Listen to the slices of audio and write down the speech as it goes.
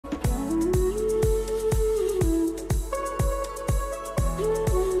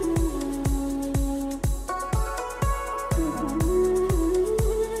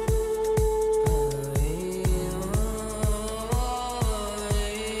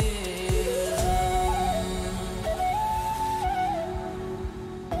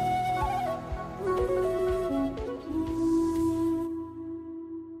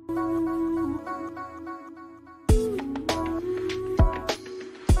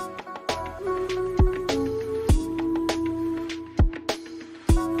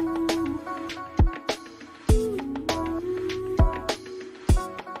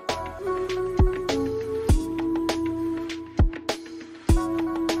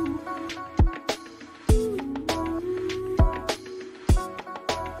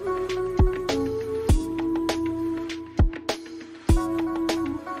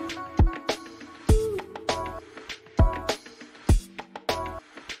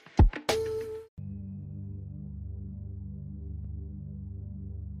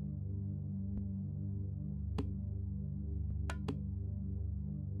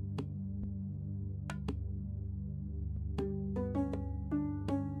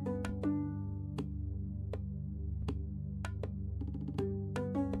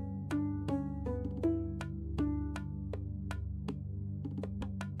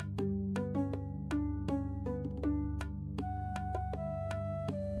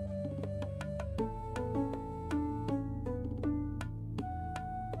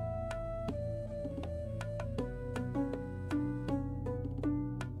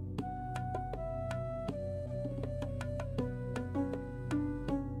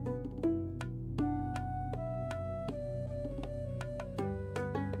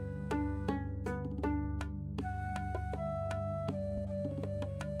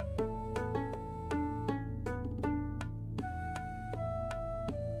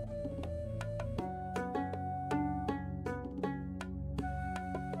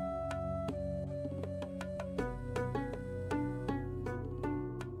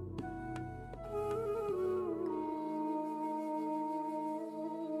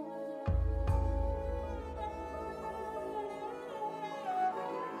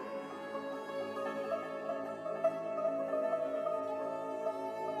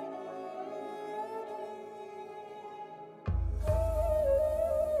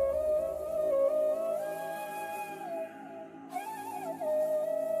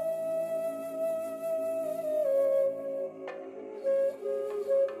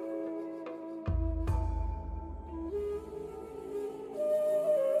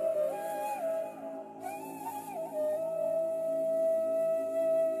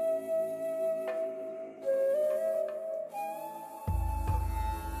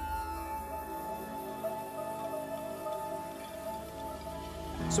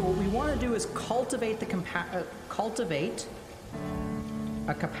So what we want to do is cultivate a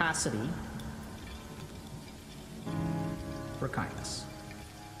capacity for kindness.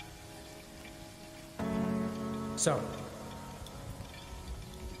 So,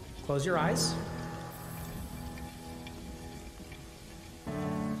 close your eyes.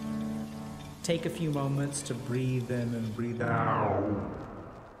 Take a few moments to breathe in and breathe out.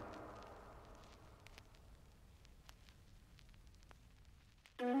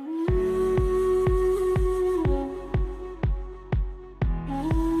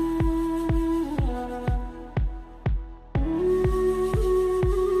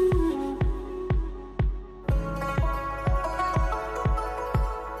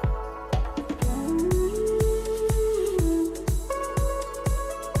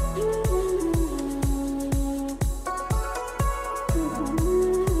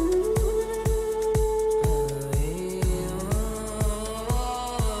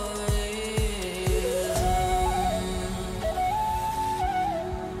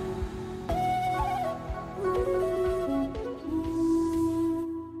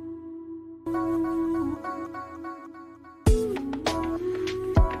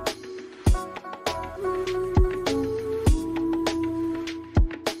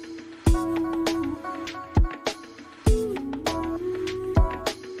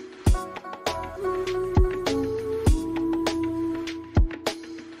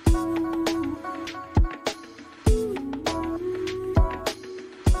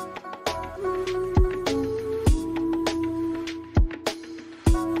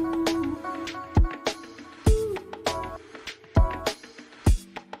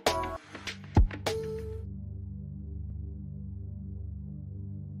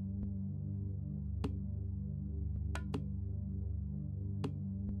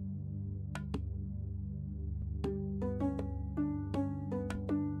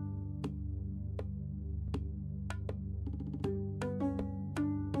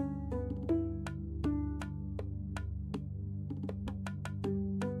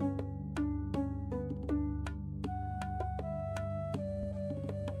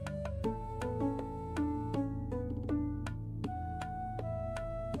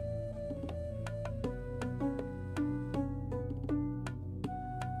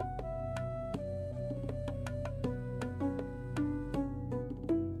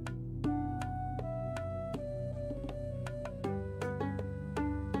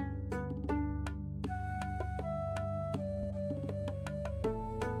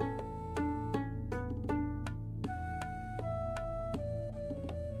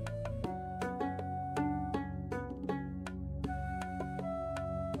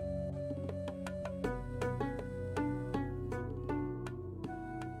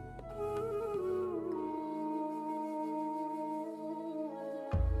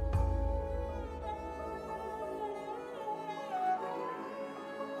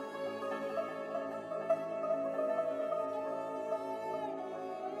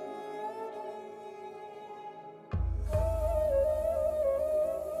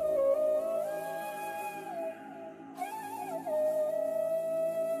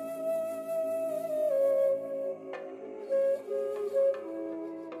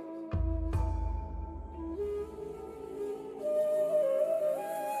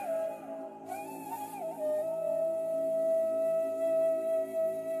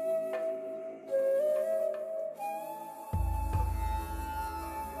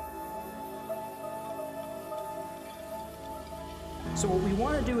 So what we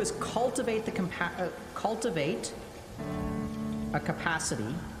want to do is cultivate a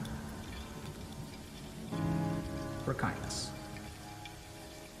capacity for kindness.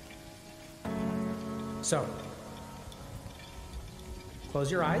 So,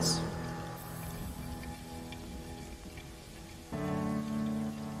 close your eyes.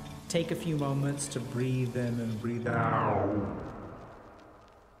 Take a few moments to breathe in and breathe out.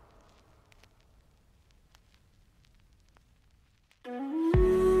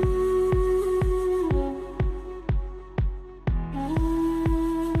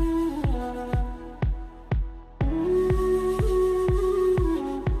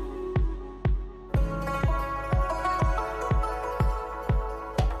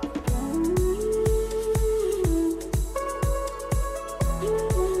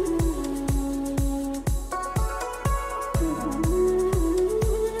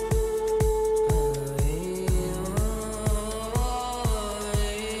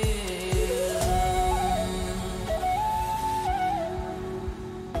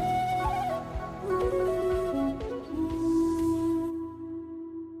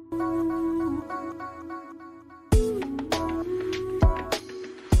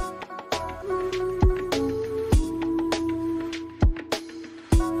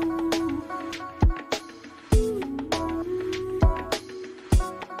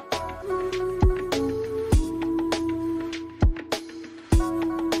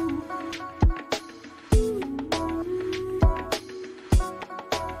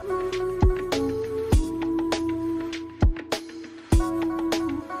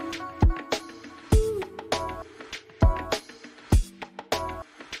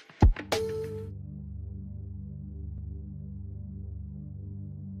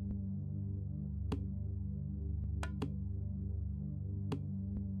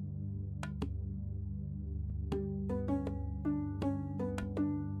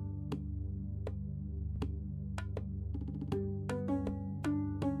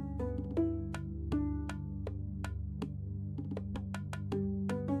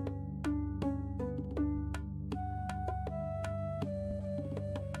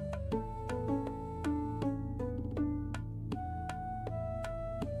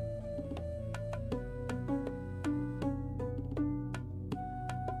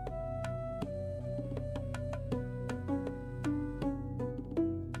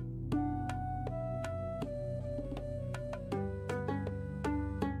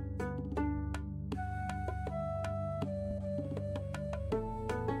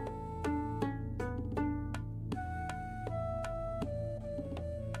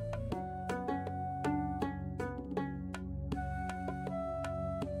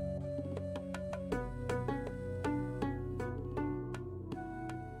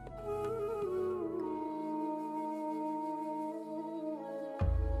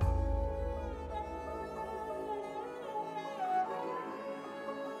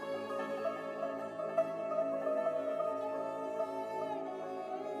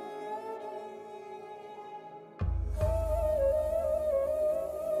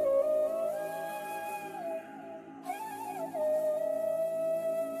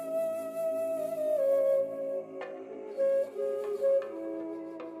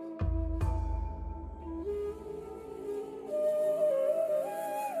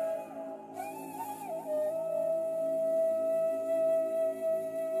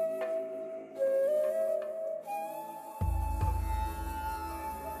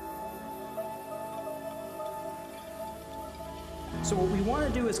 So what we want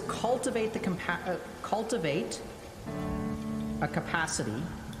to do is cultivate cultivate a capacity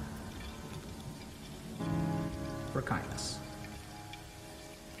for kindness.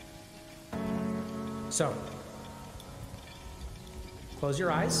 So, close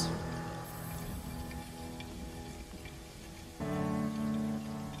your eyes.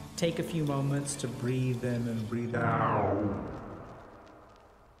 Take a few moments to breathe in and breathe out.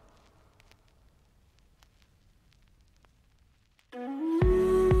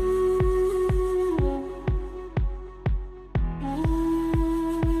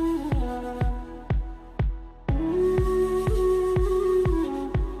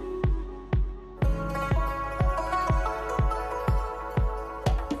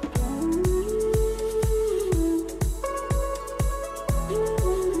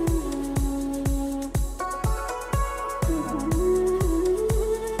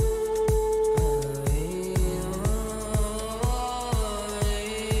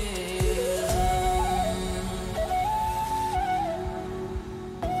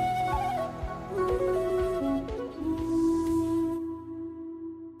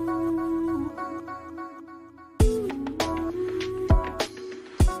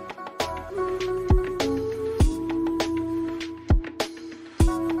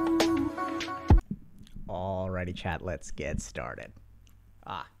 Alrighty, chat, let's get started.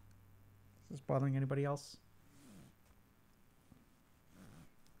 Is this bothering anybody else?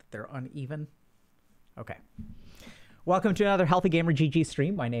 They're uneven? Okay. Welcome to another Healthy Gamer GG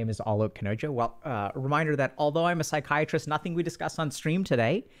stream. My name is Alok Kanoja. Well, a reminder that although I'm a psychiatrist, nothing we discuss on stream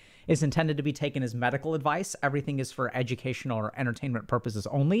today is intended to be taken as medical advice. Everything is for educational or entertainment purposes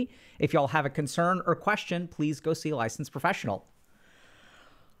only. If y'all have a concern or question, please go see a licensed professional.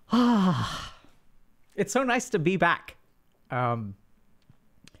 It's so nice to be back.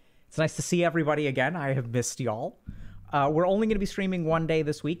 It's nice to see everybody again. I have missed y'all. We're only going to be streaming one day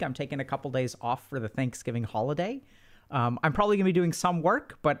this week. I'm taking a couple days off for the Thanksgiving holiday. I'm probably going to be doing some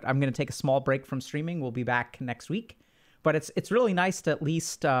work, but I'm going to take a small break from streaming. We'll be back next week. But it's really nice to at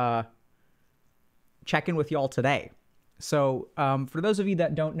least check in with y'all today. So for those of you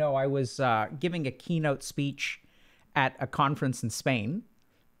that don't know, I was giving a keynote speech at a conference in Spain,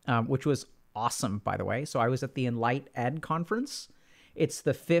 which was awesome, by the way. So I was at the Enlight Ed conference. It's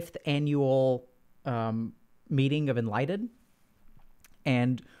the 5th annual meeting of Enlighted.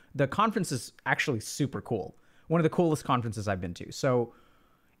 And the conference is actually super cool. One of the coolest conferences I've been to. So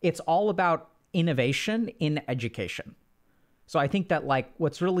it's all about innovation in education. So I think that like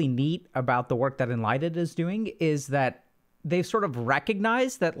what's really neat about the work that Enlighted is doing is that they've sort of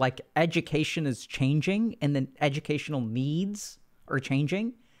recognized that like education is changing and the educational needs are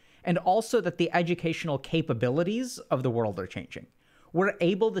changing. And also that the educational capabilities of the world are changing. We're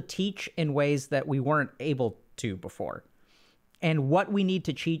able to teach in ways that we weren't able to before. And what we need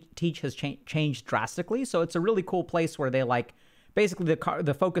to teach has changed drastically. So it's a really cool place where they like, basically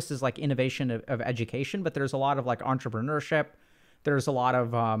the focus is like innovation of education, but there's a lot of like entrepreneurship. There's a lot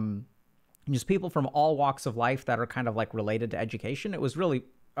of just people from all walks of life that are kind of like related to education. It was really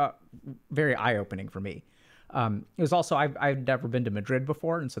very eye-opening for me. It was also, I've never been to Madrid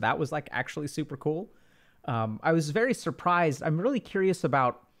before, and so that was like actually super cool. I was very surprised. I'm really curious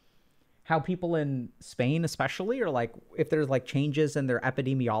about how people in Spain especially, or like if there's like changes in their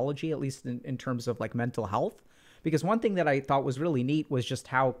epidemiology, at least in terms of like mental health. Because one thing that I thought was really neat was just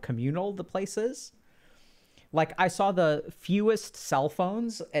how communal the place is. Like I saw the fewest cell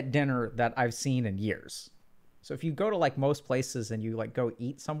phones at dinner that I've seen in years. So if you go to like most places and you like go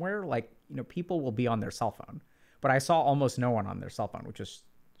eat somewhere, like, you know, people will be on their cell phone. But I saw almost no one on their cell phone, which is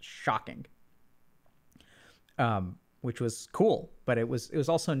shocking. Which was cool. But it was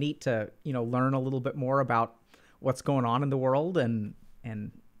also neat to, you know, learn a little bit more about what's going on in the world and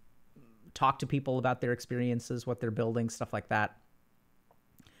talk to people about their experiences, what they're building, stuff like that.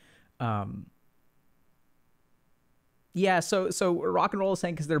 Yeah, so rock and roll is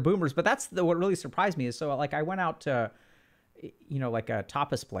saying because they're boomers, but that's what really surprised me is so like I went out to, you know, like a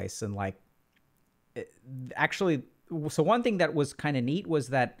tapas place and like actually, so one thing that was kind of neat was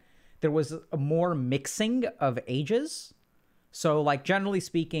that there was a more mixing of ages. So like generally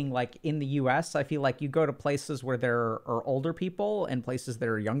speaking, like in the US, I feel like you go to places where there are older people and places that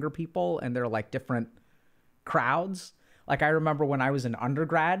are younger people and they're like different crowds. Like I remember when I was an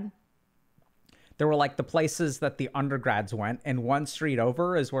undergrad, there were like the places that the undergrads went, and one street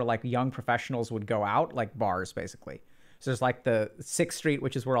over is where like young professionals would go out, like bars basically. So there's like the 6th Street,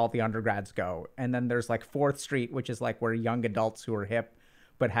 which is where all the undergrads go. And then there's like 4th Street, which is like where young adults who are hip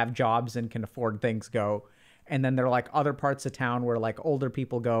but have jobs and can afford things go. And then there are like other parts of town where like older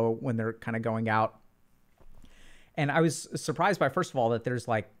people go when they're kind of going out. And I was surprised by, first of all, that there's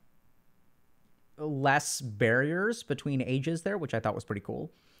like less barriers between ages there, which I thought was pretty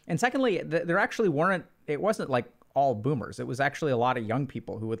cool. And secondly, there actually weren't, it wasn't like all boomers. It was actually a lot of young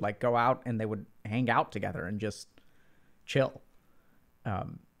people who would like go out and they would hang out together and just chill.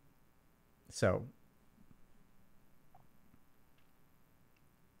 So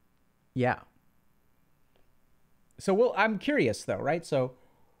yeah. So I'm curious though, right? So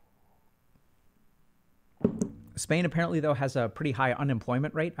Spain apparently though has a pretty high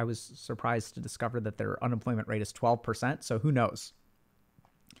unemployment rate. I was surprised to discover that their unemployment rate is 12%. So who knows?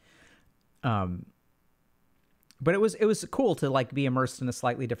 But it was cool to like be immersed in a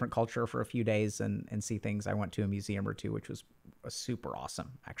slightly different culture for a few days and see things. I went to a museum or two, which was super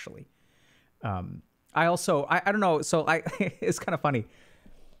awesome, actually. I also, I don't know. So it's kind of funny.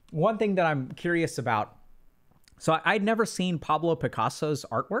 One thing that I'm curious about. So I'd never seen Pablo Picasso's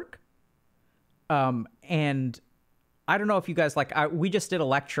artwork. And I don't know if you guys we just did a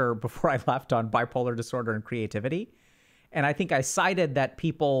lecture before I left on bipolar disorder and creativity. And I think I cited that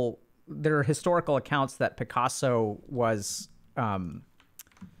there are historical accounts that Picasso was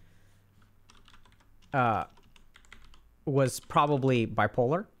probably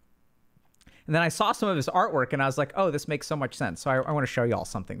bipolar. And then I saw some of his artwork and I was like, oh, this makes so much sense. So I want to show you all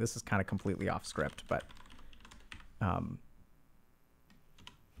something. This is kind of completely off script, but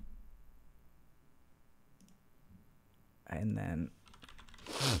and then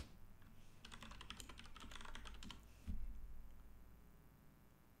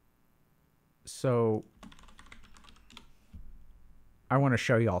so I want to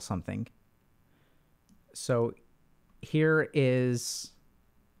show you all something. So here is,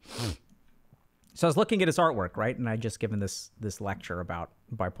 so I was looking at his artwork, right? And I just given this lecture about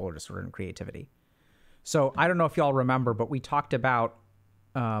bipolar disorder and creativity. So I don't know if y'all remember, but we talked about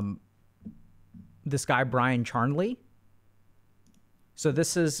this guy, Brian Charnley. So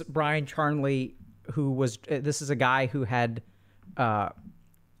this is Brian Charnley, this is a guy who had, I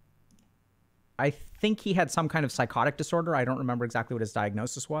think he had some kind of psychotic disorder. I don't remember exactly what his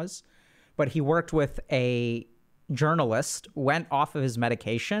diagnosis was, but he worked with a journalist, went off of his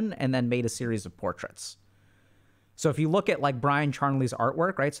medication, and then made a series of portraits. So if you look at like Brian Charnley's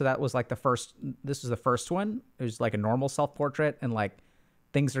artwork, right? So that was like this was the first one. It was like a normal self-portrait and like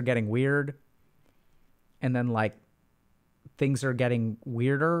things are getting weird. And then like things are getting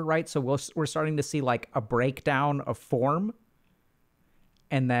weirder, right? So we're starting to see like a breakdown of form.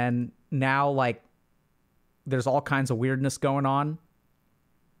 And then now like there's all kinds of weirdness going on.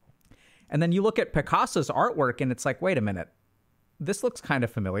 And then you look at Picasso's artwork and it's like, wait a minute, this looks kind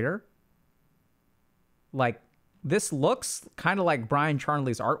of familiar. Like this looks kind of like Brian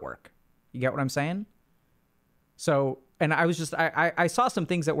Charnley's artwork. You get what I'm saying? So, and I was just, I saw some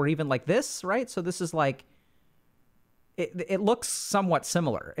things that were even like this, right? So this is like, it looks somewhat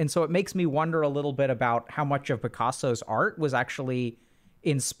similar. And so it makes me wonder a little bit about how much of Picasso's art was actually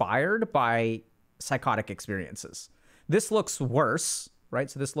inspired by psychotic experiences. This looks worse,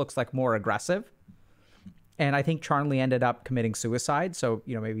 right? So this looks like more aggressive. And I think Charnley ended up committing suicide. So,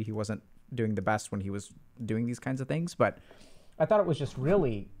 you know, maybe he wasn't doing the best when he was doing these kinds of things. But I thought it was just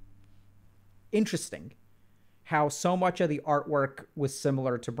really interesting how so much of the artwork was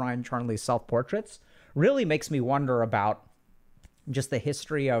similar to Brian Charnley's self-portraits. Really makes me wonder about just the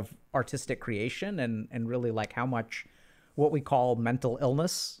history of artistic creation and really like how much what we call mental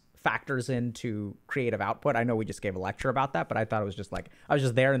illness factors into creative output. I know we just gave a lecture about that, but I thought it was just like, I was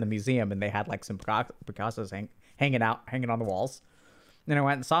just there in the museum and they had like some Picasso's hanging on the walls. And I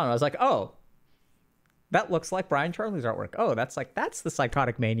went and saw them. I was like, oh, that looks like Brian Charnley's artwork. Oh, that's the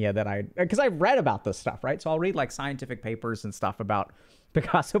psychotic mania that because I read about this stuff, right? So I'll read like scientific papers and stuff about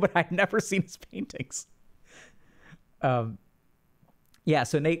Picasso, but I'd never seen his paintings. Yeah,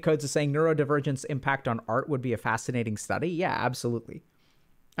 so Nate Codes is saying neurodivergence impact on art would be a fascinating study. Yeah, absolutely.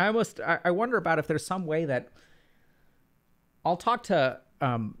 I wonder about if there's some way that I'll talk to,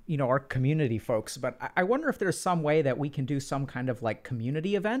 our community folks, but I wonder if there's some way that we can do some kind of like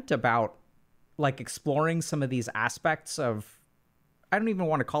community event about like exploring some of these aspects of, I don't even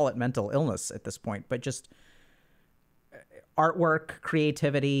want to call it mental illness at this point, but just artwork,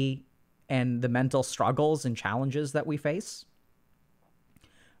 creativity, and the mental struggles and challenges that we face.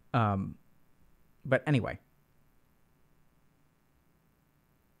 But anyway.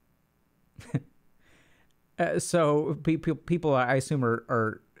 So people I assume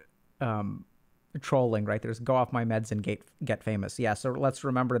are trolling, right? There's go off my meds and get famous. Yeah, so let's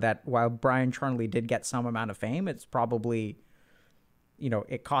remember that while Brian Charnley did get some amount of fame, it's probably,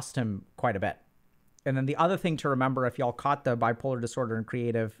 it cost him quite a bit. And then the other thing to remember, if y'all caught the bipolar disorder and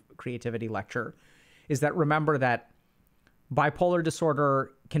creativity lecture, is that remember that bipolar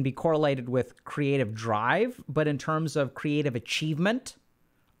disorder can be correlated with creative drive, but in terms of creative achievement,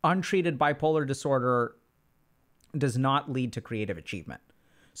 untreated bipolar disorder does not lead to creative achievement.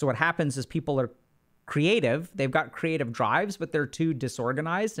 So what happens is people are creative, they've got creative drives, but they're too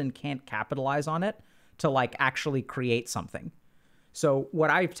disorganized and can't capitalize on it to like actually create something. So what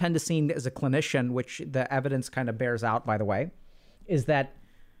I tend to see as a clinician, which the evidence kind of bears out, by the way, is that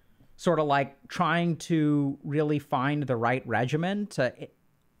sort of like trying to really find the right regimen to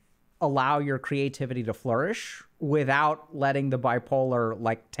allow your creativity to flourish without letting the bipolar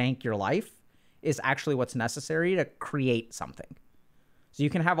like tank your life is actually what's necessary to create something. So you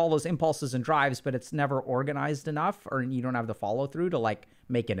can have all those impulses and drives, but it's never organized enough, or you don't have the follow through to like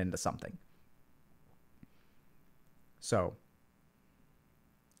make it into something. So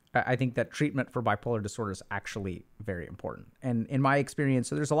I think that treatment for bipolar disorder is actually very important. And in my experience,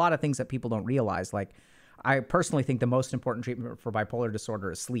 so there's a lot of things that people don't realize. Like, I personally think the most important treatment for bipolar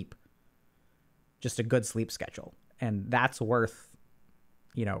disorder is sleep. Just a good sleep schedule. And that's worth,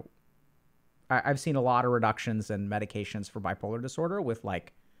 you know, I've seen a lot of reductions in medications for bipolar disorder with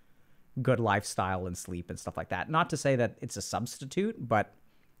like good lifestyle and sleep and stuff like that. Not to say that it's a substitute, but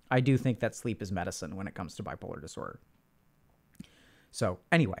I do think that sleep is medicine when it comes to bipolar disorder. So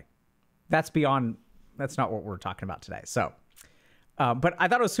anyway, that's not what we're talking about today. So, but I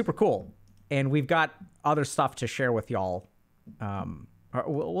thought it was super cool, and we've got other stuff to share with y'all.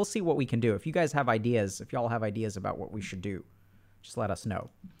 We'll see what we can do. If you guys have ideas, if y'all have ideas about what we should do, just let us know.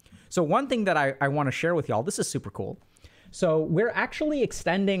 So one thing that I want to share with y'all, this is super cool. So we're actually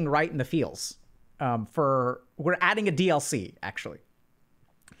extending Right in the Feels. We're adding a DLC, actually.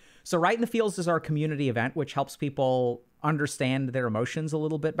 So Right in the Feels is our community event, which helps people understand their emotions a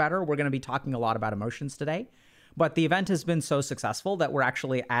little bit better. We're going to be talking a lot about emotions today, but the event has been so successful that we're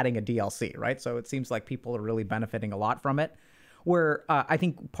actually adding a DLC, right? So it seems like people are really benefiting a lot from it. Where I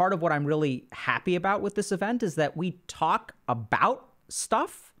think part of what I'm really happy about with this event is that we talk about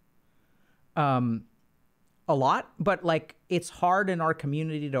stuff a lot, but like it's hard in our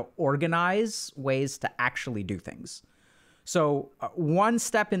community to organize ways to actually do things. So one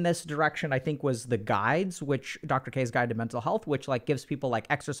step in this direction, I think, was the guides, which Dr. K's Guide to Mental Health, which like gives people like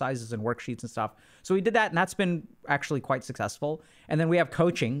exercises and worksheets and stuff. So we did that, and that's been actually quite successful. And then we have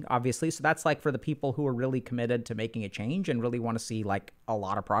coaching, obviously. So that's like for the people who are really committed to making a change and really want to see like a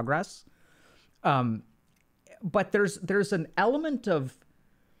lot of progress. But there's an element of,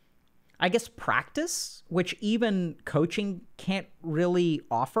 I guess, practice, which even coaching can't really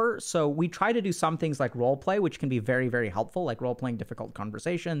offer. So we try to do some things like role play, which can be very, very helpful, like role playing difficult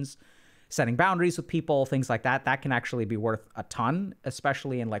conversations, setting boundaries with people, things like that. That can actually be worth a ton,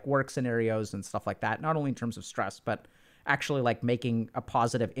 especially in like work scenarios and stuff like that, not only in terms of stress, but actually like making a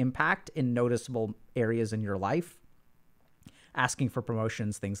positive impact in noticeable areas in your life, asking for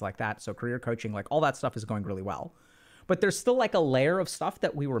promotions, things like that. So career coaching, like all that stuff is going really well. But there's still like a layer of stuff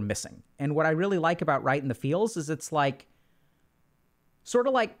that we were missing. And what I really like about Right in the Feels is it's like sort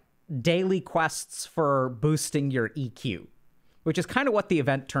of like daily quests for boosting your EQ, which is kind of what the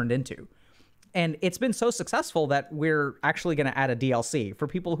event turned into. And it's been so successful that we're actually going to add a DLC for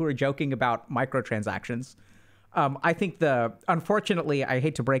people who are joking about microtransactions. I think unfortunately, I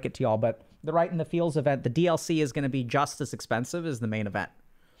hate to break it to y'all, but the Right in the Feels event, the DLC is going to be just as expensive as the main event.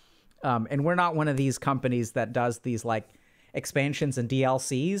 And we're not one of these companies that does these like expansions and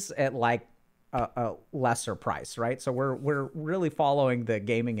DLCs at like a lesser price, right? So we're really following the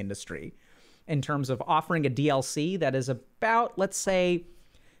gaming industry in terms of offering a DLC that is about, let's say,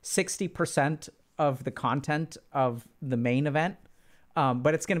 60% of the content of the main event.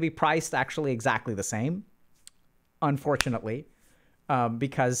 But it's going to be priced actually exactly the same, unfortunately,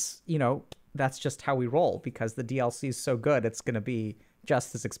 because, you know, that's just how we roll, because the DLC is so good, it's going to be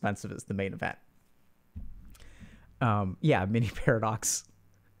just as expensive as the main event. Yeah, mini paradox.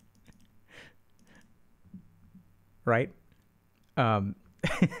 Right?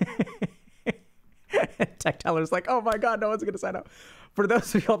 Tech teller's like, oh my God, no one's going to sign up. For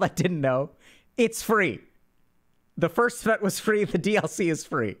those of y'all that didn't know, it's free. The first event was free. The DLC is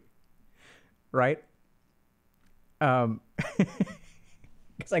free. Right? Because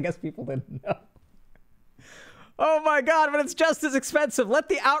I guess people didn't know. Oh my God, but it's just as expensive. Let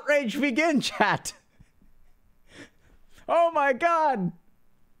the outrage begin, chat. Oh my God.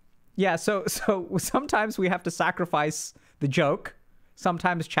 Yeah, so sometimes we have to sacrifice the joke.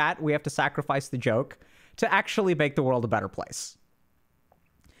 Sometimes, chat, we have to sacrifice the joke to actually make the world a better place.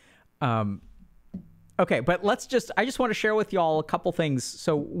 Okay, but I just want to share with y'all a couple things.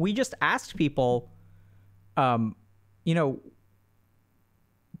 So we just asked people, you know,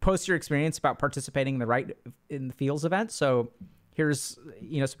 post your experience about participating in the Feels event. So here's,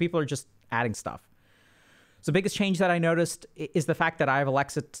 so people are just adding stuff. So the biggest change that I noticed is the fact that I have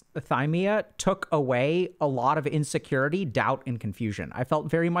alexithymia took away a lot of insecurity, doubt, and confusion. I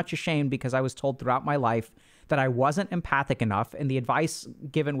felt very much ashamed because I was told throughout my life that I wasn't empathic enough, and the advice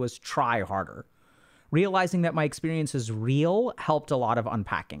given was try harder. Realizing that my experience is real helped a lot of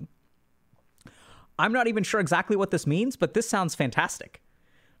unpacking. I'm not even sure exactly what this means, but this sounds fantastic.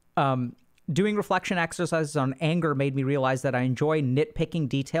 Doing reflection exercises on anger made me realize that I enjoy nitpicking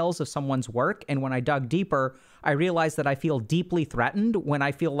details of someone's work. And when I dug deeper, I realized that I feel deeply threatened when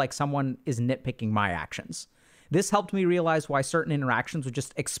I feel like someone is nitpicking my actions. This helped me realize why certain interactions would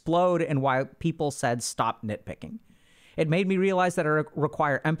just explode and why people said, stop nitpicking. It made me realize that I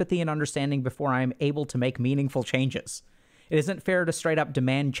require empathy and understanding before I am able to make meaningful changes. It isn't fair to straight up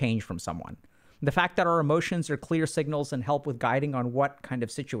demand change from someone. The fact that our emotions are clear signals and help with guiding on what kind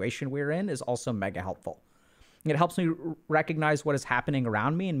of situation we're in is also mega helpful. It helps me recognize what is happening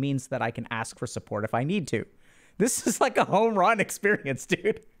around me and means that I can ask for support if I need to. This is like a home run experience,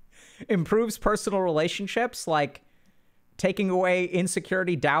 dude. Improves personal relationships, like taking away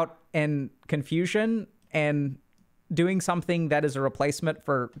insecurity, doubt, and confusion, and doing something that is a replacement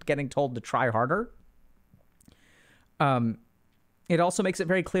for getting told to try harder. It also makes it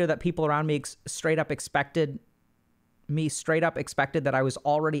very clear that people around me straight up expected that I was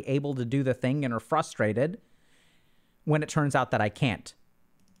already able to do the thing and are frustrated when it turns out that I can't.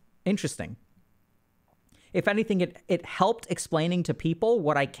 Interesting. If anything, it helped explaining to people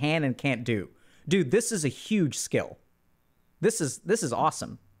what I can and can't do. Dude, this is a huge skill. This is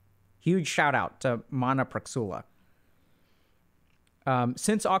awesome. Huge shout out to Mana Praxula.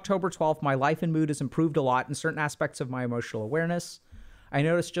 Since October 12th, my life and mood has improved a lot in certain aspects of my emotional awareness. I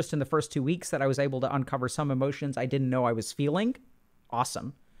noticed just in the first 2 weeks that I was able to uncover some emotions I didn't know I was feeling.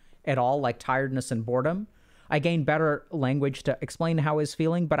 Awesome. At all, like tiredness and boredom. I gained better language to explain how I was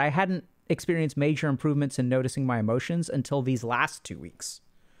feeling, but I hadn't experienced major improvements in noticing my emotions until these last 2 weeks.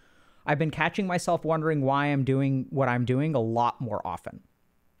 I've been catching myself wondering why I'm doing what I'm doing a lot more often.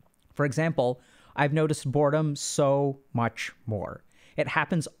 For example, I've noticed boredom so much more. It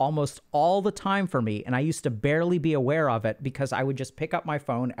happens almost all the time for me, and I used to barely be aware of it because I would just pick up my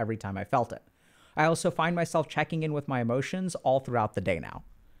phone every time I felt it. I also find myself checking in with my emotions all throughout the day now.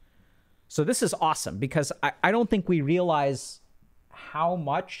 So this is awesome because I don't think we realize how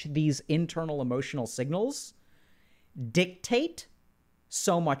much these internal emotional signals dictate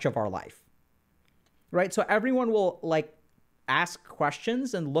so much of our life, right? So everyone will like ask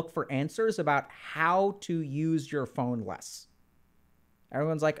questions and look for answers about how to use your phone less.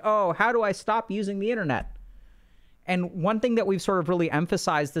 Everyone's like, oh, how do I stop using the internet? And one thing that we've sort of really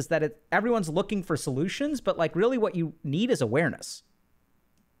emphasized is that everyone's looking for solutions, but like really what you need is awareness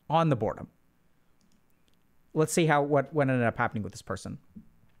on the boredom. Let's see what ended up happening with this person.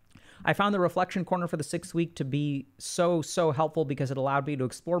 I found the reflection corner for the 6th week to be so helpful because it allowed me to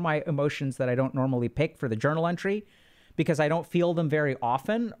explore my emotions that I don't normally pick for the journal entry because I don't feel them very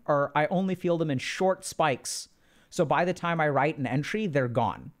often, or I only feel them in short spikes. So by the time I write an entry, they're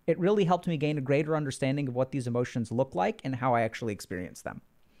gone. It really helped me gain a greater understanding of what these emotions look like and how I actually experience them.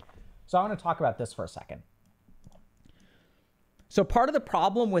 So I want to talk about this for a second. So part of the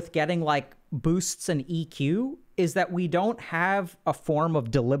problem with getting like boosts and EQ is that we don't have a form of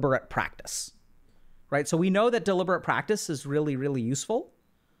deliberate practice, right? So we know that deliberate practice is really, really useful,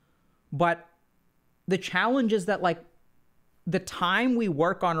 but the challenge is that like the time we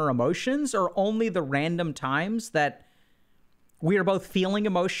work on our emotions are only the random times that we are both feeling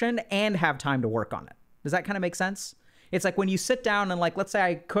emotion and have time to work on it. Does that kind of make sense? It's like when you sit down and like, let's say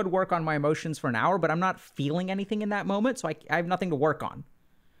I could work on my emotions for an hour, but I'm not feeling anything in that moment, so I have nothing to work on.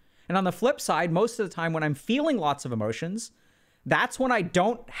 And on the flip side, most of the time when I'm feeling lots of emotions, that's when I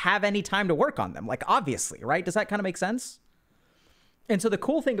don't have any time to work on them, like obviously, right? Does that kind of make sense? And so the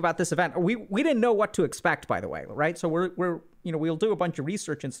cool thing about this event, we didn't know what to expect, by the way, right? So we'll do a bunch of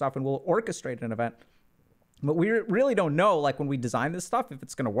research and stuff and we'll orchestrate an event, but we really don't know, like when we design this stuff, if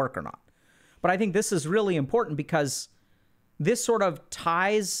it's going to work or not. But I think this is really important because this sort of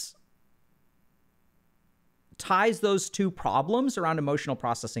ties those two problems around emotional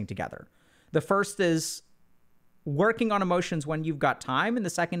processing together. The first is working on emotions when you've got time, and the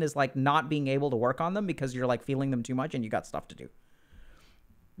second is like not being able to work on them because you're like feeling them too much and you got stuff to do.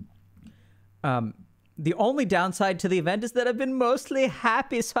 The only downside to the event is that I've been mostly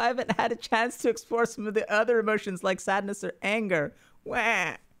happy, so I haven't had a chance to explore some of the other emotions like sadness or anger.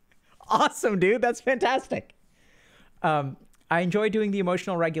 Wah. Awesome, dude. That's fantastic. I enjoy doing the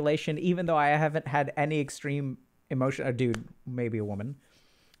emotional regulation, even though I haven't had any extreme emotion. Dude, maybe a woman.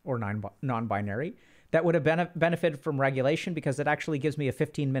 or non-binary that would have benefited from regulation because it actually gives me a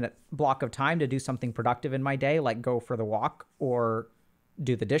 15-minute block of time to do something productive in my day, like go for the walk or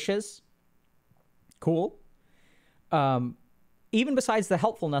do the dishes. Cool. Even besides the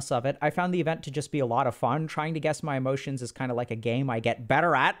helpfulness of it, I found the event to just be a lot of fun. Trying to guess my emotions is kind of like a game I get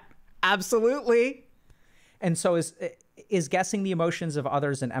better at. Absolutely. And so is guessing the emotions of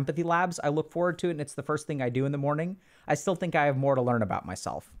others in empathy labs. I look forward to it, and it's the first thing I do in the morning. I still think I have more to learn about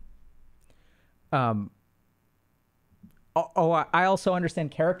myself. I also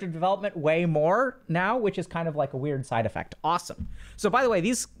understand character development way more now, which is kind of like a weird side effect. Awesome. So by the way,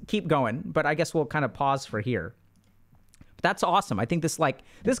 these keep going, but I guess we'll kind of pause for here. But that's awesome. I think this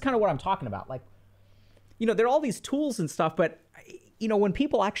is kind of what I'm talking about. Like, there are all these tools and stuff, but when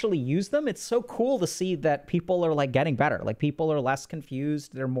people actually use them, it's so cool to see that people are like getting better. Like people are less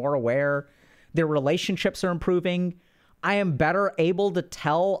confused. They're more aware. Their relationships are improving. I am better able to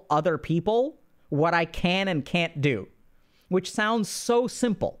tell other people what I can and can't do, which sounds so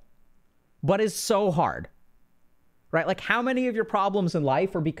simple, but is so hard, right? Like how many of your problems in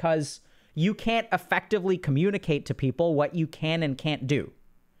life are because you can't effectively communicate to people what you can and can't do?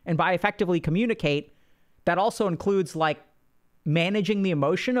 And by effectively communicate, that also includes like managing the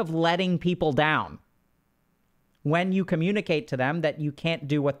emotion of letting people down when you communicate to them that you can't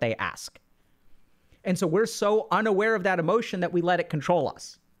do what they ask. And so we're so unaware of that emotion that we let it control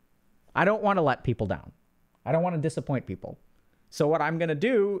us. I don't want to let people down. I don't want to disappoint people. So what I'm going to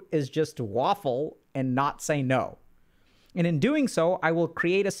do is just waffle and not say no. And in doing so, I will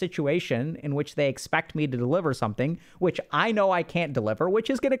create a situation in which they expect me to deliver something, which I know I can't deliver, which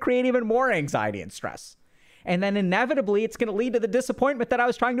is going to create even more anxiety and stress. And then inevitably, it's going to lead to the disappointment that I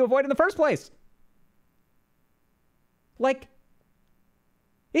was trying to avoid in the first place. Like,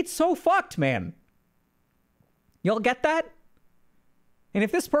 it's so fucked, man. Y'all get that? And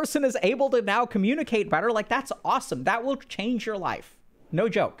if this person is able to now communicate better, like, that's awesome. That will change your life. No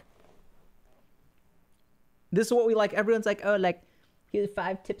joke. This is what we like. Everyone's like, oh, like, here's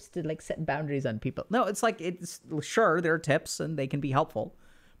 5 tips to, like, set boundaries on people. No, it's like, sure, there are tips and they can be helpful.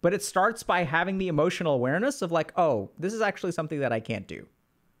 But it starts by having the emotional awareness of like, oh, this is actually something that I can't do.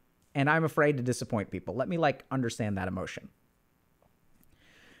 And I'm afraid to disappoint people. Let me like understand that emotion.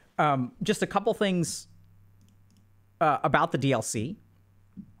 Just a couple things about the DLC.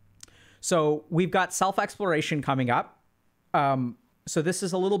 So we've got self-exploration coming up. So this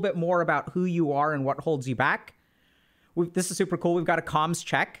is a little bit more about who you are and what holds you back. This is super cool. We've got a comms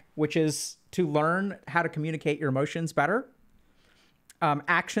check, which is to learn how to communicate your emotions better.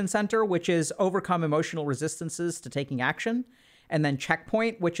 Action Center, which is overcome emotional resistances to taking action. And then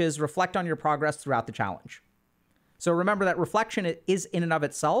Checkpoint, which is reflect on your progress throughout the challenge. So remember that reflection is in and of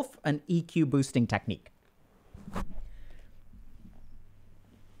itself an EQ boosting technique.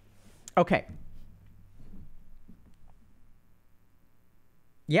 Okay.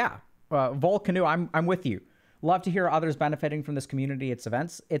 Yeah. Volcanoe, I'm with you. Love to hear others benefiting from this community, its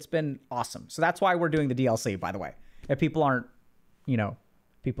events. It's been awesome. So that's why we're doing the DLC, by the way. If people aren't,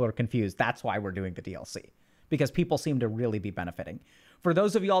 people are confused. That's why we're doing the DLC, because people seem to really be benefiting. For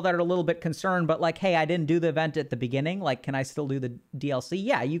those of y'all that are a little bit concerned, but like, hey, I didn't do the event at the beginning. Like, can I still do the DLC?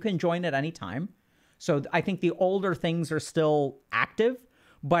 Yeah, you can join at any time. So I think the older things are still active,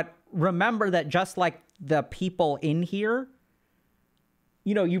 but remember that just like the people in here,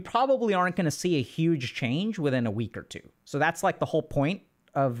 you probably aren't going to see a huge change within a week or two. So that's like the whole point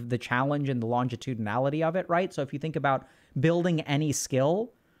of the challenge and the longitudinality of it, right? So if you think about building any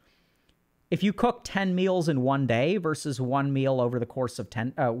skill, if you cook 10 meals in one day versus one meal over the course of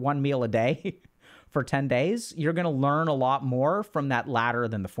 1 meal a day for 10 days, you're going to learn a lot more from that latter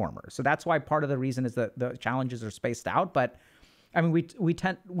than the former. So that's why part of the reason is that the challenges are spaced out. But I mean,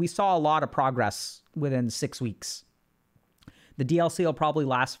 we saw a lot of progress within 6 weeks. The DLC will probably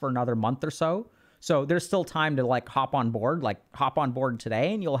last for another month or so. So there's still time to like hop on board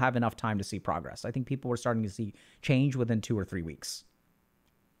today, and you'll have enough time to see progress. I think people were starting to see change within 2 or 3 weeks.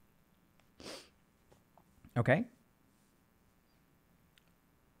 Okay.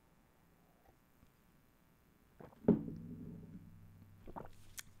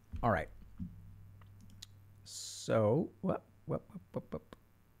 All right. So,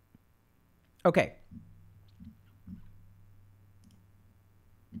 okay.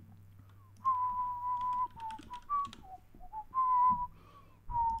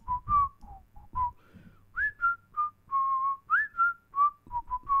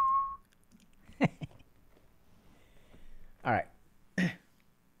 All right.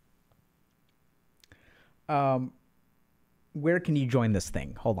 Where can you join this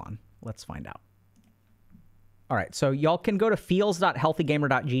thing? Hold on. Let's find out. All right, so y'all can go to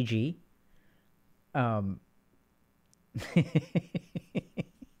feels.healthygamer.gg.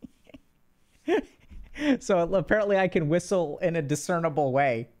 So apparently I can whistle in a discernible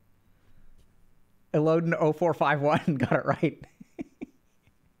way. Elodin 0451 got it right.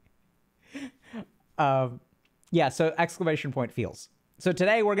 Yeah, so exclamation point feels. So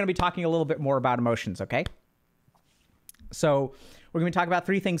today we're going to be talking a little bit more about emotions, okay? So we're going to talk about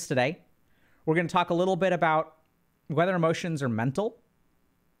three things today. We're going to talk a little bit about whether emotions are mental.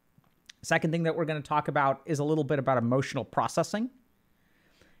 Second thing that we're going to talk about is a little bit about emotional processing.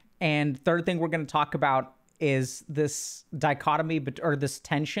 And third thing we're going to talk about is this dichotomy or this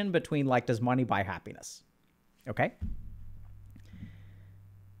tension between, like, does money buy happiness? Okay?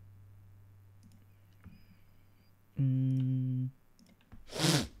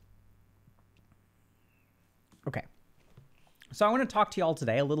 Okay. So I want to talk to y'all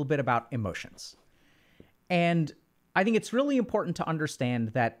today a little bit about emotions. And I think it's really important to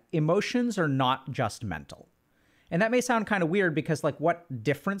understand that emotions are not just mental. And that may sound kind of weird because, like, what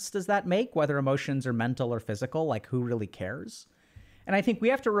difference does that make, whether emotions are mental or physical? Like, who really cares? And I think we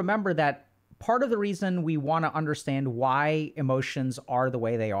have to remember that part of the reason we want to understand why emotions are the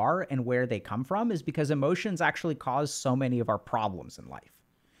way they are and where they come from is because emotions actually cause so many of our problems in life.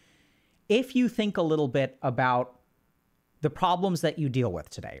 If you think a little bit about the problems that you deal with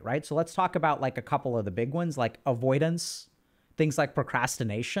today, right? So let's talk about, like, a couple of the big ones, like avoidance, things like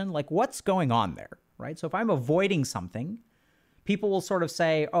procrastination. Like, what's going on there, right? So if I'm avoiding something, people will sort of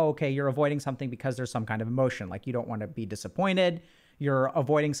say, oh, okay, you're avoiding something because there's some kind of emotion. Like, you don't want to be disappointed. You're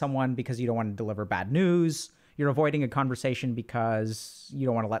avoiding someone because you don't want to deliver bad news. You're avoiding a conversation because you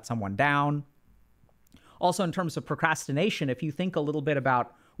don't want to let someone down. Also, in terms of procrastination, if you think a little bit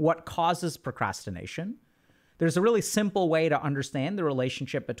about what causes procrastination, there's a really simple way to understand the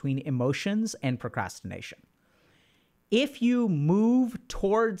relationship between emotions and procrastination. If you move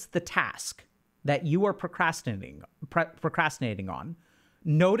towards the task that you are procrastinating on,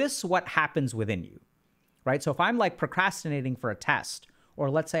 notice what happens within you, right? So if I'm, like, procrastinating for a test, or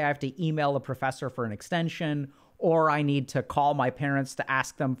let's say I have to email a professor for an extension, or I need to call my parents to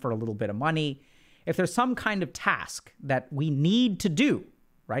ask them for a little bit of money, if there's some kind of task that we need to do,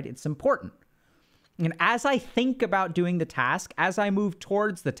 right, it's important. And as I think about doing the task, as I move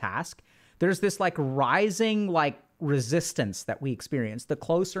towards the task, there's this, like, rising, like, resistance that we experience the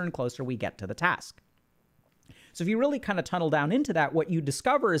closer and closer we get to the task. So if you really kind of tunnel down into that, what you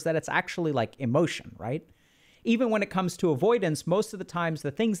discover is that it's actually like emotion, right? Even when it comes to avoidance, most of the times the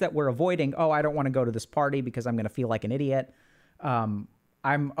things that we're avoiding, oh, I don't want to go to this party because I'm going to feel like an idiot.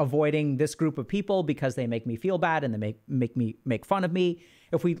 I'm avoiding this group of people because they make me feel bad and they make fun of me.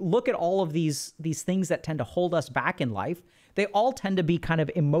 If we look at all of these things that tend to hold us back in life, they all tend to be kind of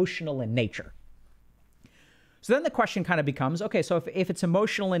emotional in nature. So then the question kind of becomes, okay, so if it's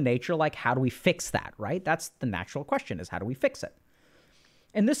emotional in nature, like, how do we fix that, right? That's the natural question, is how do we fix it?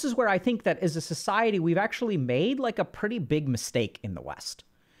 And this is where I think that as a society, we've actually made, like, a pretty big mistake in the West.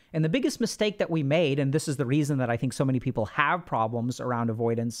 And the biggest mistake that we made, and this is the reason that I think so many people have problems around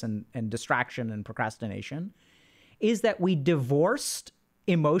avoidance and distraction and procrastination, is that we divorced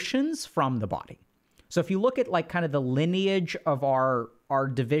emotions from the body. So if you look at, like, kind of the lineage of our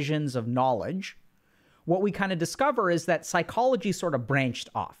divisions of knowledge, what we kind of discover is that psychology sort of branched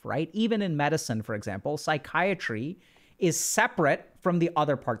off, right? Even in medicine, for example, psychiatry is separate from the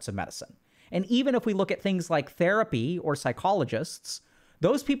other parts of medicine. And even if we look at things like therapy or psychologists,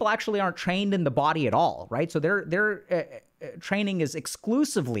 those people actually aren't trained in the body at all, right? So their training is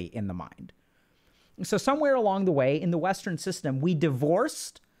exclusively in the mind. So somewhere along the way in the Western system, we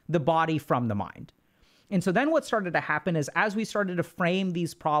divorced the body from the mind. And so then what started to happen is, as we started to frame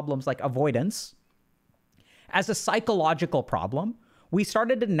these problems like avoidance as a psychological problem, we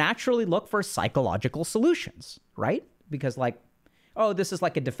started to naturally look for psychological solutions, right? Because, like, oh, this is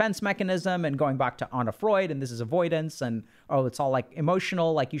like a defense mechanism, and going back to Anna Freud, and this is avoidance, and oh, it's all like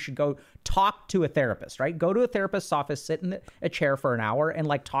emotional, like you should go talk to a therapist, right? Go to a therapist's office, sit in a chair for an hour, and,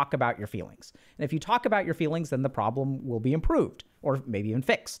 like, talk about your feelings. And if you talk about your feelings, then the problem will be improved, or maybe even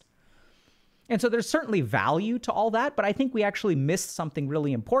fixed. And so there's certainly value to all that, but I think we actually missed something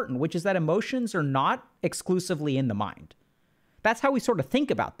really important, which is that emotions are not exclusively in the mind. That's how we sort of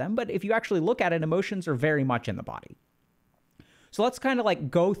think about them, but if you actually look at it, emotions are very much in the body. So let's kind of,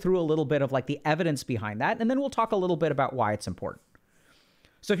 like, go through a little bit of, like, the evidence behind that, and then we'll talk a little bit about why it's important.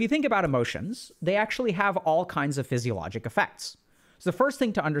 So if you think about emotions, they actually have all kinds of physiologic effects. So the first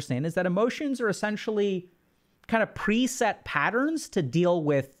thing to understand is that emotions are essentially kind of preset patterns to deal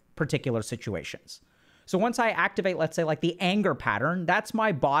with particular situations. So once I activate, let's say, like, the anger pattern, that's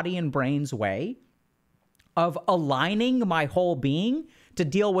my body and brain's way of aligning my whole being to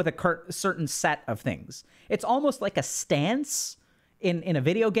deal with a certain set of things. It's almost like a stance in a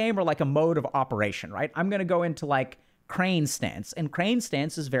video game, or like a mode of operation, right? I'm going to go into like crane stance, and crane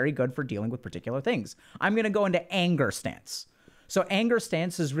stance is very good for dealing with particular things. I'm going to go into anger stance. So anger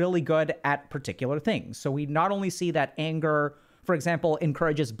stance is really good at particular things. So we not only see that anger, for example,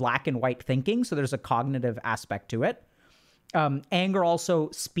 encourages black and white thinking, so there's a cognitive aspect to it. Anger also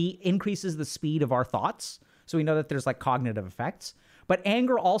increases the speed of our thoughts. So we know that there's like cognitive effects. But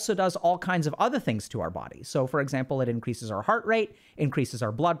anger also does all kinds of other things to our body. So for example, it increases our heart rate, increases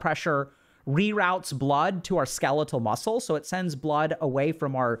our blood pressure, reroutes blood to our skeletal muscle. So it sends blood away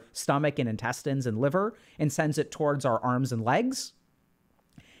from our stomach and intestines and liver and sends it towards our arms and legs.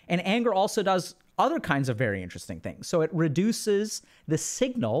 And anger also does other kinds of very interesting things. So it reduces the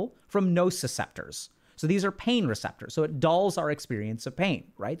signal from nociceptors. So these are pain receptors. So it dulls our experience of pain,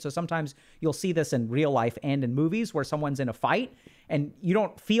 right? So sometimes you'll see this in real life and in movies where someone's in a fight and you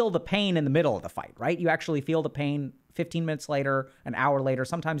don't feel the pain in the middle of the fight, right? You actually feel the pain 15 minutes later, an hour later.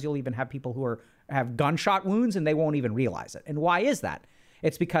 Sometimes you'll even have people who have gunshot wounds and they won't even realize it. And why is that?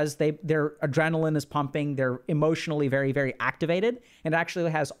 It's because their adrenaline is pumping. They're emotionally very, very activated, and it actually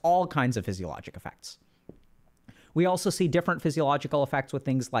has all kinds of physiologic effects. We also see different physiological effects with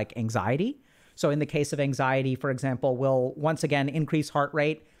things like anxiety. So in the case of anxiety, for example, will once again increase heart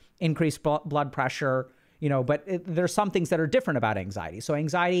rate, increase blood pressure, but there's some things that are different about anxiety. So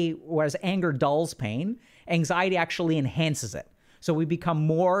anxiety, whereas anger dulls pain, anxiety actually enhances it. So we become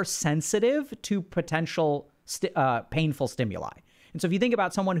more sensitive to potential painful stimuli. And so if you think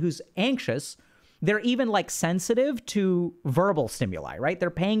about someone who's anxious, they're even like sensitive to verbal stimuli, right? They're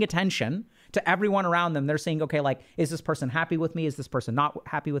paying attention to everyone around them. They're saying, okay, like, is this person happy with me? Is this person not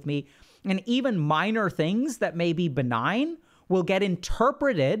happy with me? And even minor things that may be benign will get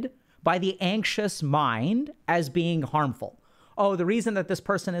interpreted by the anxious mind as being harmful. Oh, the reason that this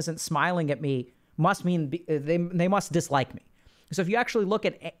person isn't smiling at me must mean they must dislike me. So if you actually look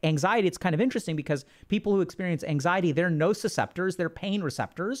at anxiety, it's kind of interesting because people who experience anxiety, their nociceptors, their pain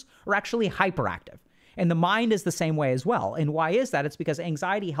receptors, are actually hyperactive. And the mind is the same way as well. And why is that? It's because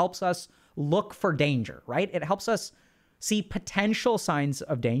anxiety helps us look for danger, right? It helps us see potential signs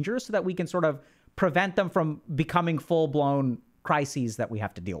of danger so that we can sort of prevent them from becoming full-blown crises that we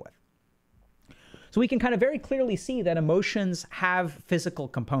have to deal with. So we can kind of very clearly see that emotions have physical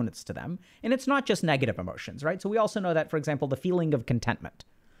components to them. And it's not just negative emotions, right? So we also know that, for example, the feeling of contentment.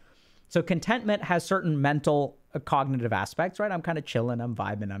 So contentment has certain mental cognitive aspects, right? I'm kind of chilling, I'm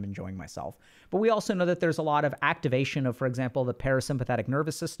vibing, I'm enjoying myself. But we also know that there's a lot of activation of, for example, the parasympathetic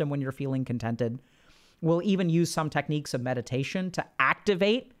nervous system when you're feeling contented. We'll even use some techniques of meditation to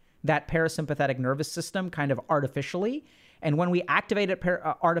activate that parasympathetic nervous system kind of artificially. And when we activate it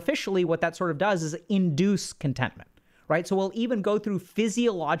artificially, what that sort of does is induce contentment, right? So we'll even go through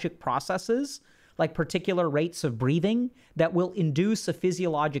physiologic processes like particular rates of breathing that will induce a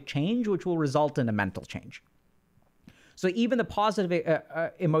physiologic change, which will result in a mental change. So even the positive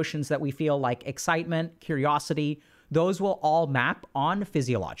emotions that we feel like excitement, curiosity, those will all map on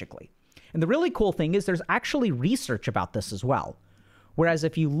physiologically. And the really cool thing is there's actually research about this as well. Whereas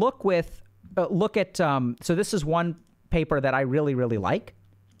if you look at, so this is one paper that I really, really like.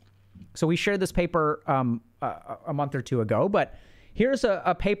 So we shared this paper a month or two ago, but here's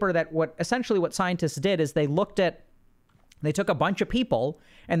a paper that essentially what scientists did is they took a bunch of people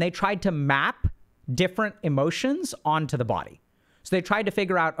and they tried to map different emotions onto the body. So they tried to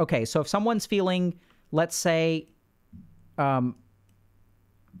figure out, okay, so if someone's feeling, let's say,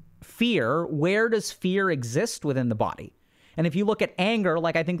 fear, where does fear exist within the body? And if you look at anger,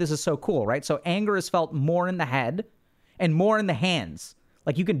 like I think this is so cool, right? So anger is felt more in the head and more in the hands.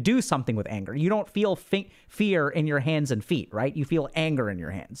 Like you can do something with anger. You don't feel fear in your hands and feet, right? You feel anger in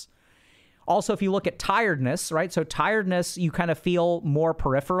your hands. Also, if you look at tiredness, right? So tiredness, you kind of feel more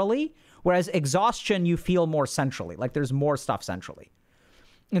peripherally, whereas exhaustion, you feel more centrally, like there's more stuff centrally.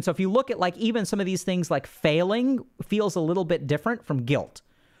 And so if you look at like even some of these things like failing feels a little bit different from guilt.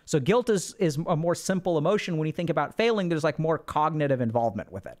 So guilt is a more simple emotion. When you think about failing, there's like more cognitive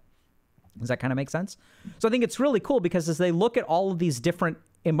involvement with it. Does that kind of make sense? So I think it's really cool because as they look at all of these different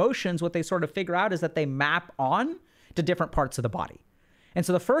emotions, what they sort of figure out is that they map on to different parts of the body. And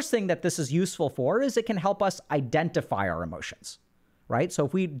so the first thing that this is useful for is it can help us identify our emotions, right? So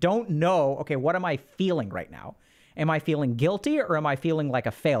if we don't know, okay, what am I feeling right now? Am I feeling guilty or am I feeling like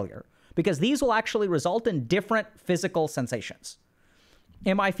a failure? Because these will actually result in different physical sensations.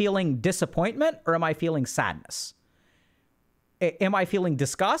 Am I feeling disappointment or am I feeling sadness? am I feeling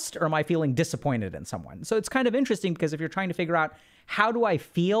disgust or am I feeling disappointed in someone? So it's kind of interesting because if you're trying to figure out how do I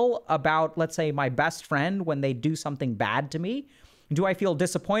feel about, let's say, my best friend when they do something bad to me, do I feel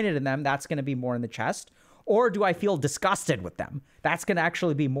disappointed in them? That's going to be more in the chest. Or do I feel disgusted with them? That's going to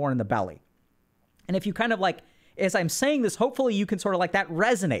actually be more in the belly. And if you kind of like, as I'm saying this, hopefully you can sort of like that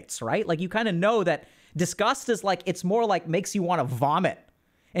resonates, right? Like you kind of know that disgust is like, it's more like makes you want to vomit,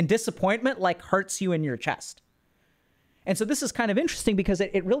 and disappointment like hurts you in your chest. And so this is kind of interesting because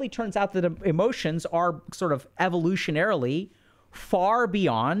it really turns out that emotions are sort of evolutionarily far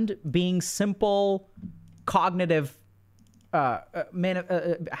beyond being simple cognitive,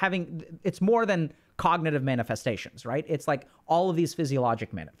 it's more than cognitive manifestations, right? It's like all of these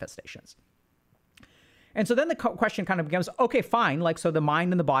physiologic manifestations. And so then the question kind of becomes, okay, fine. Like, so the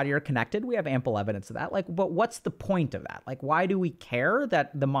mind and the body are connected. We have ample evidence of that. Like, but what's the point of that? Like, why do we care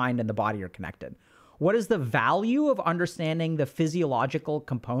that the mind and the body are connected? What is the value of understanding the physiological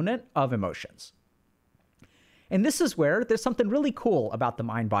component of emotions? And this is where there's something really cool about the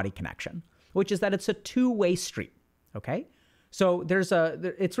mind-body connection, which is that it's a two-way street, okay? So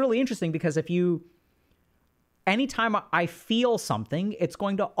it's really interesting because anytime I feel something, it's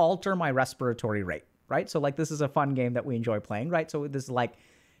going to alter my respiratory rate, right? So like this is a fun game that we enjoy playing, right? So this is like,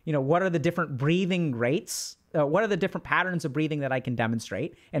 what are the different breathing rates? What are the different patterns of breathing that I can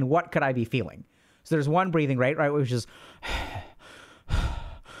demonstrate? And what could I be feeling? So there's one breathing rate, right, which is,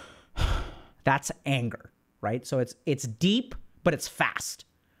 that's anger, right? So it's deep, but it's fast,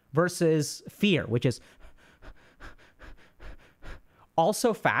 versus fear, which is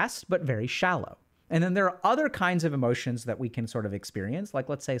also fast, but very shallow. And then there are other kinds of emotions that we can sort of experience, like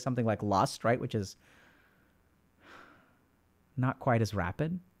let's say something like lust, right, which is not quite as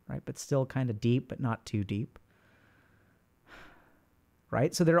rapid, right, but still kind of deep, but not too deep.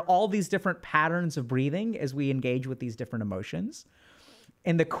 Right? So there are all these different patterns of breathing as we engage with these different emotions.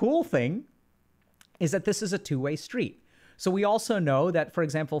 And the cool thing is that this is a two-way street. So we also know that, for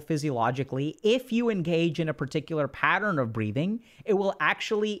example, physiologically, if you engage in a particular pattern of breathing, it will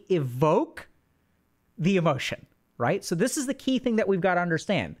actually evoke the emotion, right? So this is the key thing that we've got to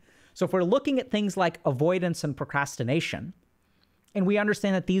understand. So if we're looking at things like avoidance and procrastination, and we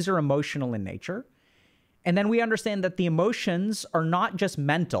understand that these are emotional in nature, and then we understand that the emotions are not just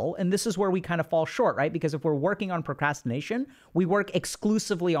mental, and this is where we kind of fall short, right? Because if we're working on procrastination, we work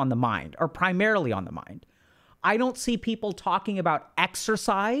exclusively on the mind, or primarily on the mind. I don't see people talking about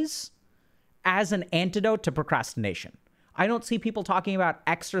exercise as an antidote to procrastination. I don't see people talking about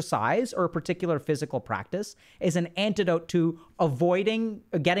exercise or a particular physical practice as an antidote to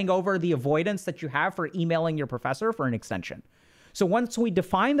getting over the avoidance that you have for emailing your professor for an extension. So once we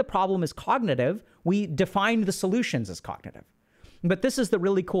define the problem as cognitive, we define the solutions as cognitive. But this is the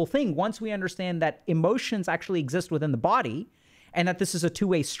really cool thing. Once we understand that emotions actually exist within the body and that this is a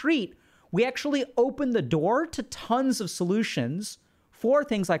two-way street, we actually open the door to tons of solutions for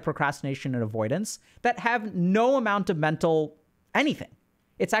things like procrastination and avoidance that have no amount of mental anything.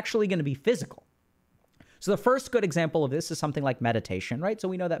 It's actually going to be physical. So the first good example of this is something like meditation, right? So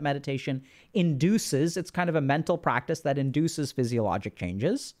we know that meditation it's kind of a mental practice that induces physiologic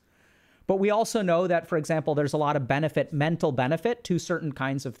changes. But we also know that, for example, there's a lot of mental benefit to certain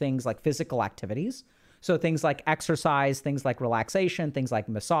kinds of things like physical activities. So things like exercise, things like relaxation, things like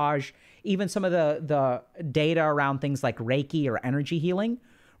massage, even some of the data around things like Reiki or energy healing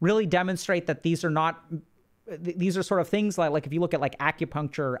really demonstrate that these are sort of things like if you look at like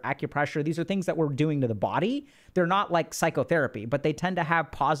acupuncture, acupressure, these are things that we're doing to the body. They're not like psychotherapy, but they tend to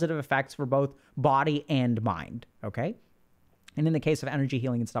have positive effects for both body and mind, okay? And in the case of energy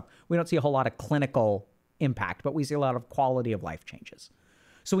healing and stuff, we don't see a whole lot of clinical impact, but we see a lot of quality of life changes.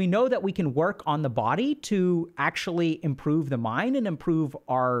 So we know that we can work on the body to actually improve the mind and improve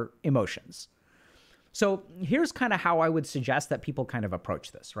our emotions. So here's kind of how I would suggest that people kind of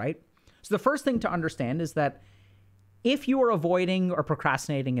approach this, right? So the first thing to understand is that if you are avoiding or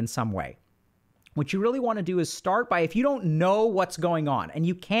procrastinating in some way, what you really want to do is start by, if you don't know what's going on and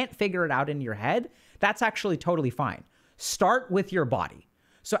you can't figure it out in your head, that's actually totally fine. Start with your body.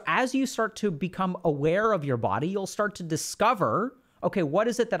 So as you start to become aware of your body, you'll start to discover, okay, what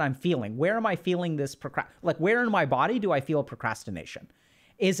is it that I'm feeling? Where am I feeling this? Where in my body do I feel procrastination?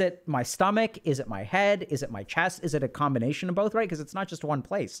 Is it my stomach? Is it my head? Is it my chest? Is it a combination of both, right? Because it's not just one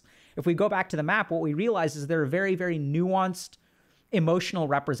place. If we go back to the map, what we realize is there are very, very nuanced emotional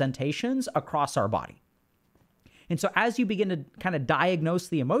representations across our body. And so as you begin to kind of diagnose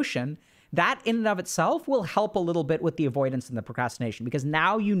the emotion, that in and of itself will help a little bit with the avoidance and the procrastination, because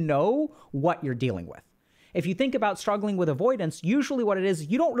now you know what you're dealing with. If you think about struggling with avoidance, usually what it is,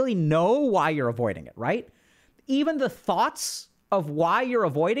 you don't really know why you're avoiding it, right? Even the thoughts of why you're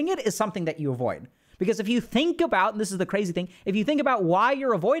avoiding it is something that you avoid. Because if you think about, and this is the crazy thing, if you think about why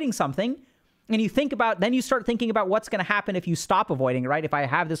you're avoiding something, and you think about, then you start thinking about what's going to happen if you stop avoiding it, right? If I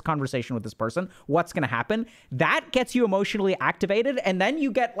have this conversation with this person, what's going to happen? That gets you emotionally activated. And then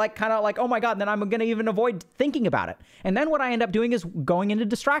you get like, kind of like, oh my God, then I'm going to even avoid thinking about it. And then what I end up doing is going into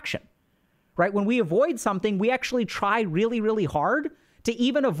distraction, right? When we avoid something, we actually try really, really hard to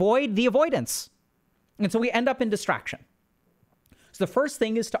even avoid the avoidance. And so we end up in distraction. So the first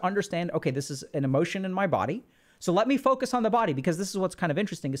thing is to understand, okay, this is an emotion in my body. So let me focus on the body, because this is what's kind of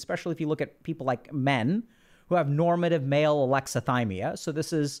interesting, especially if you look at people like men who have normative male alexithymia. So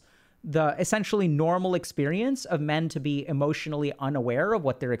this is the essentially normal experience of men to be emotionally unaware of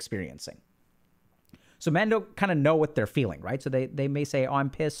what they're experiencing. So men don't kind of know what they're feeling, right? So they may say, oh,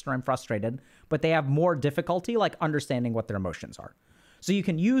 I'm pissed or I'm frustrated, but they have more difficulty like understanding what their emotions are. So you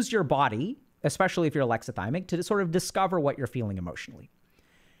can use your body, especially if you're alexithymic, to sort of discover what you're feeling emotionally.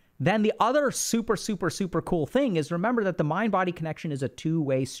 Then the other super, super, super cool thing is remember that the mind-body connection is a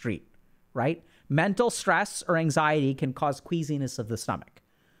two-way street, right? Mental stress or anxiety can cause queasiness of the stomach.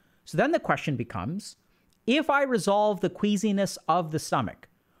 So then the question becomes, if I resolve the queasiness of the stomach,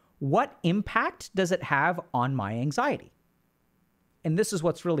 what impact does it have on my anxiety? And this is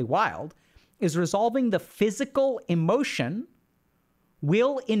what's really wild, is resolving the physical emotion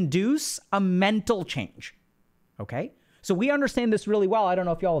will induce a mental change, okay? So we understand this really well. I don't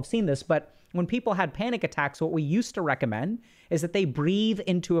know if y'all have seen this, but when people had panic attacks, what we used to recommend is that they breathe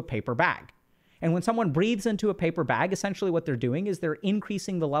into a paper bag. And when someone breathes into a paper bag, essentially what they're doing is they're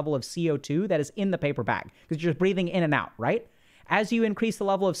increasing the level of CO2 that is in the paper bag, because you're just breathing in and out, right? As you increase the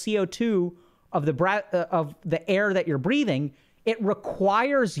level of CO2 of the air that you're breathing, it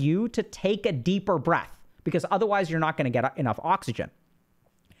requires you to take a deeper breath, because otherwise you're not going to get enough oxygen.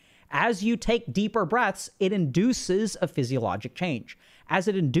 As you take deeper breaths, it induces a physiologic change. As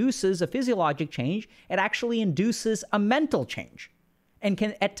it induces a physiologic change, it actually induces a mental change and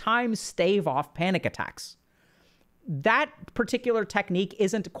can at times stave off panic attacks. That particular technique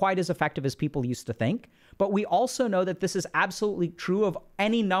isn't quite as effective as people used to think, but we also know that this is absolutely true of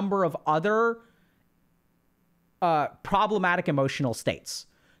any number of other problematic emotional states.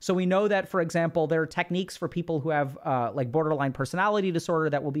 So we know that, for example, there are techniques for people who have like borderline personality disorder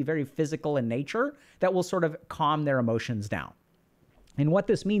that will be very physical in nature that will sort of calm their emotions down. And what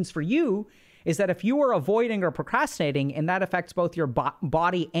this means for you is that if you are avoiding or procrastinating, and that affects both your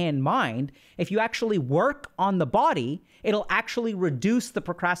body and mind, if you actually work on the body, it'll actually reduce the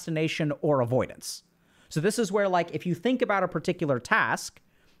procrastination or avoidance. So this is where, like, if you think about a particular task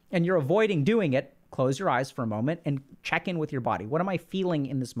and you're avoiding doing it, close your eyes for a moment and check in with your body. What am I feeling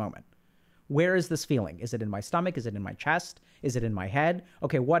in this moment? Where is this feeling? Is it in my stomach? Is it in my chest? Is it in my head?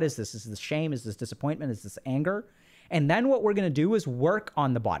 Okay, what is this? Is this shame? Is this disappointment? Is this anger? And then what we're going to do is work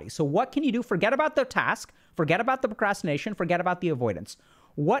on the body. So what can you do? Forget about the task. Forget about the procrastination. Forget about the avoidance.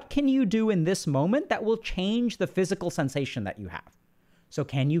 What can you do in this moment that will change the physical sensation that you have? So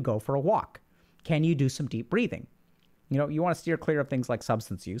can you go for a walk? Can you do some deep breathing? You know, you want to steer clear of things like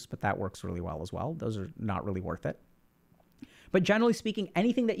substance use, but that works really well as well. Those are not really worth it. But generally speaking,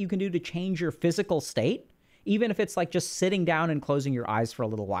 anything that you can do to change your physical state, even if it's like just sitting down and closing your eyes for a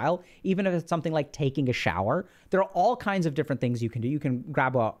little while, even if it's something like taking a shower, there are all kinds of different things you can do. You can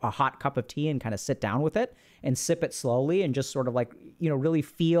grab a hot cup of tea and kind of sit down with it and sip it slowly and just sort of like, you know, really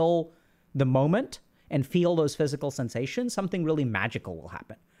feel the moment and feel those physical sensations. Something really magical will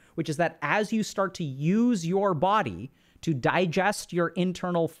happen, which is that as you start to use your body to digest your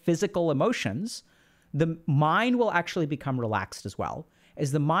internal physical emotions, the mind will actually become relaxed as well.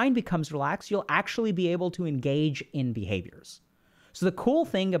 As the mind becomes relaxed, you'll actually be able to engage in behaviors. So the cool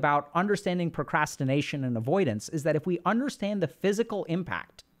thing about understanding procrastination and avoidance is that if we understand the physical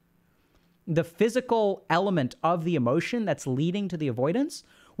impact, the physical element of the emotion that's leading to the avoidance,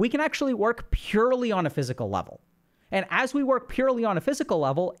 we can actually work purely on a physical level. And as we work purely on a physical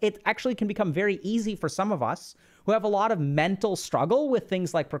level, it actually can become very easy for some of us who have a lot of mental struggle with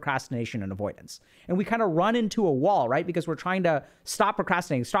things like procrastination and avoidance. And we kind of run into a wall, right? Because we're trying to stop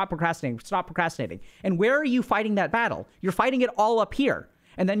procrastinating, stop procrastinating, stop procrastinating. And where are you fighting that battle? You're fighting it all up here.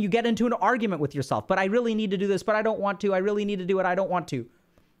 And then you get into an argument with yourself. But I really need to do this, but I don't want to. I really need to do it. I don't want to.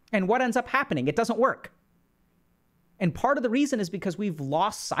 And what ends up happening? It doesn't work. And part of the reason is because we've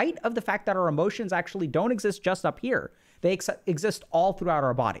lost sight of the fact that our emotions actually don't exist just up here. They exist all throughout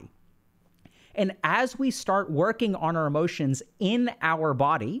our body. And as we start working on our emotions in our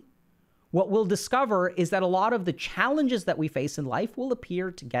body, what we'll discover is that a lot of the challenges that we face in life will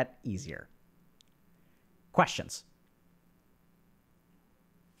appear to get easier. Questions?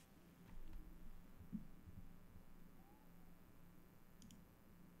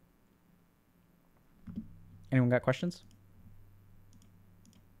 Anyone got questions?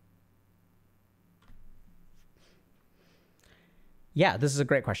 Yeah, this is a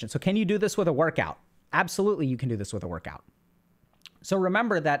great question. So can you do this with a workout? Absolutely, you can do this with a workout. So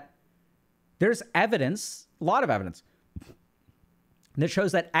remember that there's evidence, a lot of evidence, that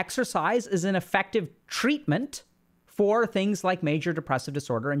shows that exercise is an effective treatment for things like major depressive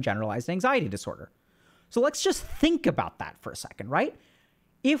disorder and generalized anxiety disorder. So let's just think about that for a second, right?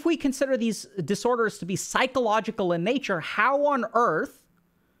 If we consider these disorders to be psychological in nature, how on earth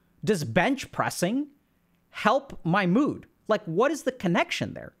does bench pressing help my mood? Like, what is the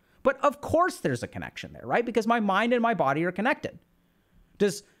connection there? But of course there's a connection there, right? Because my mind and my body are connected.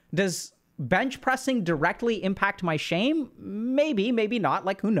 Does bench pressing directly impact my shame? Maybe, maybe not,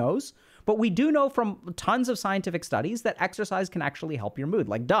 like who knows? But we do know from tons of scientific studies that exercise can actually help your mood.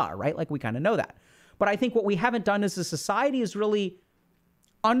 Like, duh, right? Like, we kind of know that. But I think what we haven't done as a society is really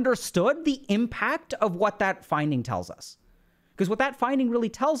understood the impact of what that finding tells us. Because what that finding really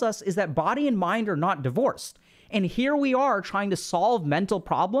tells us is that body and mind are not divorced. And here we are trying to solve mental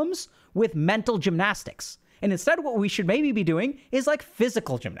problems with mental gymnastics. And instead, what we should maybe be doing is like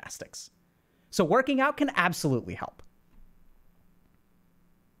physical gymnastics. So working out can absolutely help.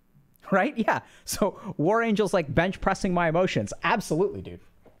 Right? Yeah. So War Angel's like bench pressing my emotions. Absolutely, dude.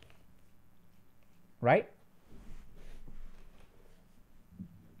 Right?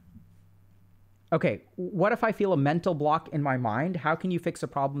 Okay, what if I feel a mental block in my mind? How can you fix a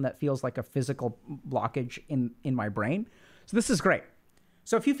problem that feels like a physical blockage in my brain? So this is great.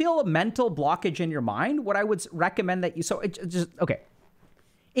 So if you feel a mental blockage in your mind, what I would recommend that you, okay.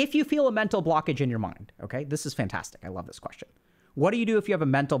 If you feel a mental blockage in your mind, okay, this is fantastic. I love this question. What do you do if you have a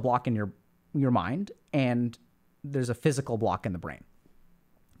mental block in your mind and there's a physical block in the brain?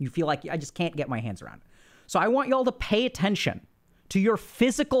 You feel like I just can't get my hands around it. So I want y'all to pay attention to your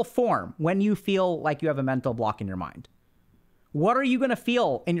physical form when you feel like you have a mental block in your mind. What are you going to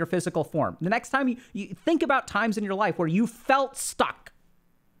feel in your physical form? The next time you think about times in your life where you felt stuck,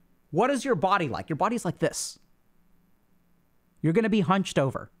 what is your body like? Your body's like this. You're going to be hunched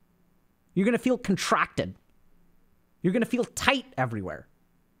over. You're going to feel contracted. You're going to feel tight everywhere,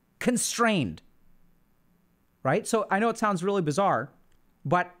 constrained, right? So I know it sounds really bizarre,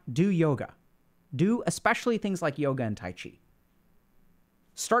 but do yoga. Do especially things like yoga and Tai Chi.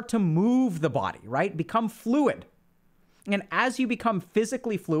 Start to move the body, right? Become fluid. And as you become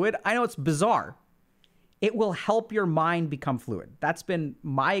physically fluid, I know it's bizarre, it will help your mind become fluid. That's been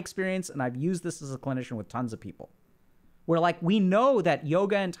my experience, and I've used this as a clinician with tons of people. Where like we know that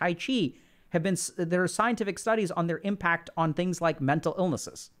yoga and Tai Chi there are scientific studies on their impact on things like mental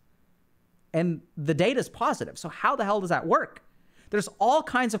illnesses. And the data is positive. So how the hell does that work? There's all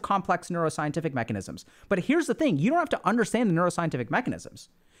kinds of complex neuroscientific mechanisms. But here's the thing. You don't have to understand the neuroscientific mechanisms.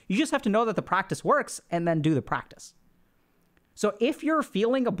 You just have to know that the practice works and then do the practice. So if you're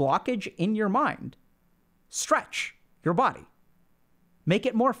feeling a blockage in your mind, stretch your body. Make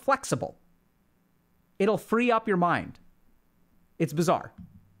it more flexible. It'll free up your mind. It's bizarre.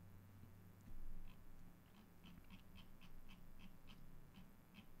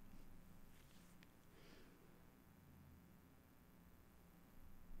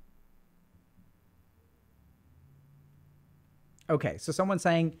 Okay, so someone's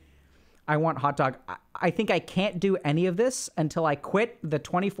saying, I want hot dog. I think I can't do any of this until I quit the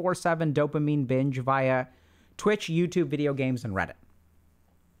 24/7 dopamine binge via Twitch, YouTube, video games, and Reddit.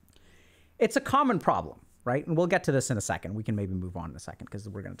 It's a common problem, right? And we'll get to this in a second. We can maybe move on in a second because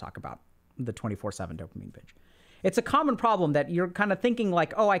we're going to talk about the 24/7 dopamine binge. It's a common problem that you're kind of thinking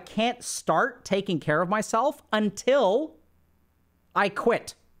like, oh, I can't start taking care of myself until I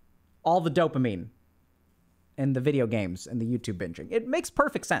quit all the dopamine and the video games and the YouTube binging. It makes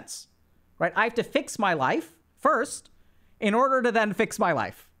perfect sense, right? I have to fix my life first in order to then fix my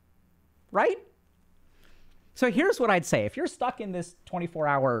life, right? So here's what I'd say. If you're stuck in this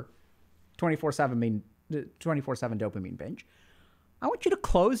 24-hour, 24/7 dopamine binge, I want you to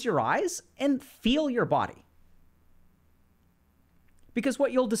close your eyes and feel your body. Because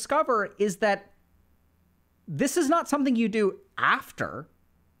what you'll discover is that this is not something you do after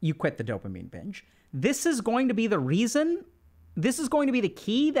you quit the dopamine binge. This is going to be the reason, this is going to be the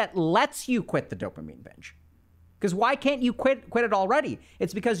key that lets you quit the dopamine binge. Because why can't you quit it already?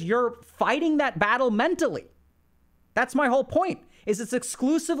 It's because you're fighting that battle mentally. That's my whole point, is it's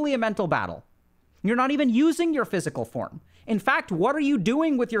exclusively a mental battle. You're not even using your physical form. In fact, what are you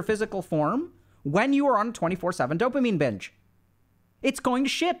doing with your physical form when you are on a 24/7 dopamine binge? It's going to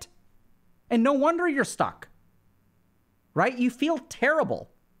shit. And no wonder you're stuck, right? You feel terrible.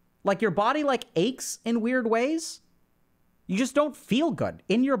 Like your body like aches in weird ways. You just don't feel good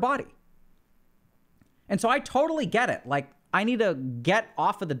in your body. And so I totally get it. Like, I need to get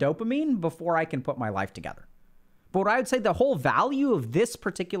off of the dopamine before I can put my life together. But what I would say the whole value of this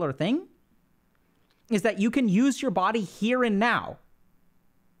particular thing is that you can use your body here and now.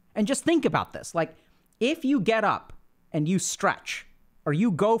 And just think about this. Like, if you get up and you stretch, or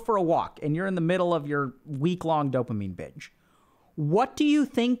you go for a walk and you're in the middle of your week-long dopamine binge, what do you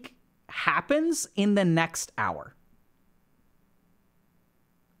think happens in the next hour?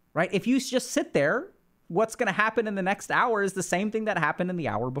 Right? If you just sit there, what's going to happen in the next hour is the same thing that happened in the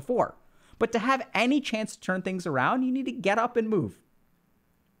hour before. But to have any chance to turn things around, you need to get up and move.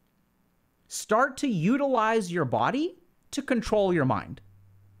 Start to utilize your body to control your mind.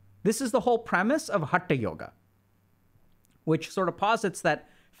 This is the whole premise of Hatha Yoga, which sort of posits that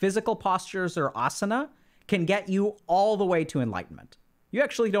physical postures or asana can get you all the way to enlightenment. You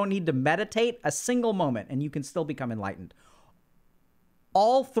actually don't need to meditate a single moment and you can still become enlightened.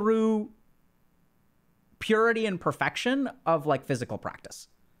 All through purity and perfection of like physical practice.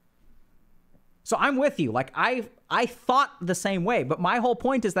 So I'm with you. Like I thought the same way, but my whole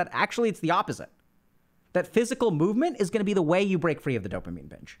point is that actually it's the opposite. That physical movement is going to be the way you break free of the dopamine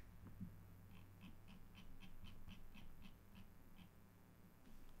binge.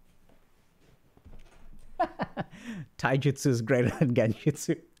 Taijutsu is greater than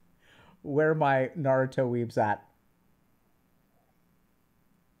Genjutsu. Where my Naruto weebs at?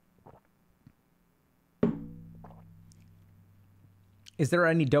 Is there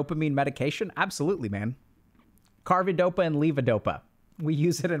any dopamine medication? Absolutely, man. Carbidopa and levodopa. We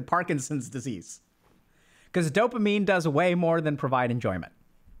use it in Parkinson's disease. Because dopamine does way more than provide enjoyment.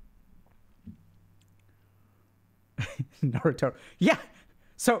 Naruto. Yeah.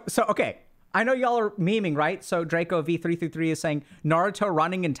 So okay. I know y'all are memeing, right? So Draco V333 is saying Naruto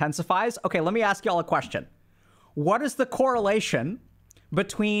running intensifies. Okay, let me ask y'all a question. What is the correlation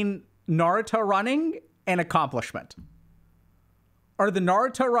between Naruto running and accomplishment? Are the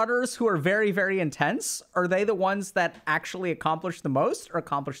Naruto runners who are very, very intense, are they the ones that actually accomplish the most or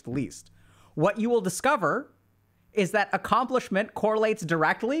accomplish the least? What you will discover is that accomplishment correlates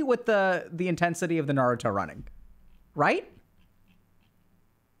directly with the intensity of the Naruto running, right?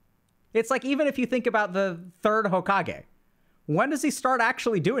 It's like, even if you think about the third Hokage, when does he start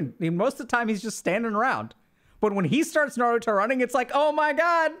actually doing? I mean, most of the time he's just standing around. But when he starts Naruto running, it's like, oh my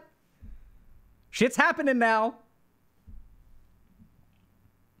God, shit's happening now.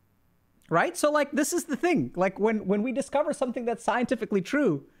 Right? So like, this is the thing. Like when we discover something that's scientifically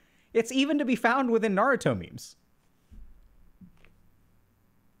true, it's even to be found within Naruto memes.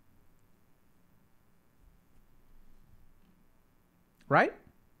 Right?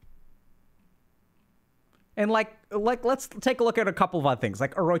 And like let's take a look at a couple of other things,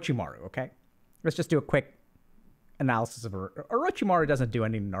 like Orochimaru, okay? Let's just do a quick analysis of Orochimaru. Doesn't do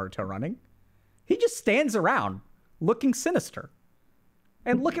any Naruto running. He just stands around looking sinister.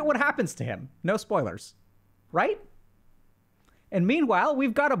 And look at what happens to him. No spoilers, right? And meanwhile,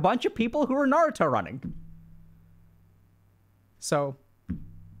 we've got a bunch of people who are Naruto running. So,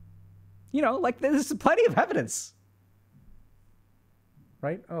 you know, like there's plenty of evidence.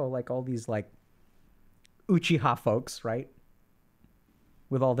 Right? Oh, like all these like Uchiha folks, right?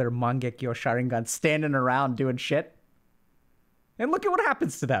 With all their Mangekyo Sharingan standing around doing shit. And look at what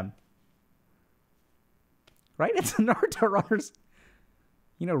happens to them. Right? It's the Naruto runners.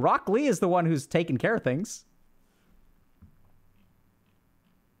 You know, Rock Lee is the one who's taking care of things.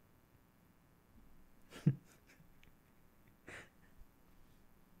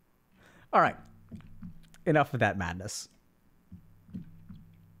 All right. Enough of that madness.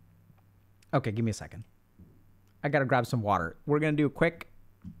 Okay, give me a second. I gotta grab some water. We're gonna do a quick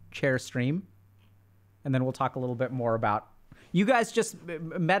chair stream, and then we'll talk a little bit more about... You guys just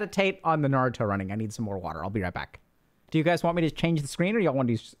meditate on the Naruto running. I need some more water. I'll be right back. Do you guys want me to change the screen, or y'all want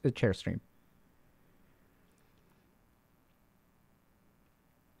to use the chair stream?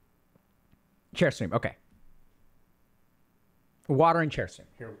 Chair stream, okay. Water and chair stream.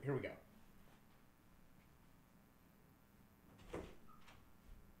 Here we go.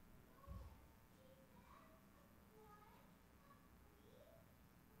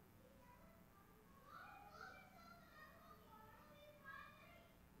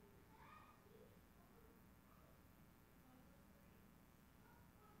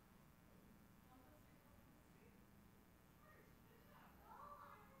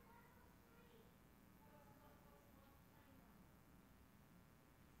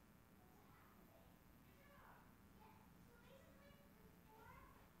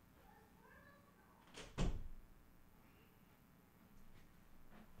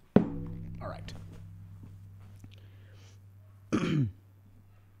 All right.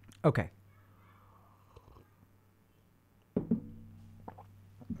 Okay.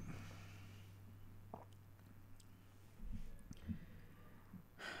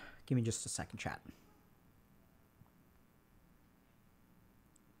 Give me just a second, chat.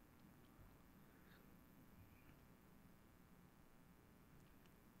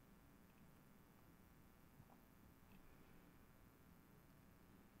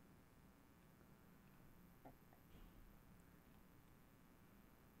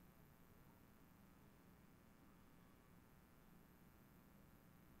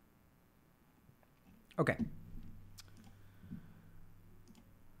 Okay.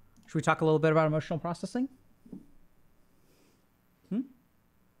 Should we talk a little bit about emotional processing?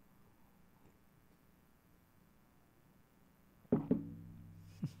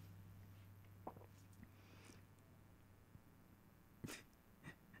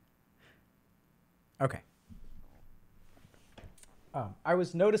 Okay. I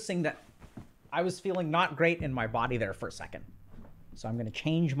was noticing that I was feeling not great in my body there for a second. So I'm going to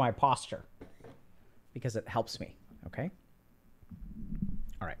change my posture because it helps me. Okay?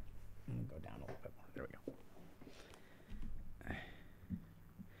 All right. I'm going to go down a little bit more. There we go.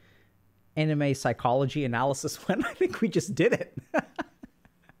 Anime psychology analysis when I think we just did it.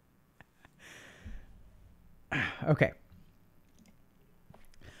 Okay.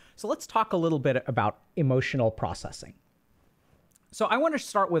 So let's talk a little bit about emotional processing. So I want to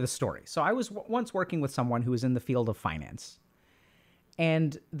start with a story. So I was once working with someone who was in the field of finance.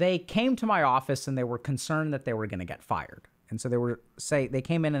 And they came to my office and they were concerned that they were going to get fired. And so they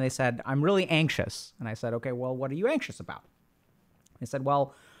came in and they said, I'm really anxious. And I said, okay, well, what are you anxious about? They said,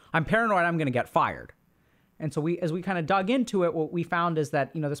 well, I'm paranoid I'm going to get fired. And so as we kind of dug into it, what we found is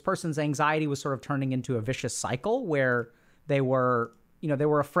that, this person's anxiety was sort of turning into a vicious cycle where they were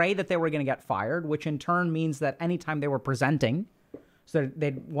afraid that they were going to get fired, which in turn means that anytime they were presenting, so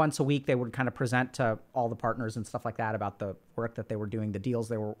once a week, they would kind of present to all the partners and stuff like that about the work that they were doing, the deals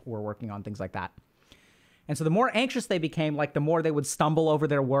they were working on, things like that. And so the more anxious they became, like the more they would stumble over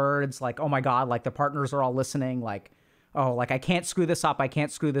their words, like, oh my God, like the partners are all listening, like, oh, like I can't screw this up. I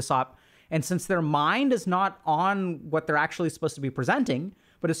can't screw this up. And since their mind is not on what they're actually supposed to be presenting,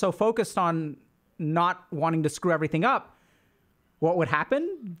 but is so focused on not wanting to screw everything up, what would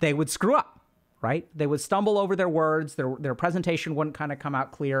happen? They would screw up. Right? They would stumble over their words. Their presentation wouldn't kind of come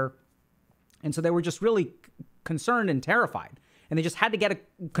out clear. And so they were just really concerned and terrified. And they just had to get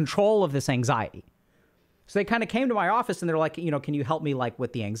control of this anxiety. So they kind of came to my office and they're like, can you help me like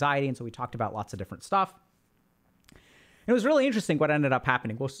with the anxiety? And so we talked about lots of different stuff. And it was really interesting what ended up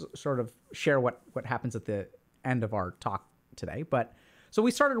happening. We'll sort of share what happens at the end of our talk today. But so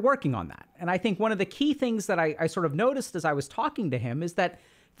we started working on that. And I think one of the key things that I sort of noticed as I was talking to him is that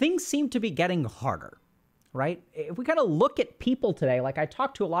things seem to be getting harder, right? If we kind of look at people today, like I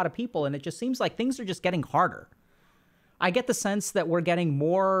talk to a lot of people and it just seems like things are just getting harder. I get the sense that we're getting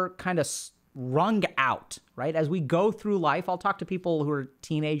more kind of wrung out, right? As we go through life, I'll talk to people who are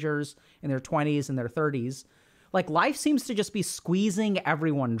teenagers in their 20s and their 30s. Like life seems to just be squeezing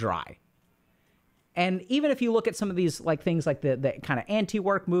everyone dry. And even if you look at some of these like things like the kind of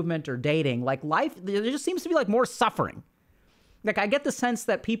anti-work movement or dating, like life, there just seems to be like more suffering. Like I get the sense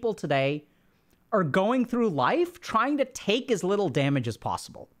that people today are going through life trying to take as little damage as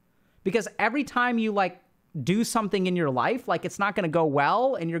possible. Because every time you like do something in your life, like it's not going to go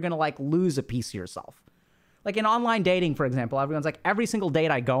well and you're going to like lose a piece of yourself. Like in online dating, for example, everyone's like every single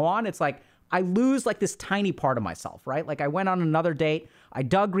date I go on, it's like I lose like this tiny part of myself, right? Like I went on another date, I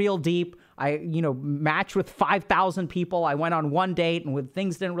dug real deep, I, matched with 5,000 people. I went on one date and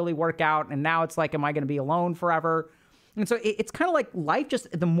things didn't really work out. And now it's like, am I going to be alone forever? And so it's kind of like life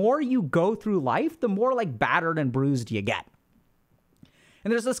just, the more you go through life, the more like battered and bruised you get.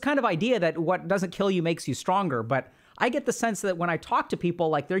 And there's this kind of idea that what doesn't kill you makes you stronger. But I get the sense that when I talk to people,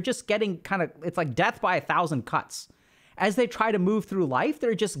 like they're just getting kind of, it's like death by 1,000 cuts. As they try to move through life,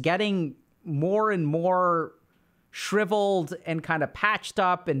 they're just getting more and more shriveled and kind of patched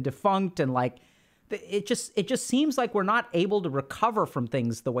up and defunct. And like, it just seems like we're not able to recover from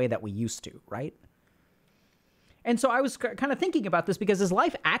things the way that we used to, right? And so I was kind of thinking about this because is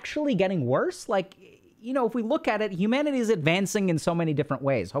life actually getting worse? Like, if we look at it, humanity is advancing in so many different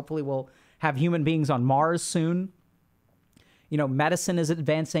ways. Hopefully we'll have human beings on Mars soon. Medicine is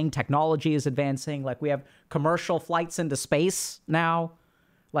advancing, technology is advancing. Like we have commercial flights into space now.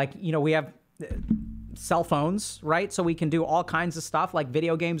 Like, we have cell phones, right? So we can do all kinds of stuff. Like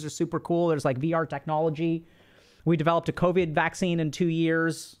video games are super cool. There's like VR technology. We developed a COVID vaccine in 2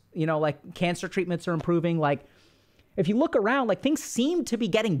 years. Like cancer treatments are improving. Like, if you look around, like things seem to be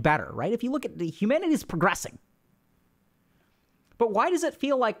getting better, right? If you look at humanity is progressing. But why does it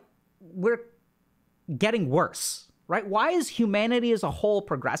feel like we're getting worse, right? Why is humanity as a whole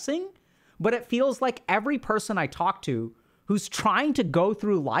progressing? But it feels like every person I talk to who's trying to go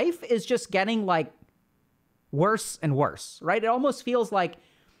through life is just getting like worse and worse, right? It almost feels like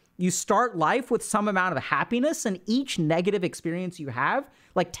you start life with some amount of happiness, and each negative experience you have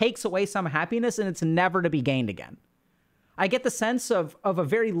like takes away some happiness, and it's never to be gained again. I get the sense of a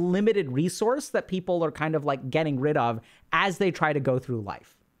very limited resource that people are kind of like getting rid of as they try to go through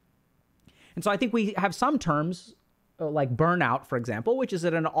life. And so I think we have some terms like burnout, for example, which is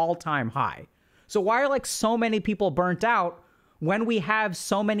at an all-time high. So why are like so many people burnt out when we have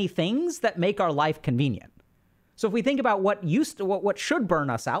so many things that make our life convenient? So if we think about what should burn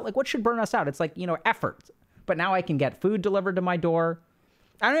us out, like what should burn us out? It's like, effort. But now I can get food delivered to my door.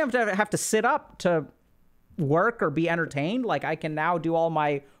 I don't have to sit up to work or be entertained. Like I can now do all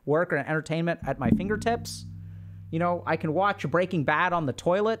my work or entertainment at my fingertips. I can watch Breaking Bad on the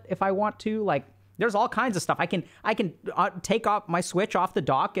toilet if I want to. Like there's all kinds of stuff. I can take off my Switch off the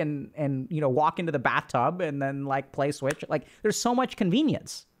dock and walk into the bathtub and then like play Switch. Like there's so much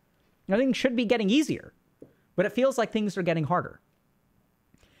convenience. Things should be getting easier, but it feels like things are getting harder.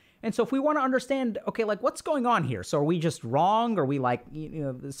 And so if we want to understand, okay, like what's going on here? So are we just wrong? Are we like,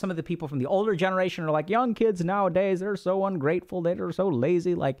 some of the people from the older generation are like, young kids nowadays, they're so ungrateful, they're so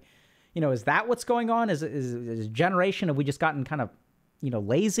lazy. Like, is that what's going on? Is a generation, have we just gotten kind of,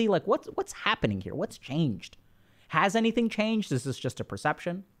 lazy? Like what's happening here? What's changed? Has anything changed? Is this just a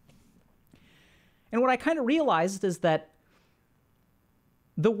perception? And what I kind of realized is that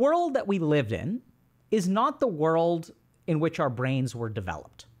the world that we lived in is not the world in which our brains were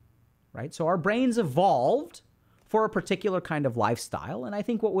developed. Right? So our brains evolved for a particular kind of lifestyle. And I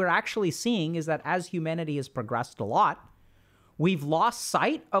think what we're actually seeing is that as humanity has progressed a lot, we've lost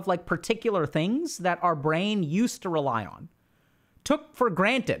sight of like particular things that our brain used to rely on, took for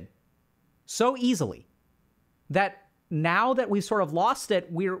granted so easily, that now that we've sort of lost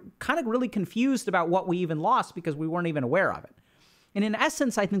it, we're kind of really confused about what we even lost because we weren't even aware of it. And in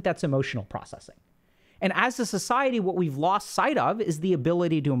essence, I think that's emotional processing. And as a society, what we've lost sight of is the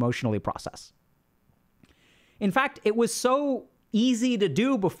ability to emotionally process. In fact, it was so easy to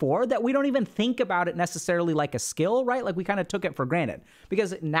do before that we don't even think about it necessarily like a skill, right? Like we kind of took it for granted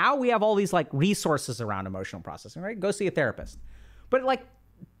because now we have all these like resources around emotional processing, right? Go see a therapist. But like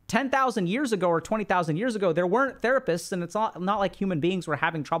 10,000 years ago or 20,000 years ago, there weren't therapists, and it's not like human beings were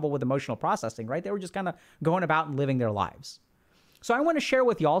having trouble with emotional processing, right? They were just kind of going about and living their lives. So I want to share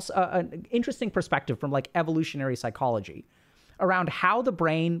with y'all an interesting perspective from like evolutionary psychology around how the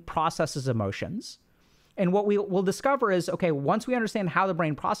brain processes emotions. And what we'll discover is, okay, once we understand how the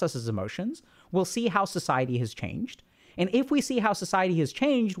brain processes emotions, we'll see how society has changed. And if we see how society has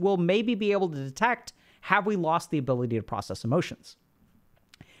changed, we'll maybe be able to detect, have we lost the ability to process emotions?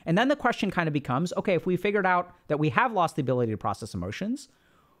 And then the question kind of becomes, okay, if we figured out that we have lost the ability to process emotions,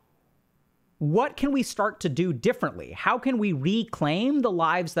 what can we start to do differently? How can we reclaim the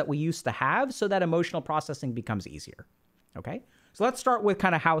lives that we used to have so that emotional processing becomes easier? Okay, so let's start with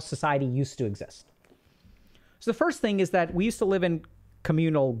kind of how society used to exist. So the first thing is that we used to live in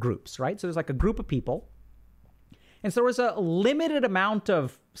communal groups, right? So there's like a group of people. And so there was a limited amount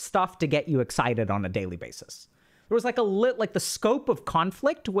of stuff to get you excited on a daily basis. There was like like the scope of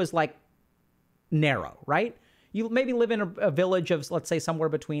conflict was like narrow, right? You maybe live in a village of, let's say, somewhere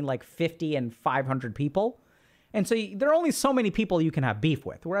between like 50 and 500 people. And so there are only so many people you can have beef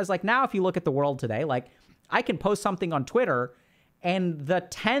with. Whereas like now, if you look at the world today, like I can post something on Twitter and the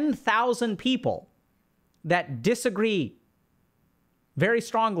 10,000 people that disagree very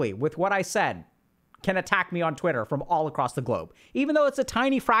strongly with what I said can attack me on Twitter from all across the globe. Even though it's a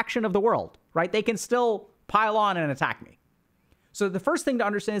tiny fraction of the world, right? They can still pile on and attack me. So the first thing to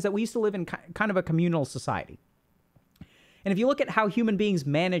understand is that we used to live in kind of a communal society. And if you look at how human beings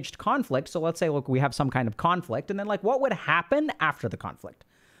managed conflict, so let's say, look, we have some kind of conflict, and then like what would happen after the conflict?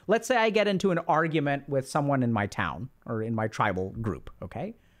 Let's say I get into an argument with someone in my town or in my tribal group,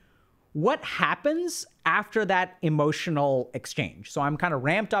 okay? What happens after that emotional exchange? So I'm kind of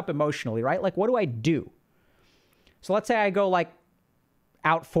ramped up emotionally, right? Like what do I do? So let's say I go like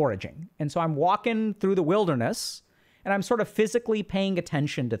out foraging. And so I'm walking through the wilderness and I'm sort of physically paying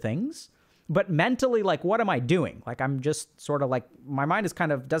attention to things. But mentally, like, what am I doing? Like, I'm just sort of like, my mind is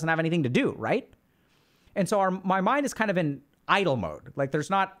kind of doesn't have anything to do, right? And so my mind is kind of in idle mode. Like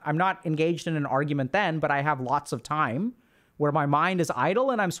I'm not engaged in an argument then, but I have lots of time where my mind is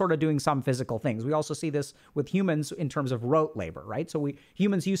idle and I'm sort of doing some physical things. We also see this with humans in terms of rote labor, right? So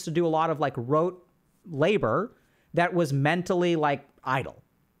humans used to do a lot of like rote labor that was mentally like idle.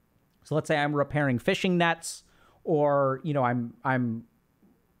 So let's say I'm repairing fishing nets, or, I'm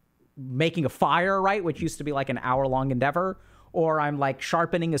making a fire, right? Which used to be like an hour-long endeavor. or I'm like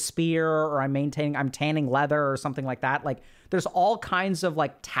sharpening a spear, or I'm tanning leather or something like that. Like there's all kinds of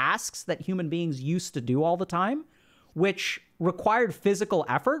like tasks that human beings used to do all the time, which required physical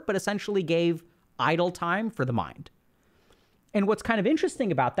effort, but essentially gave idle time for the mind. And what's kind of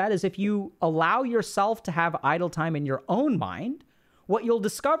interesting about that is if you allow yourself to have idle time in your own mind, what you'll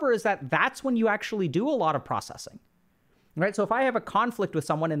discover is that that's when you actually do a lot of processing, right? So if I have a conflict with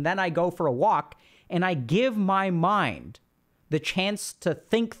someone and then I go for a walk and I give my mind the chance to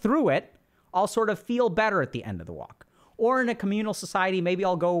think through it, I'll sort of feel better at the end of the walk. Or in a communal society, maybe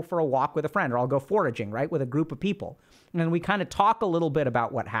I'll go for a walk with a friend, or I'll go foraging, right, with a group of people. And then we kind of talk a little bit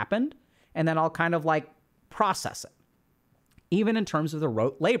about what happened, and then I'll kind of like process it. Even in terms of the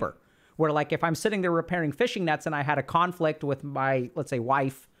rote labor, where like if I'm sitting there repairing fishing nets and I had a conflict with my, let's say,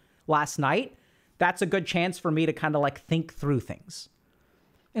 wife last night, that's a good chance for me to kind of like think through things.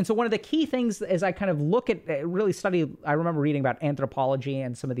 And so one of the key things as I kind of look at, really study, I remember reading about anthropology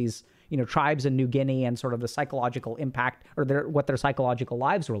and some of these, tribes in New Guinea and sort of the psychological impact or what their psychological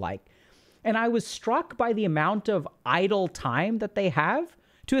lives were like. And I was struck by the amount of idle time that they have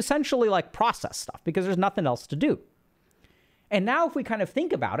to essentially like process stuff because there's nothing else to do. And now if we kind of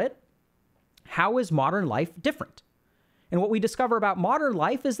think about it, how is modern life different? And what we discover about modern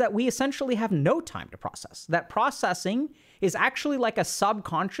life is that we essentially have no time to process. That processing is actually like a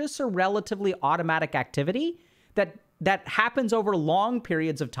subconscious or relatively automatic activity that happens over long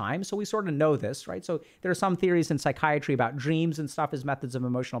periods of time. So we sort of know this, right? So there are some theories in psychiatry about dreams and stuff as methods of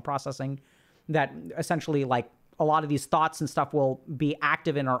emotional processing that essentially like a lot of these thoughts and stuff will be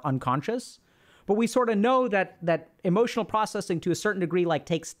active in our unconscious. But we sort of know that emotional processing to a certain degree like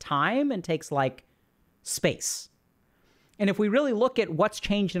takes time and takes like space. And if we really look at what's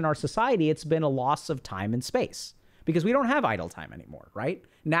changed in our society, it's been a loss of time and space because we don't have idle time anymore, right?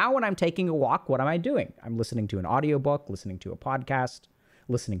 Now when I'm taking a walk, what am I doing? I'm listening to an audiobook, listening to a podcast,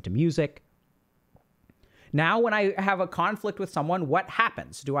 listening to music. Now when I have a conflict with someone, what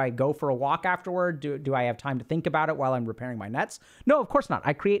happens? Do I go for a walk afterward? Do I have time to think about it while I'm repairing my nets? No, of course not.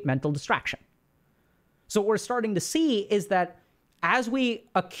 I create mental distraction. So what we're starting to see is that as we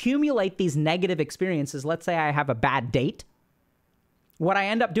accumulate these negative experiences, let's say I have a bad date, what I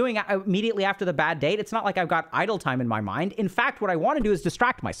end up doing immediately after the bad date, it's not like I've got idle time in my mind. In fact, what I want to do is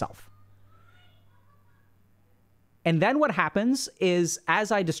distract myself. And then what happens is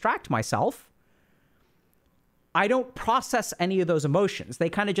as I distract myself, I don't process any of those emotions. They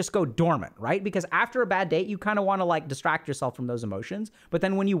kind of just go dormant, right? Because after a bad date, you kind of want to like distract yourself from those emotions. But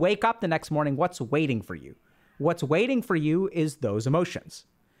then when you wake up the next morning, what's waiting for you? What's waiting for you is those emotions.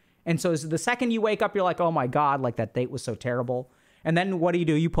 And so the second you wake up, you're like, oh my God, like that date was so terrible. And then what do?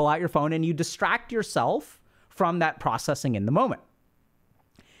 You pull out your phone and you distract yourself from that processing in the moment.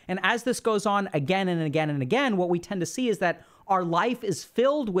 And as this goes on again and again and again, what we tend to see is that our life is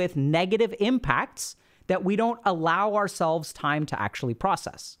filled with negative impacts that we don't allow ourselves time to actually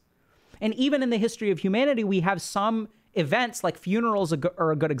process. And even in the history of humanity, we have some events like funerals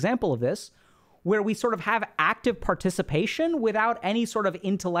are a good example of this, where we sort of have active participation without any sort of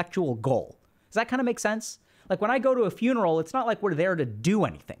intellectual goal. Does that kind of make sense? Like when I go to a funeral, it's not like we're there to do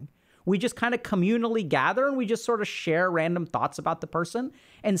anything. We just kind of communally gather and we just sort of share random thoughts about the person.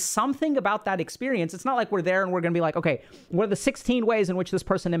 And something about that experience, it's not like we're there and we're going to be like, okay, what are the 16 ways in which this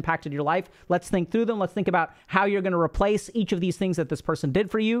person impacted your life? Let's think through them. Let's think about how you're going to replace each of these things that this person did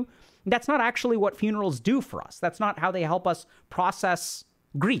for you. That's not actually what funerals do for us. That's not how they help us process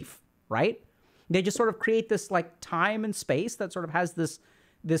grief, right? They just sort of create this like time and space that sort of has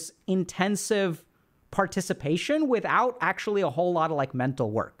this intensive participation without actually a whole lot of like mental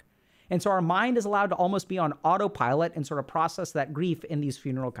work. And so our mind is allowed to almost be on autopilot and sort of process that grief in these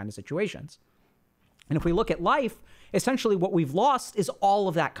funeral kind of situations. And if we look at life, essentially what we've lost is all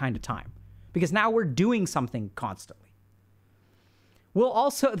of that kind of time because now we're doing something constantly.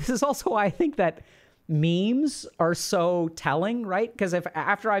 This is also why I think that memes are so telling, right? Because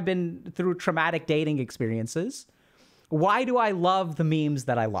after I've been through traumatic dating experiences, why do I love the memes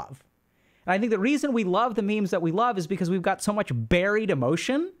that I love? And I think the reason we love the memes that we love is because we've got so much buried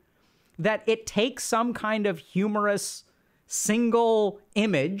emotion that it takes some kind of humorous single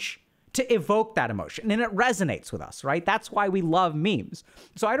image to evoke that emotion. And it resonates with us, right? That's why we love memes.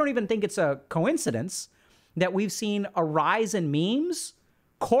 So I don't even think it's a coincidence that we've seen a rise in memes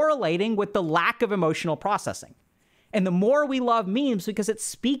correlating with the lack of emotional processing. And the more we love memes, because it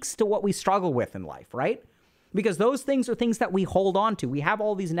speaks to what we struggle with in life, right? Because those things are things that we hold on to. We have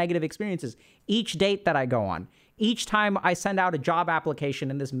all these negative experiences. Each date that I go on, each time I send out a job application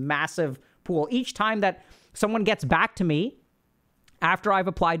in this massive pool, each time that someone gets back to me after I've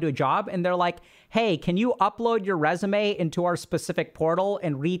applied to a job and they're like, hey, can you upload your resume into our specific portal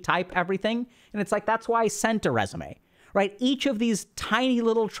and retype everything? And it's like, that's why I sent a resume, right? Each of these tiny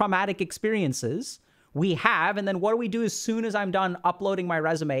little traumatic experiences we have. And then what do we do as soon as I'm done uploading my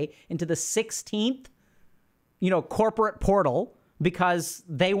resume into the 16th, corporate portal because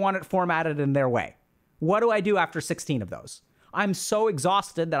they want it formatted in their way? What do I do after 16 of those? I'm so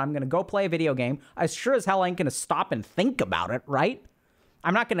exhausted that I'm going to go play a video game. I sure as hell ain't going to stop and think about it, right?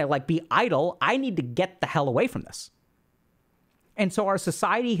 I'm not going to be idle. I need to get the hell away from this. And so our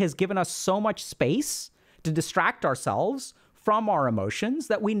society has given us so much space to distract ourselves from our emotions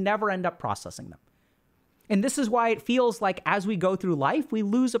that we never end up processing them. And this is why it feels like as we go through life, we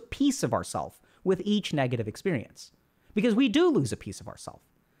lose a piece of ourselves with each negative experience. Because we do lose a piece of ourselves.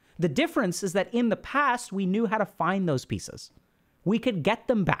 The difference is that in the past, we knew how to find those pieces. We could get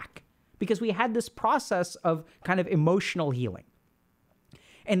them back because we had this process of kind of emotional healing.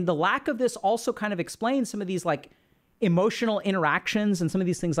 And the lack of this also kind of explains some of these emotional interactions and some of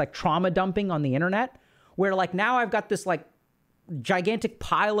these things like trauma dumping on the internet, where now I've got this gigantic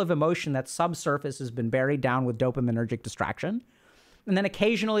pile of emotion that subsurface has been buried down with dopaminergic distraction. And then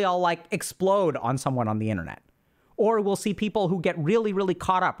occasionally I'll explode on someone on the internet. Or we'll see people who get really, really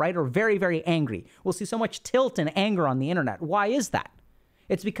caught up, right? Or very, very angry. We'll see so much tilt and anger on the internet. Why is that?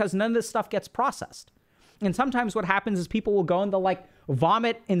 It's because none of this stuff gets processed. And sometimes what happens is people will go and they'll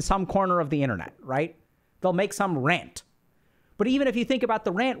vomit in some corner of the internet, right? They'll make some rant. But even if you think about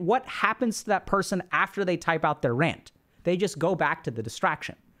the rant, what happens to that person after they type out their rant? They just go back to the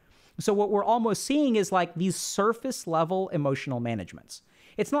distraction. So what we're almost seeing is these surface level emotional managements.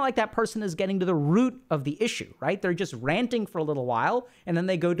 It's not like that person is getting to the root of the issue, right? They're just ranting for a little while and then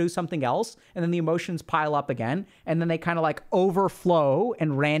they go do something else and then the emotions pile up again and then they kind of overflow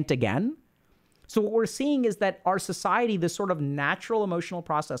and rant again. So what we're seeing is that our society, this sort of natural emotional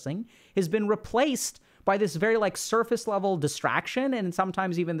processing, has been replaced by this very surface level distraction and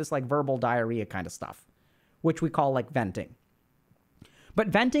sometimes even this verbal diarrhea kind of stuff, which we call venting. But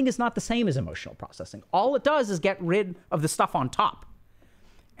venting is not the same as emotional processing. All it does is get rid of the stuff on top.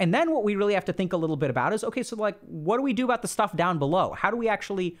 And then what we really have to think a little bit about is, okay, so what do we do about the stuff down below? How do we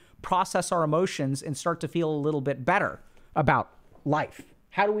actually process our emotions and start to feel a little bit better about life?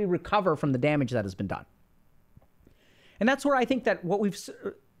 How do we recover from the damage that has been done? And that's where I think that what we've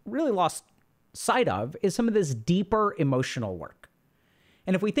really lost sight of is some of this deeper emotional work.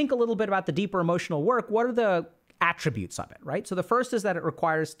 And if we think a little bit about the deeper emotional work, what are the attributes of it, right? So the first is that it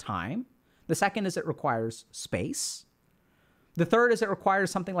requires time. The second is it requires space. The third is it requires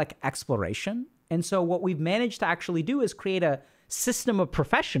something like exploration. And so what we've managed to actually do is create a system of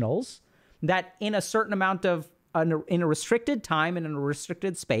professionals that in a certain amount of, in a restricted time and in a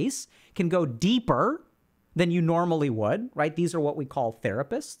restricted space can go deeper than you normally would, right? These are what we call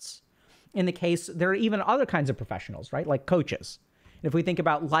therapists. In the case, there are even other kinds of professionals, right? Like coaches. And if we think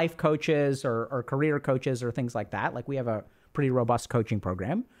about life coaches or career coaches or things like that, we have a pretty robust coaching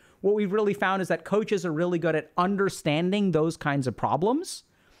program. What we've really found is that coaches are really good at understanding those kinds of problems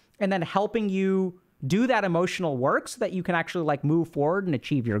and then helping you do that emotional work so that you can actually move forward and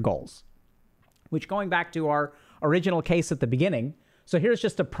achieve your goals. Which, going back to our original case at the beginning, so here's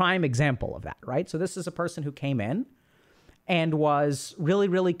just a prime example of that, right? So this is a person who came in and was really,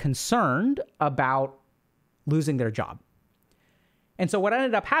 really concerned about losing their job. And so what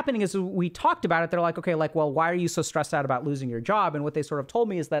ended up happening is we talked about it. They're like, okay, well, why are you so stressed out about losing your job? And what they sort of told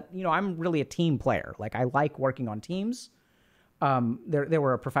me is that, I'm really a team player. I like working on teams. They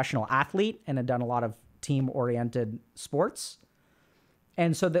were a professional athlete and had done a lot of team-oriented sports.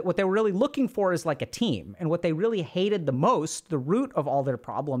 And so that what they were really looking for is a team. And what they really hated the most, the root of all their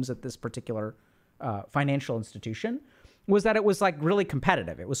problems at this particular financial institution, was that it was really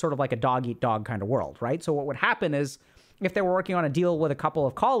competitive. It was sort of like a dog-eat-dog kind of world, right? So what would happen is, if they were working on a deal with a couple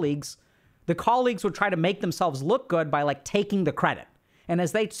of colleagues, the colleagues would try to make themselves look good by taking the credit. And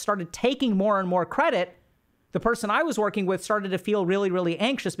as they started taking more and more credit, the person I was working with started to feel really, really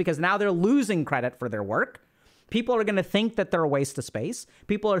anxious because now they're losing credit for their work. People are going to think that they're a waste of space.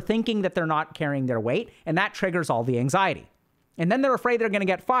 People are thinking that they're not carrying their weight, and that triggers all the anxiety. And then they're afraid they're going to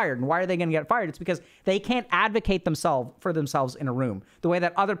get fired. And why are they going to get fired? It's because they can't advocate for themselves in a room the way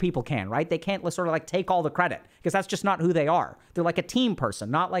that other people can, right? They can't sort of take all the credit because that's just not who they are. They're like a team person,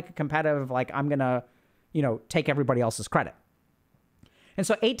 not like a competitive, I'm going to, take everybody else's credit. And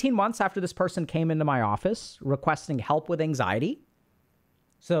so 18 months after this person came into my office requesting help with anxiety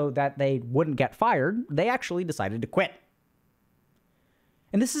so that they wouldn't get fired, they actually decided to quit.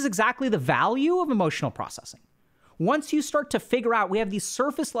 And this is exactly the value of emotional processing. Once you start to figure out, we have these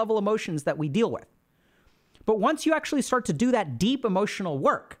surface level emotions that we deal with. But once you actually start to do that deep emotional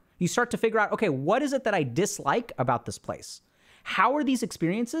work, you start to figure out, okay, what is it that I dislike about this place? How are these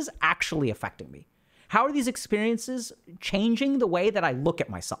experiences actually affecting me? How are these experiences changing the way that I look at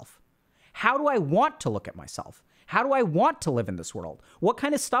myself? How do I want to look at myself? How do I want to live in this world? What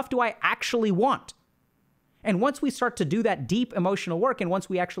kind of stuff do I actually want? And once we start to do that deep emotional work, and once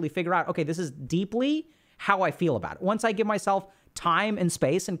we actually figure out, okay, this is deeply how I feel about it. Once I give myself time and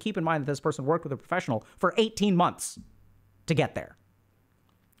space, and keep in mind that this person worked with a professional for 18 months to get there.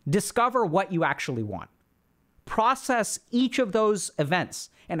 Discover what you actually want. Process each of those events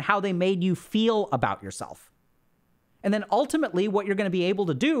and how they made you feel about yourself. And then ultimately, what you're going to be able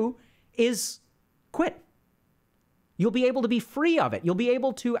to do is quit. You'll be able to be free of it. You'll be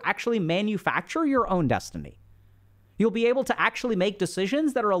able to actually manufacture your own destiny. You'll be able to actually make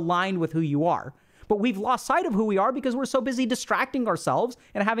decisions that are aligned with who you are. But we've lost sight of who we are because we're so busy distracting ourselves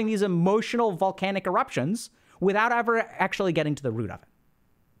and having these emotional volcanic eruptions without ever actually getting to the root of it.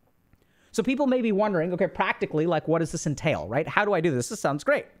 So people may be wondering, okay, practically, like, what does this entail, right? How do I do this? This sounds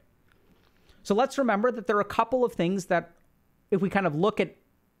great. So let's remember that there are a couple of things that, if we kind of look at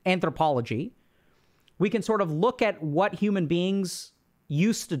anthropology, we can sort of look at what human beings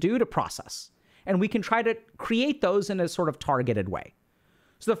used to do to process. And we can try to create those in a sort of targeted way.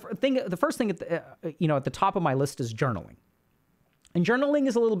 So the first thing at the top of my list is journaling. And journaling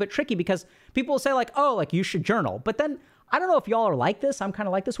is a little bit tricky because people will say like, oh, like you should journal. But then I don't know if y'all are like this. I'm kind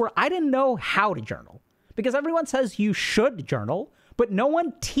of like this where I didn't know how to journal because everyone says you should journal, but no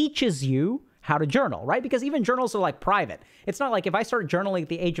one teaches you how to journal, right? Because even journals are like private. It's not like if I start journaling at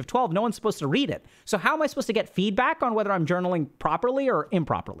the age of 12, no one's supposed to read it. So how am I supposed to get feedback on whether I'm journaling properly or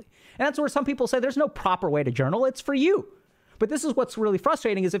improperly? And that's where some people say there's no proper way to journal. It's for you. But this is what's really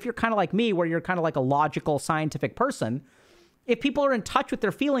frustrating is if you're kind of like me, where you're kind of like a logical, scientific person, if people are in touch with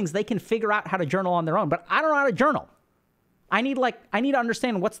their feelings, they can figure out how to journal on their own. But I don't know how to journal. I need to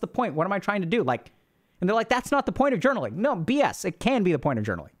understand what's the point. What am I trying to do? And they're like, that's not the point of journaling. No, BS. It can be the point of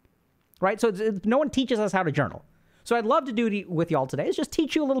journaling, right? So no one teaches us how to journal. So I'd love to do with y'all today is just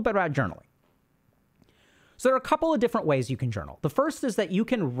teach you a little bit about journaling. So there are a couple of different ways you can journal. The first is that you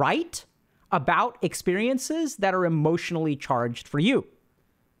can write about experiences that are emotionally charged for you.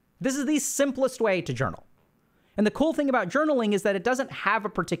 This is the simplest way to journal. And the cool thing about journaling is that it doesn't have a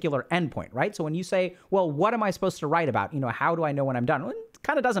particular endpoint, right? So when you say, well, what am I supposed to write about? How do I know when I'm done? Well, it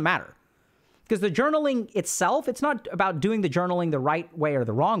kind of doesn't matter. Because the journaling itself, it's not about doing the journaling the right way or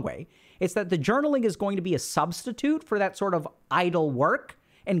the wrong way. It's that the journaling is going to be a substitute for that sort of idle work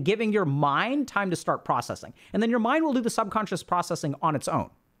and giving your mind time to start processing. And then your mind will do the subconscious processing on its own.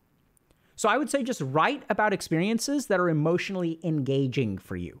 So I would say just write about experiences that are emotionally engaging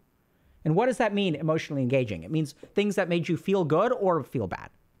for you. And what does that mean, emotionally engaging? It means things that made you feel good or feel bad.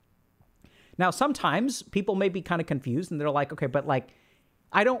 Now, sometimes people may be kind of confused and they're like, okay, but like,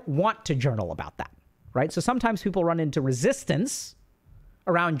 I don't want to journal about that, right? So sometimes people run into resistance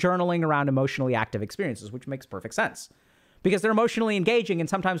around journaling around emotionally active experiences, which makes perfect sense because they're emotionally engaging. And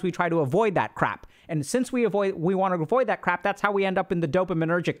sometimes we try to avoid that crap. And since we want to avoid that crap, that's how we end up in the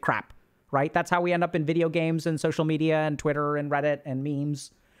dopaminergic crap, right? That's how we end up in video games and social media and Twitter and Reddit and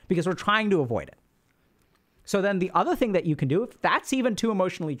memes because we're trying to avoid it. So then the other thing that you can do, if that's even too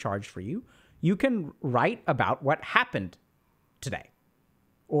emotionally charged for you, you can write about what happened today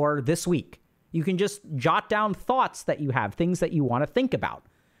or this week. You can just jot down thoughts that you have, things that you want to think about,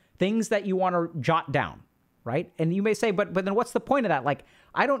 things that you want to jot down, right? And you may say, but then what's the point of that? Like,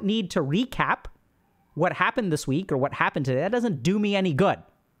 I don't need to recap what happened this week or what happened today. That doesn't do me any good.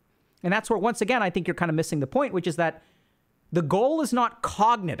 And that's where, once again, I think you're kind of missing the point, which is that the goal is not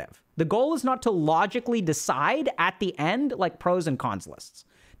cognitive. The goal is not to logically decide at the end like pros and cons lists.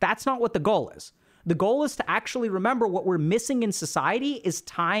 That's not what the goal is. The goal is to actually remember what we're missing in society is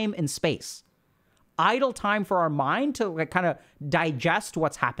time and space. Idle time for our mind to like kind of digest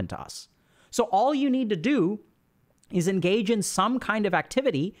what's happened to us. So all you need to do is engage in some kind of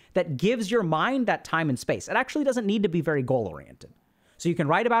activity that gives your mind that time and space. It actually doesn't need to be very goal-oriented. So you can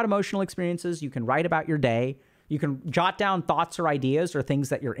write about emotional experiences. You can write about your day. You can jot down thoughts or ideas or things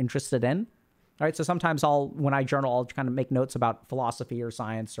that you're interested in. All right. So sometimes when I journal, I'll kind of make notes about philosophy or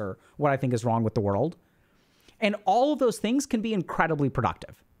science or what I think is wrong with the world. And all of those things can be incredibly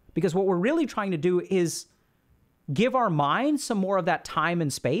productive because what we're really trying to do is give our mind some more of that time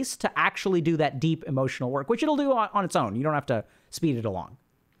and space to actually do that deep emotional work, which it'll do on its own. You don't have to speed it along.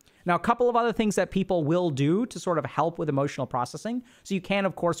 Now, a couple of other things that people will do to sort of help with emotional processing. So you can,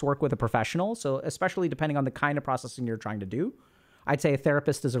 of course, work with a professional. So especially depending on the kind of processing you're trying to do, I'd say a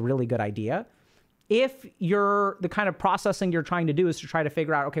therapist is a really good idea. If the kind of processing you're trying to do is to try to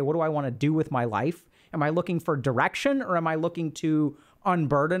figure out, okay, what do I want to do with my life? Am I looking for direction, or am I looking to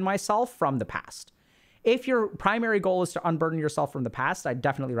unburden myself from the past? If your primary goal is to unburden yourself from the past, I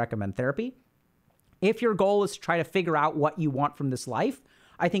definitely recommend therapy. If your goal is to try to figure out what you want from this life,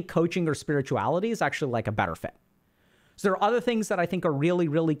 I think coaching or spirituality is actually like a better fit. So there are other things that I think are really,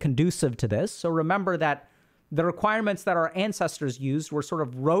 really conducive to this. So remember that the requirements that our ancestors used were sort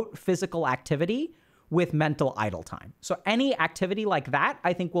of rote physical activity with mental idle time. So any activity like that,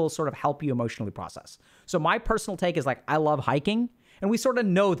 I think will sort of help you emotionally process. So my personal take is like, I love hiking. And we sort of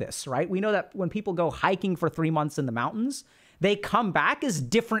know this, right? We know that when people go hiking for 3 months in the mountains, they come back as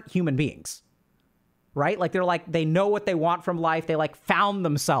different human beings, right? Like they know what they want from life. They like found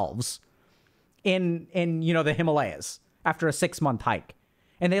themselves in the Himalayas after a 6-month hike.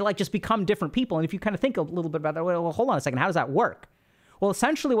 And they like just become different people. And if you kind of think a little bit about that, well, hold on a second, how does that work? Well,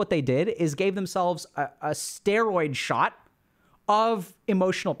 essentially what they did is gave themselves a steroid shot of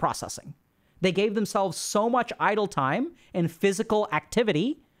emotional processing. They gave themselves so much idle time and physical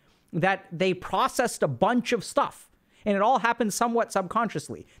activity that they processed a bunch of stuff. And it all happened somewhat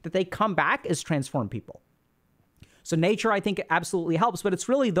subconsciously, that they come back as transformed people. So nature, I think, absolutely helps, but it's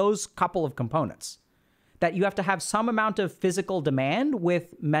really those couple of components. That you have to have some amount of physical demand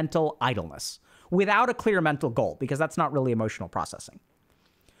with mental idleness, without a clear mental goal, because that's not really emotional processing.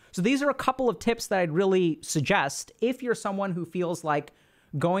 So these are a couple of tips that I'd really suggest if you're someone who feels like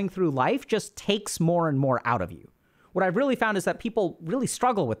going through life just takes more and more out of you. What I've really found is that people really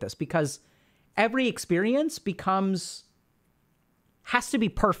struggle with this because every experience has to be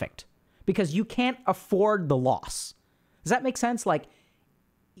perfect because you can't afford the loss. Does that make sense? Like,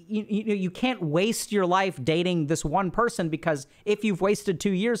 you can't waste your life dating this one person, because if you've wasted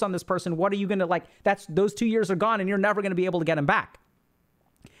 2 years on this person, what are you going to like? Those 2 years are gone and you're never going to be able to get them back.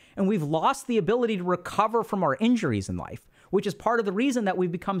 And we've lost the ability to recover from our injuries in life, which is part of the reason that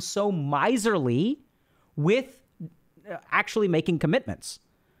we've become so miserly with actually making commitments,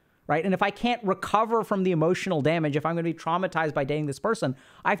 right? And if I can't recover from the emotional damage, if I'm going to be traumatized by dating this person,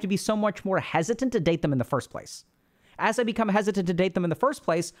 I have to be so much more hesitant to date them in the first place. As I become hesitant to date them in the first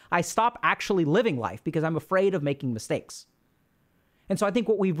place, I stop actually living life because I'm afraid of making mistakes. And so I think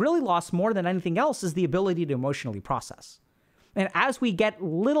what we've really lost more than anything else is the ability to emotionally process. And as we get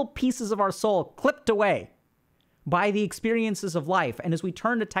little pieces of our soul clipped away by the experiences of life, and as we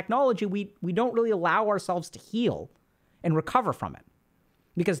turn to technology, we don't really allow ourselves to heal and recover from it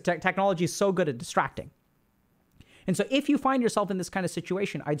because technology is so good at distracting. And so if you find yourself in this kind of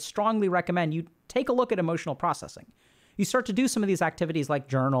situation, I'd strongly recommend you take a look at emotional processing. You start to do some of these activities like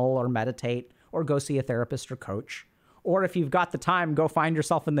journal or meditate or go see a therapist or coach. Or if you've got the time, go find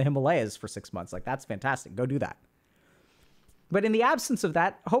yourself in the Himalayas for 6 months. Like, that's fantastic. Go do that. But in the absence of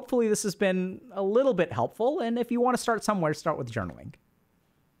that, hopefully this has been a little bit helpful. And if you want to start somewhere, start with journaling.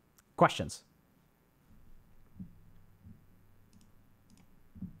 Questions?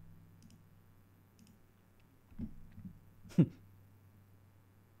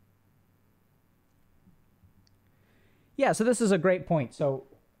 Yeah, so this is a great point. So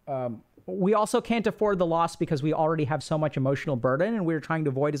we also can't afford the loss because we already have so much emotional burden, and we're trying to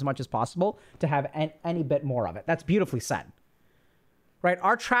avoid as much as possible to have any bit more of it. That's beautifully said. Right?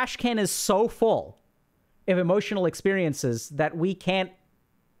 Our trash can is so full of emotional experiences that we can't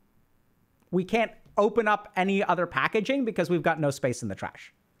open up any other packaging because we've got no space in the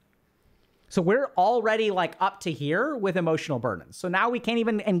trash. So we're already like up to here with emotional burdens. So now we can't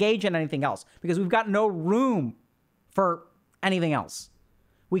even engage in anything else because we've got no room for anything else.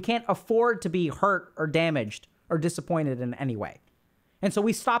 We can't afford to be hurt or damaged or disappointed in any way. And so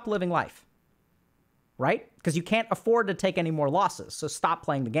we stop living life, right? Because you can't afford to take any more losses. So stop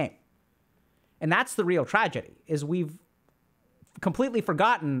playing the game. And that's the real tragedy, is we've completely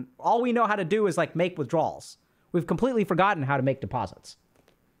forgotten. All we know how to do is like make withdrawals. We've completely forgotten how to make deposits.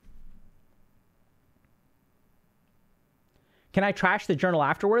 Can I trash the journal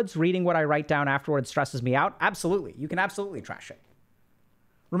afterwards? Reading what I write down afterwards stresses me out. Absolutely. You can absolutely trash it.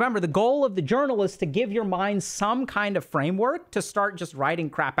 Remember, the goal of the journal is to give your mind some kind of framework to start just writing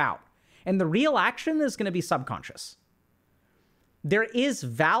crap out. And the real action is going to be subconscious. There is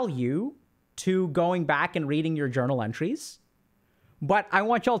value to going back and reading your journal entries. But I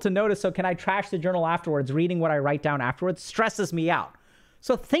want y'all to notice, so can I trash the journal afterwards? Reading what I write down afterwards stresses me out.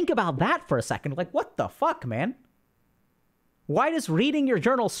 So think about that for a second. Like, what the fuck, man? Why does reading your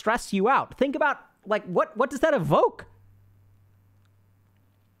journal stress you out? Think about, like, what does that evoke?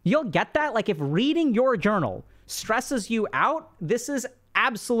 You'll get that? Like, if reading your journal stresses you out, this is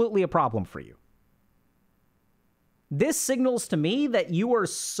absolutely a problem for you. This signals to me that you are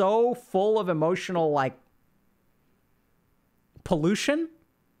so full of emotional, like, pollution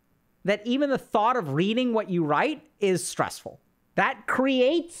that even the thought of reading what you write is stressful. That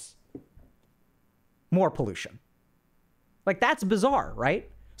creates more pollution. Like, that's bizarre, right?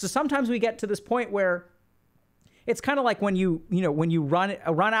 So sometimes we get to this point where it's kind of like when you run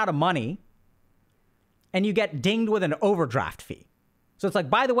out of money and you get dinged with an overdraft fee. So it's like,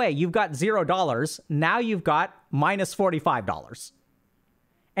 by the way, you've got $0. Now you've got minus $45.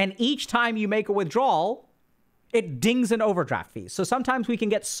 And each time you make a withdrawal, it dings an overdraft fee. So sometimes we can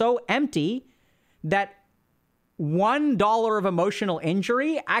get so empty that $1 of emotional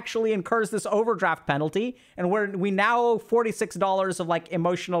injury actually incurs this overdraft penalty, and we now owe $46 of like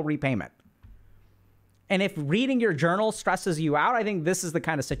emotional repayment. And if reading your journal stresses you out, I think this is the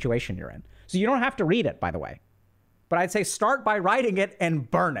kind of situation you're in. So you don't have to read it, by the way. But I'd say start by writing it and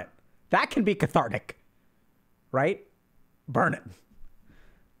burn it. That can be cathartic, right? Burn it.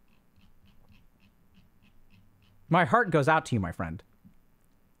 My heart goes out to you, my friend.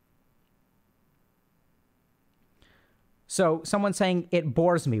 So someone's saying, it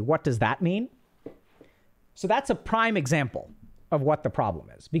bores me. What does that mean? So that's a prime example of what the problem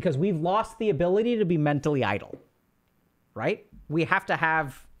is, because we've lost the ability to be mentally idle, right? We have to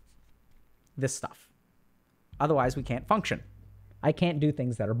have this stuff. Otherwise, we can't function. I can't do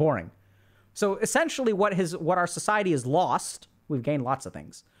things that are boring. So essentially what our society has lost, we've gained lots of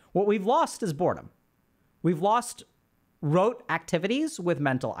things. What we've lost is boredom. We've lost rote activities with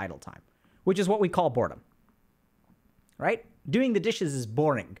mental idle time, which is what we call boredom, right? Doing the dishes is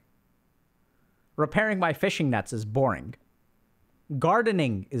boring. Repairing my fishing nets is boring.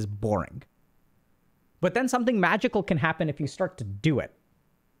 Gardening is boring. But then something magical can happen if you start to do it.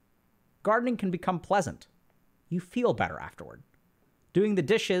 Gardening can become pleasant. You feel better afterward. Doing the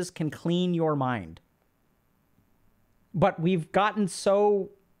dishes can clean your mind. But we've gotten so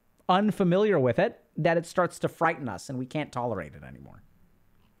unfamiliar with it that it starts to frighten us and we can't tolerate it anymore.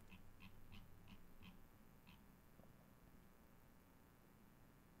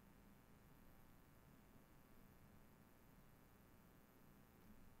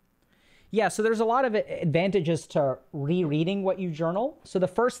 Yeah, so there's a lot of advantages to rereading what you journal. So the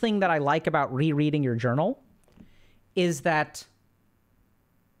first thing that I like about rereading your journal is that,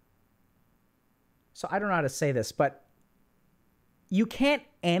 so I don't know how to say this, but you can't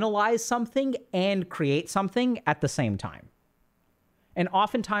analyze something and create something at the same time. And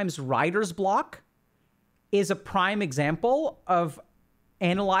oftentimes writer's block is a prime example of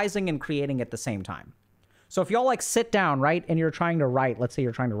analyzing and creating at the same time. So if y'all like sit down, right, and you're trying to write, let's say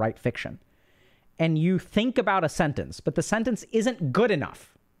you're trying to write fiction, and you think about a sentence, but the sentence isn't good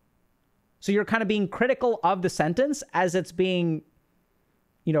enough. So you're kind of being critical of the sentence as it's being,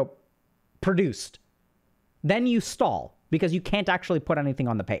 produced. Then you stall because you can't actually put anything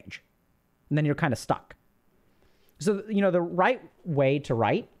on the page. And then you're kind of stuck. So, the right way to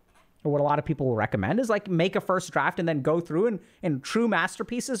write, or what a lot of people will recommend, is like make a first draft and then go through, and true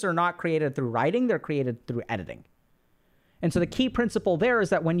masterpieces are not created through writing, they're created through editing. And so the key principle there is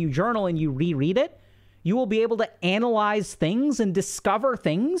that when you journal and you reread it, you will be able to analyze things and discover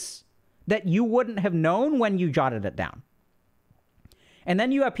things that you wouldn't have known when you jotted it down. And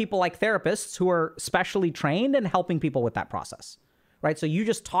then you have people like therapists who are specially trained in helping people with that process, right? So you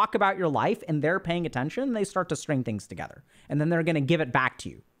just talk about your life and they're paying attention and they start to string things together. And then they're going to give it back to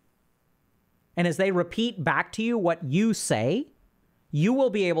you. And as they repeat back to you what you say, you will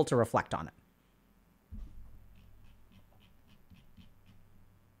be able to reflect on it.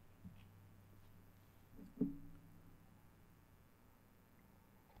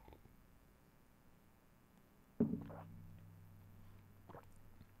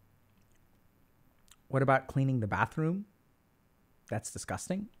 What about cleaning the bathroom? That's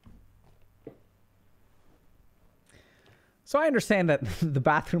disgusting. So I understand that the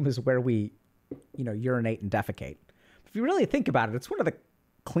bathroom is where we urinate and defecate. If you really think about it, it's one of the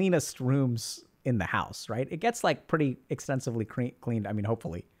cleanest rooms in the house, right? It gets like pretty extensively cleaned. I mean,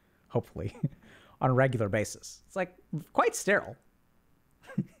 hopefully on a regular basis. It's like quite sterile.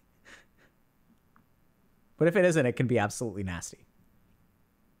 But if it isn't, it can be absolutely nasty.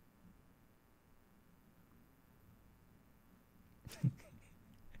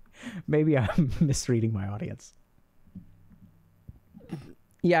 Maybe I'm misreading my audience.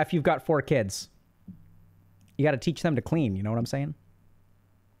 Yeah, if you've got 4 kids, you got to teach them to clean. You know what I'm saying?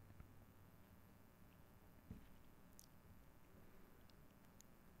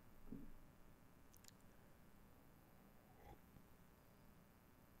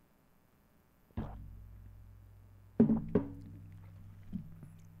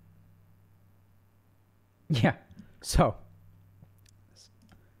 Yeah. So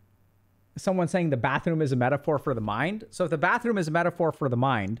someone's saying the bathroom is a metaphor for the mind. So if the bathroom is a metaphor for the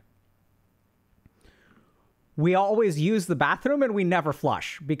mind, we always use the bathroom and we never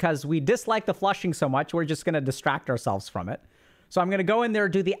flush because we dislike the flushing so much. We're just going to distract ourselves from it. So I'm going to go in there,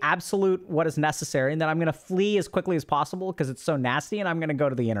 do the absolute what is necessary, and then I'm going to flee as quickly as possible because it's so nasty, and I'm going to go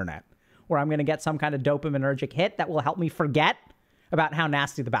to the internet where I'm going to get some kind of dopaminergic hit that will help me forget about how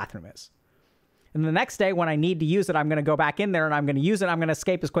nasty the bathroom is. And the next day when I need to use it, I'm going to go back in there and I'm going to use it. I'm going to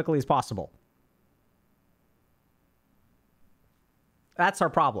escape as quickly as possible. That's our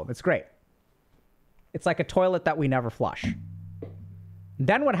problem. It's great. It's like a toilet that we never flush.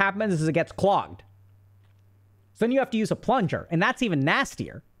 Then what happens is it gets clogged. So then you have to use a plunger, and that's even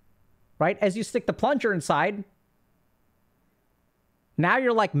nastier, right? As you stick the plunger inside, now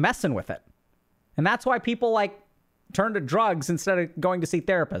you're like messing with it. And that's why people like turn to drugs instead of going to see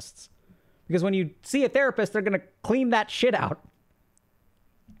therapists. Because when you see a therapist, they're going to clean that shit out.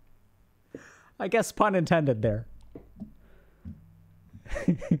 I guess pun intended there.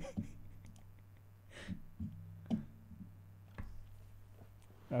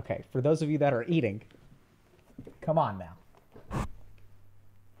 Okay, for those of you that are eating, come on now.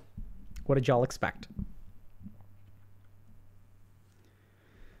 What did y'all expect?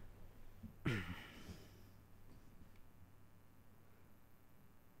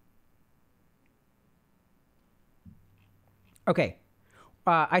 Okay.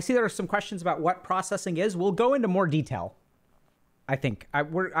 I see there are some questions about what processing is. We'll go into more detail, I think.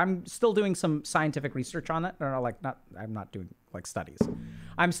 I'm still doing some scientific research on it. Or like I'm not doing like studies.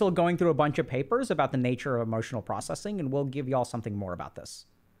 I'm still going through a bunch of papers about the nature of emotional processing, and we'll give y'all something more about this.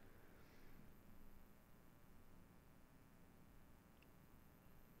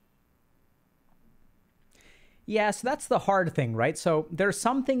 Yeah, so that's the hard thing, right? So there's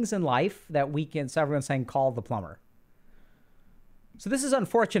some things in life that we can, so everyone's saying, call the plumber. So this is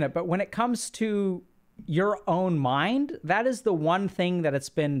unfortunate, but when it comes to your own mind, that is the one thing that it's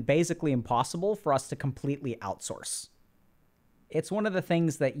been basically impossible for us to completely outsource. It's one of the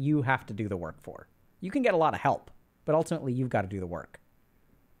things that you have to do the work for. You can get a lot of help, but ultimately you've got to do the work.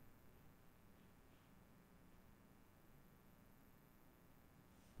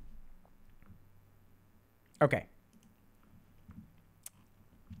 Okay.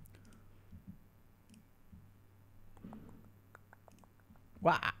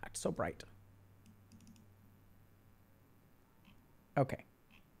 Wow, it's so bright. Okay.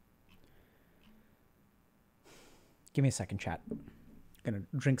 Give me a second, chat. Gonna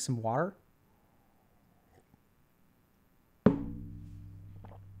drink some water.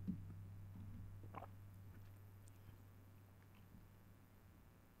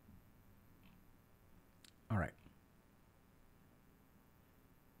 All right.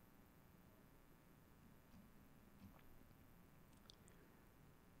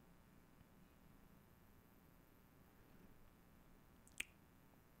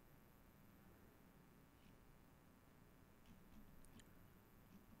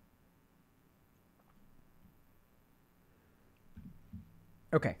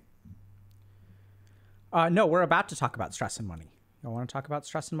 Okay. No, we're about to talk about stress and money. You want to talk about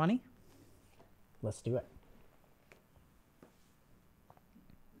stress and money? Let's do it.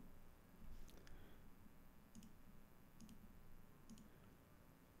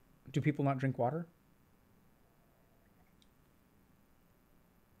 Do people not drink water?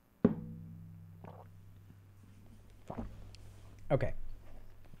 Okay.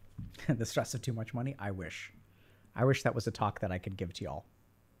 The stress of too much money? I wish. I wish that was a talk that I could give to y'all.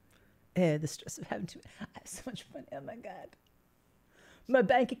 The stress of having I have so much money. Oh my God. My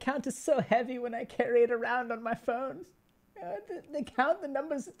bank account is so heavy when I carry it around on my phone. The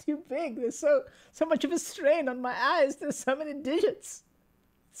numbers are too big. There's so much of a strain on my eyes. There's so many digits.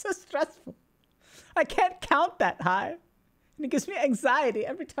 It's so stressful. I can't count that high. And it gives me anxiety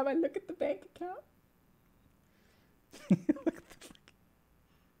every time I look at the bank account. Look at the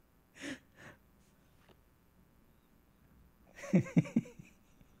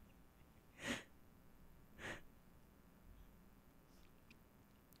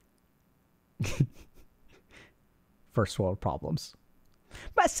First world problems.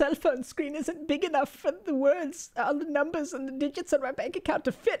 My cell phone screen isn't big enough for the words, all the numbers and the digits on my bank account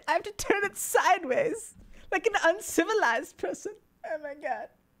to fit. I have to turn it sideways, like an uncivilized person. Oh my God.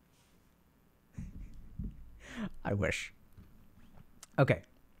 I wish. Okay.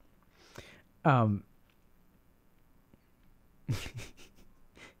 I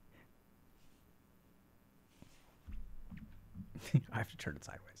have to turn it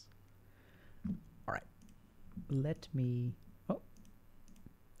sideways. All right. Let me... Oh. All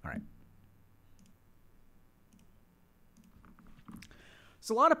right.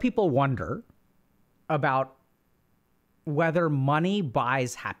 So a lot of people wonder about whether money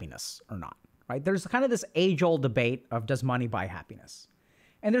buys happiness or not, right? There's kind of this age-old debate of does money buy happiness?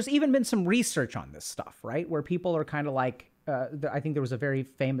 And there's even been some research on this stuff, right? Where people are kind of like, I think there's a very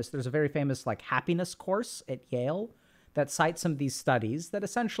famous like happiness course at Yale that cites some of these studies that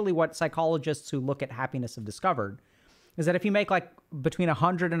essentially what psychologists who look at happiness have discovered is that if you make like between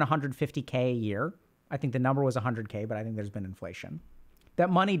 100 and 150K a year, I think the number was 100K, but I think there's been inflation, that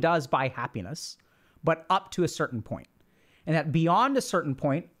money does buy happiness, but up to a certain point. And that beyond a certain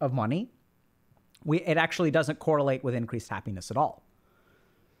point of money, it actually doesn't correlate with increased happiness at all.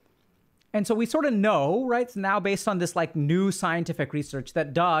 And so we sort of know, right, so now based on this like new scientific research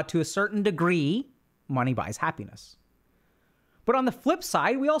that to a certain degree, money buys happiness. But on the flip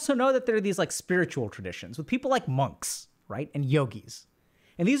side, we also know that there are these like spiritual traditions with people like monks, right, and yogis.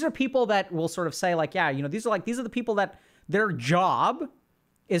 And these are people that will sort of say like, yeah, you know, these are the people that their job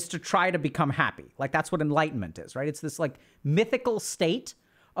is to try to become happy. Like that's what enlightenment is, right? It's this like mythical state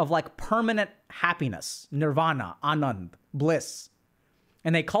of like permanent happiness, nirvana, anand, bliss.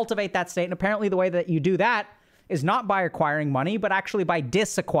 And they cultivate that state. And apparently the way that you do that is not by acquiring money, but actually by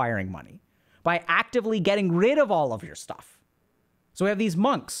disacquiring money, by actively getting rid of all of your stuff. So we have these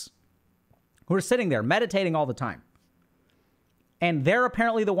monks who are sitting there meditating all the time. And they're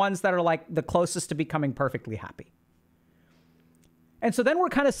apparently the ones that are like the closest to becoming perfectly happy. And so then we're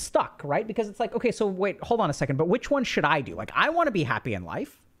kind of stuck, right? Because it's like, okay, so wait, hold on a second, but which one should I do? Like, I want to be happy in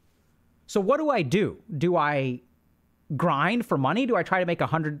life. So what do I do? Do I grind for money? Do I try to make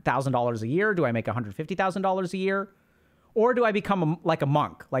 $100,000 a year? Do I make $150,000 a year? Or do I become like a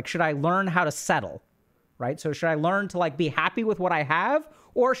monk? Like, should I learn how to settle, right? So should I learn to like be happy with what I have?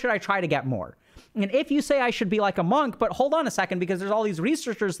 Or should I try to get more? And if you say I should be like a monk, but hold on a second, because there's all these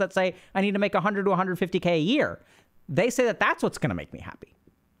researchers that say I need to make 100 to 150K a year. They say that that's what's going to make me happy.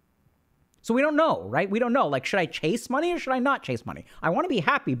 So we don't know, right? We don't know. Like, should I chase money or should I not chase money? I want to be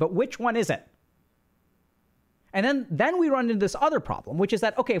happy, but which one is it? And then we run into this other problem, which is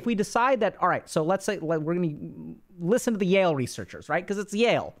that, okay, if we decide that, all right, so let's say we're going to listen to the Yale researchers, right? Because it's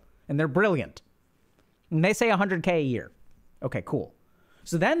Yale and they're brilliant. And they say 100K a year. Okay, cool.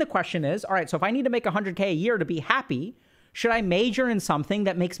 So then the question is, all right, so if I need to make 100K a year to be happy, should I major in something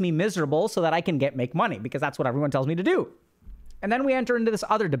that makes me miserable so that I can make money? Because that's what everyone tells me to do. And then we enter into this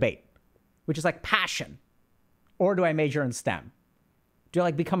other debate, which is like passion. Or do I major in STEM? Do I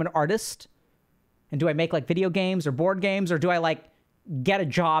like become an artist? And do I make like video games or board games? Or do I like get a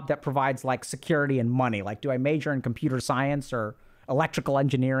job that provides like security and money? Like, do I major in computer science or electrical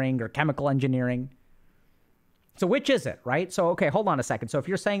engineering or chemical engineering? So which is it, right? So, okay, hold on a second. So if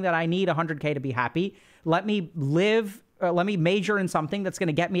you're saying that I need 100K to be happy, let me major in something that's going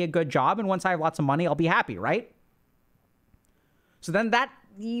to get me a good job. And once I have lots of money, I'll be happy, right? So then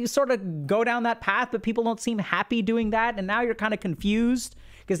you sort of go down that path, but people don't seem happy doing that. And now you're kind of confused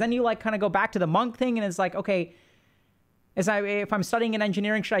because then you like kind of go back to the monk thing. And it's like, okay, if I'm studying in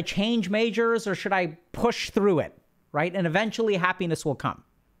engineering, should I change majors or should I push through it, right? And eventually happiness will come.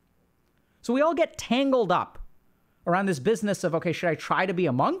 So we all get tangled up around this business of, okay, should I try to be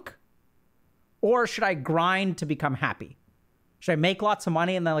a monk or should I grind to become happy? Should I make lots of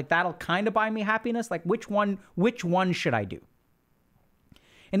money and then like that'll kind of buy me happiness? Like which one should I do?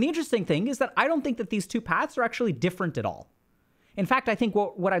 And the interesting thing is that I don't think that these two paths are actually different at all. In fact, I think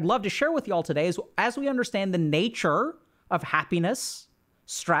what I'd love to share with you all today is as we understand the nature of happiness,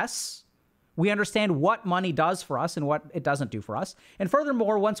 stress, we understand what money does for us and what it doesn't do for us. And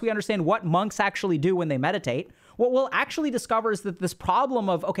furthermore, once we understand what monks actually do when they meditate, what we'll actually discover is that this problem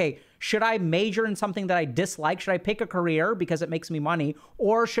of, okay, should I major in something that I dislike? Should I pick a career because it makes me money?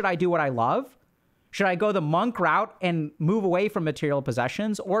 Or should I do what I love? Should I go the monk route and move away from material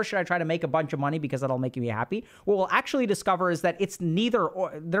possessions? Or should I try to make a bunch of money because that'll make me happy? What we'll actually discover is that it's neither,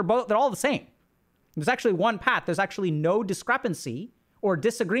 or they're all the same. There's actually one path. There's actually no discrepancy or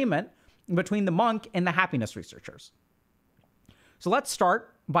disagreement between the monk and the happiness researchers. So let's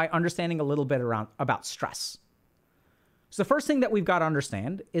start by understanding a little bit about stress. So the first thing that we've got to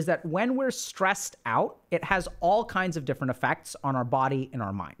understand is that when we're stressed out, it has all kinds of different effects on our body and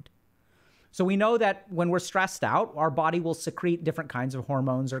our mind. So we know that when we're stressed out, our body will secrete different kinds of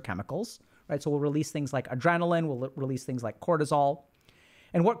hormones or chemicals, right? So we'll release things like adrenaline, we'll release things like cortisol.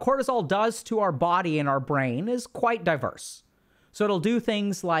 And what cortisol does to our body and our brain is quite diverse. So it'll do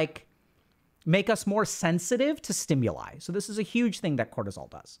things like make us more sensitive to stimuli. So this is a huge thing that cortisol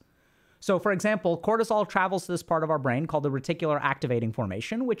does. So for example, cortisol travels to this part of our brain called the reticular activating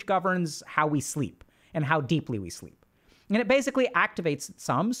formation, which governs how we sleep and how deeply we sleep. And it basically activates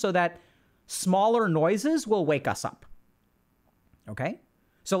some so that smaller noises will wake us up. Okay?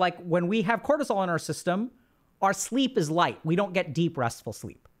 So like when we have cortisol in our system, our sleep is light. We don't get deep, restful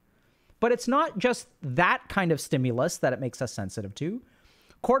sleep. But it's not just that kind of stimulus that it makes us sensitive to.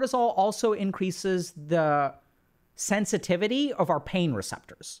 Cortisol also increases the sensitivity of our pain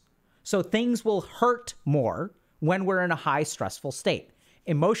receptors. So things will hurt more when we're in a high stressful state.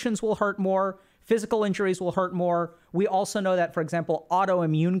 Emotions will hurt more. Physical injuries will hurt more. We also know that, for example,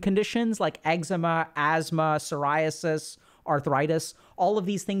 autoimmune conditions like eczema, asthma, psoriasis, arthritis, all of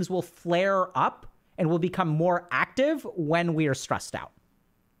these things will flare up and will become more active when we are stressed out.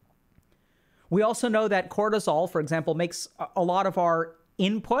 We also know that cortisol, for example, makes a lot of our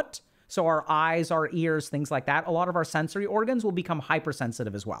input, so our eyes, our ears, things like that, a lot of our sensory organs will become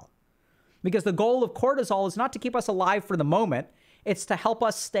hypersensitive as well. Because the goal of cortisol is not to keep us alive for the moment, it's to help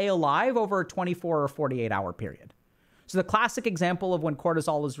us stay alive over a 24 or 48 hour period. So the classic example of when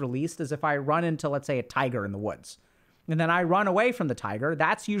cortisol is released is if I run into, let's say, a tiger in the woods, and then I run away from the tiger.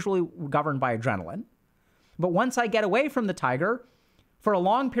 That's usually governed by adrenaline. But once I get away from the tiger, for a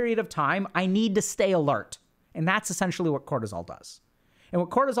long period of time, I need to stay alert. And that's essentially what cortisol does. And what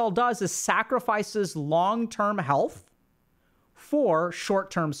cortisol does is sacrifices long-term health for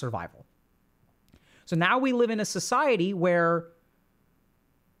short-term survival. So now we live in a society where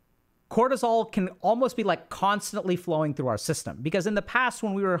cortisol can almost be like constantly flowing through our system. Because in the past,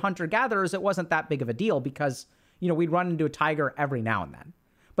 when we were hunter-gatherers, it wasn't that big of a deal because, we'd run into a tiger every now and then.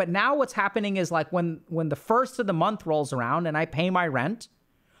 But now what's happening is like when the first of the month rolls around and I pay my rent,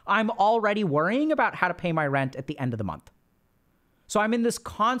 I'm already worrying about how to pay my rent at the end of the month. So I'm in this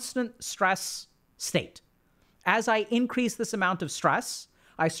constant stress state. As I increase this amount of stress,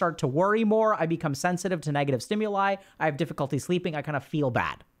 I start to worry more. I become sensitive to negative stimuli. I have difficulty sleeping. I kind of feel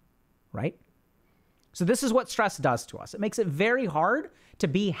bad, right? So this is what stress does to us. It makes it very hard to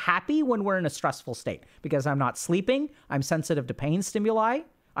be happy when we're in a stressful state because I'm not sleeping. I'm sensitive to pain stimuli.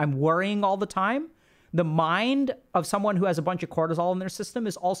 I'm worrying all the time. The mind of someone who has a bunch of cortisol in their system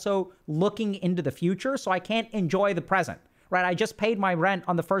is also looking into the future, so I can't enjoy the present, right? I just paid my rent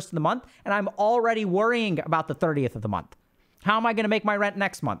on the 1st of the month, and I'm already worrying about the 30th of the month. How am I going to make my rent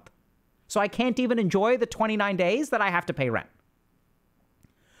next month? So I can't even enjoy the 29 days that I have to pay rent.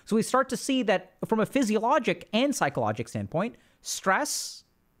 So we start to see that from a physiologic and psychologic standpoint, stress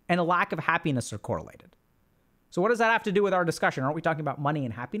and a lack of happiness are correlated. So what does that have to do with our discussion? Aren't we talking about money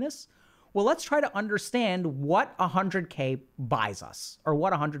and happiness? Well, let's try to understand what 100K buys us or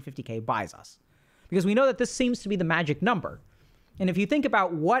what 150K buys us. Because we know that this seems to be the magic number. And if you think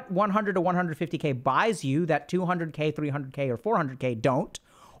about what 100 to 150K buys you that 200K, 300K, or 400K don't,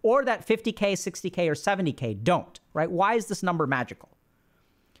 or that 50K, 60K, or 70K don't, right? Why is this number magical?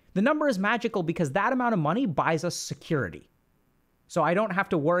 The number is magical because that amount of money buys us security. So I don't have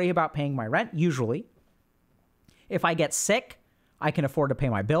to worry about paying my rent, usually. If I get sick, I can afford to pay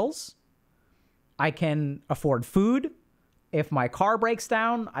my bills. I can afford food. If my car breaks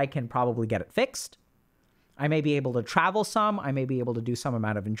down, I can probably get it fixed. I may be able to travel some. I may be able to do some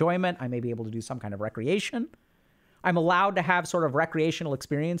amount of enjoyment. I may be able to do some kind of recreation. I'm allowed to have sort of recreational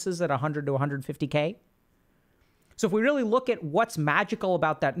experiences at 100 to 150K. So if we really look at what's magical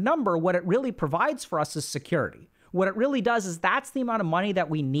about that number, what it really provides for us is security. What it really does is that's the amount of money that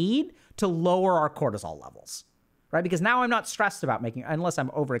we need to lower our cortisol levels, right? Because now I'm not stressed about making, unless I'm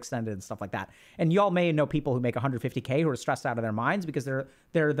overextended and stuff like that. And y'all may know people who make 150K who are stressed out of their minds because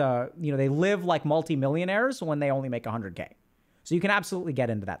they live like multimillionaires when they only make 100K. So you can absolutely get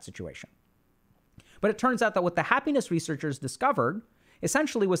into that situation. But it turns out that what the happiness researchers discovered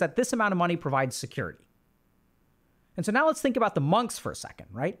essentially was that this amount of money provides security. And so now let's think about the monks for a second,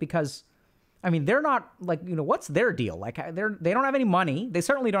 right? Because, I mean, they're not like, what's their deal? Like they don't have any money. They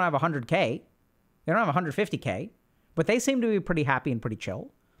certainly don't have 100K. They don't have 150K, but they seem to be pretty happy and pretty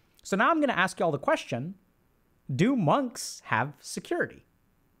chill. So now I'm going to ask y'all the question, do monks have security?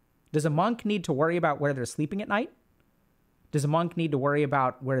 Does a monk need to worry about where they're sleeping at night? Does a monk need to worry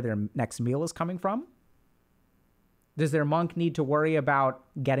about where their next meal is coming from? Does their monk need to worry about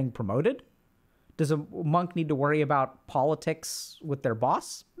getting promoted? Does a monk need to worry about politics with their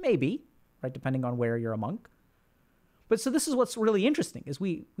boss? Maybe, right? Depending on where you're a monk. But so this is what's really interesting is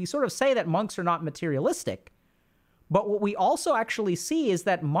we sort of say that monks are not materialistic, but what we also actually see is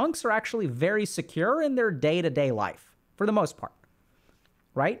that monks are actually very secure in their day-to-day life for the most part,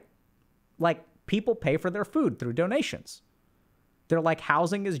 right? Like people pay for their food through donations. Their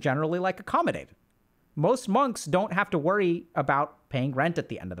housing is generally accommodated. Most monks don't have to worry about paying rent at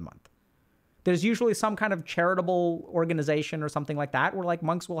the end of the month. There's usually some kind of charitable organization or something like that where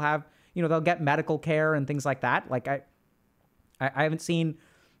monks will have, they'll get medical care and things like that. I haven't seen,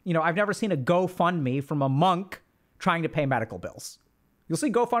 I've never seen a GoFundMe from a monk trying to pay medical bills. You'll see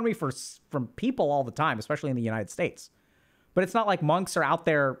GoFundMe from people all the time, especially in the United States. But it's not like monks are out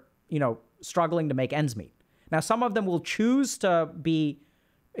there, struggling to make ends meet. Now, some of them will choose to be,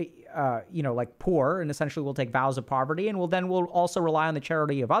 like poor, and essentially will take vows of poverty, and will also rely on the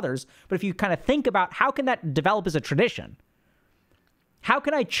charity of others. But if you kind of think about how can that develop as a tradition? How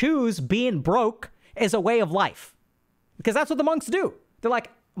can I choose being broke as a way of life? Because that's what the monks do. They're like,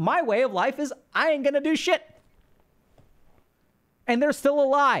 my way of life is I ain't going to do shit. And they're still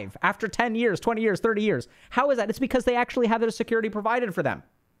alive after 10 years, 20 years, 30 years. How is that? It's because they actually have their security provided for them.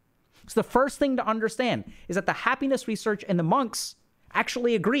 So the first thing to understand is that the happiness research and the monks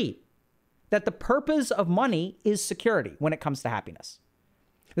actually agree that the purpose of money is security when it comes to happiness.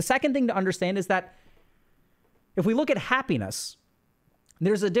 The second thing to understand is that if we look at happiness,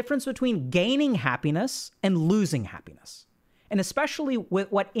 there's a difference between gaining happiness and losing happiness. And especially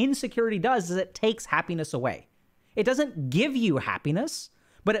with what insecurity does is it takes happiness away. It doesn't give you happiness,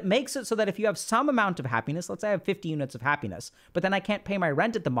 but it makes it so that if you have some amount of happiness, let's say I have 50 units of happiness, but then I can't pay my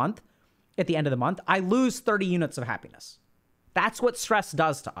rent at the end of the month, I lose 30 units of happiness. That's what stress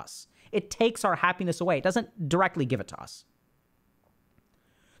does to us. It takes our happiness away. It doesn't directly give it to us.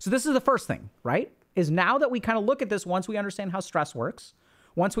 So this is the first thing, right? Is now that we kind of look at this, once we understand how stress works,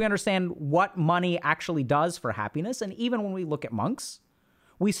 once we understand what money actually does for happiness, and even when we look at monks,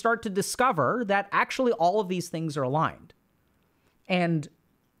 we start to discover that actually all of these things are aligned. And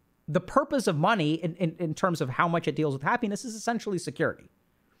the purpose of money in terms of how much it deals with happiness is essentially security.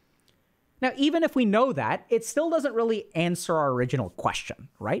 Now, even if we know that, it still doesn't really answer our original question,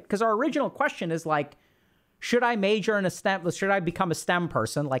 right? Because our original question is like, should I major in a STEM, should I become a STEM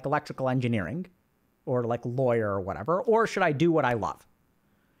person like electrical engineering or like lawyer or whatever, or should I do what I love?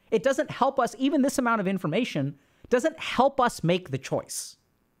 It doesn't help us, even this amount of information doesn't help us make the choice.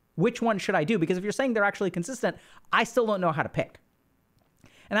 Which one should I do? Because if you're saying they're actually consistent, I still don't know how to pick.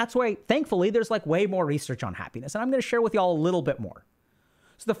 And that's why, thankfully, there's like way more research on happiness. And I'm going to share with y'all a little bit more.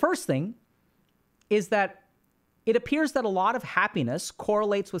 So the first thing is that it appears that a lot of happiness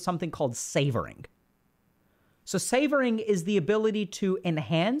correlates with something called savoring. So savoring is the ability to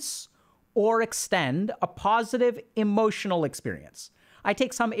enhance or extend a positive emotional experience. I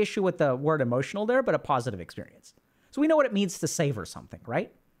take some issue with the word emotional there, but a positive experience. So we know what it means to savor something,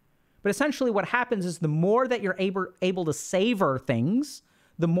 right? But essentially what happens is the more that you're able to savor things,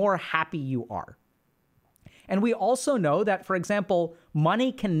 the more happy you are. And we also know that, for example,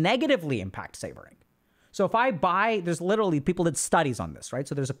 money can negatively impact savoring. So if I buy, there's literally, people did studies on this, right?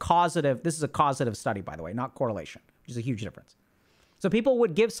 So there's a causative, this is a causative study, by the way, not correlation, which is a huge difference. So people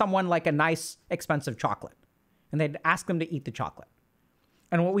would give someone like a nice, expensive chocolate, and they'd ask them to eat the chocolate.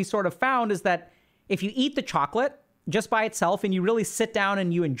 And what we sort of found is that if you eat the chocolate just by itself and you really sit down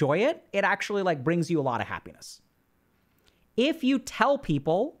and you enjoy it, it actually like brings you a lot of happiness. If you tell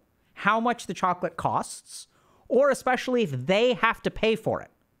people how much the chocolate costs, or especially if they have to pay for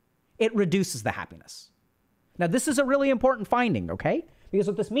it, it reduces the happiness. Now, this is a really important finding, okay? Because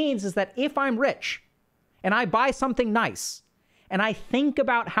what this means is that if I'm rich and I buy something nice and I think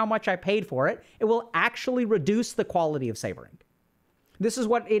about how much I paid for it, it will actually reduce the quality of savoring. This is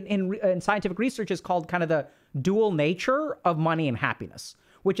what in scientific research is called kind of the dual nature of money and happiness,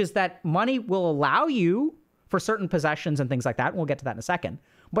 which is that money will allow you for certain possessions and things like that, and we'll get to that in a second.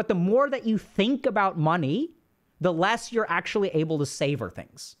 But the more that you think about money, the less you're actually able to savor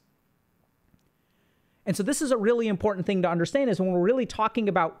things. And so this is a really important thing to understand, is when we're really talking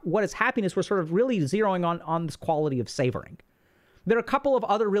about what is happiness, we're sort of really zeroing on this quality of savoring. There are a couple of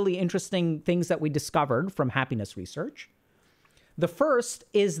other really interesting things that we discovered from happiness research. The first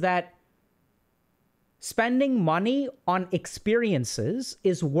is that spending money on experiences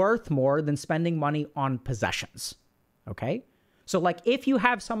is worth more than spending money on possessions, okay? So like if you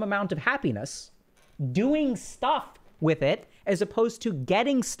have some amount of happiness, doing stuff with it, as opposed to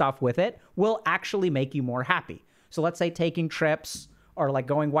getting stuff with it, will actually make you more happy. So let's say taking trips, or like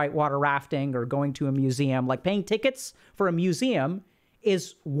going whitewater rafting, or going to a museum, like paying tickets for a museum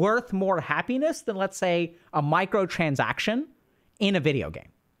is worth more happiness than, let's say, a microtransaction in a video game.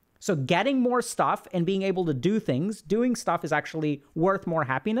 So getting more stuff and being able to do things, doing stuff is actually worth more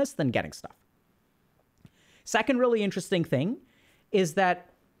happiness than getting stuff. Second really interesting thing is that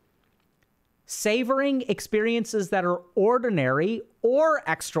savoring experiences that are ordinary or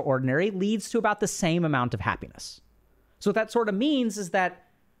extraordinary leads to about the same amount of happiness. So what that sort of means is that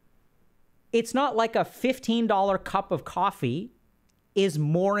it's not like a $15 cup of coffee is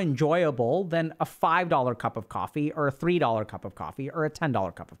more enjoyable than a $5 cup of coffee, or a $3 cup of coffee, or a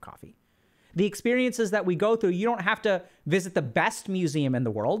 $10 cup of coffee. The experiences that we go through, you don't have to visit the best museum in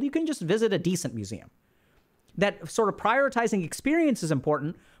the world. You can just visit a decent museum. That sort of prioritizing experience is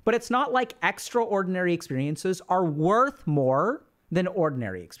important, but it's not like extraordinary experiences are worth more than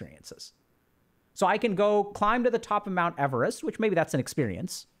ordinary experiences. So I can go climb to the top of Mount Everest, which maybe that's an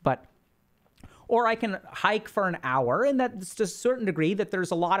experience, or I can hike for an hour, and that's to a certain degree that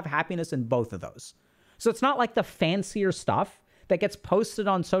there's a lot of happiness in both of those. So it's not like the fancier stuff that gets posted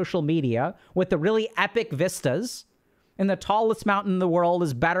on social media with the really epic vistas, and the tallest mountain in the world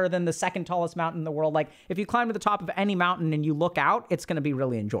is better than the second tallest mountain in the world. Like, if you climb to the top of any mountain and you look out, it's going to be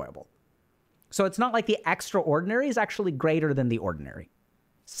really enjoyable. So it's not like the extraordinary is actually greater than the ordinary.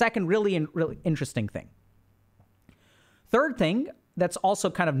 Second really interesting thing. Third thing that's also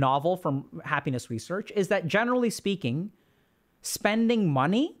kind of novel from happiness research is that, generally speaking, spending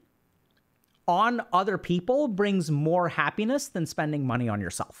money on other people brings more happiness than spending money on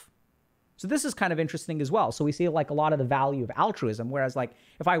yourself. So this is kind of interesting as well. So we see like a lot of the value of altruism, whereas like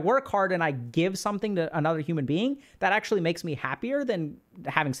if I work hard and I give something to another human being, that actually makes me happier than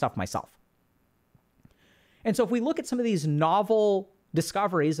having stuff myself. And so if we look at some of these novel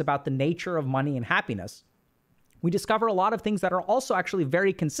discoveries about the nature of money and happiness, we discover a lot of things that are also actually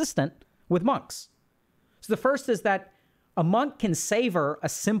very consistent with monks. So the first is that a monk can savor a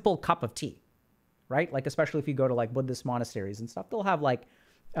simple cup of tea, right? Like, especially if you go to like Buddhist monasteries and stuff, they'll have like,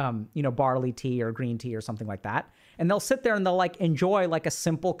 barley tea or green tea or something like that. And they'll sit there and they'll like enjoy like a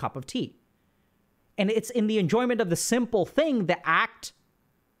simple cup of tea. And it's in the enjoyment of the simple thing, the act,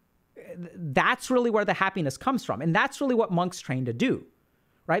 that's really where the happiness comes from. And that's really what monks train to do,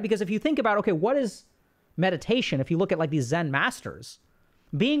 right? Because if you think about, okay, what is meditation? If you look at like these Zen masters,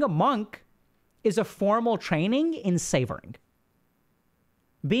 being a monk is a formal training in savoring.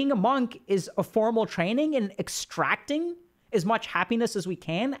 Being a monk is a formal training in extracting as much happiness as we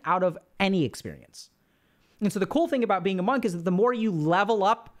can out of any experience. And so the cool thing about being a monk is that the more you level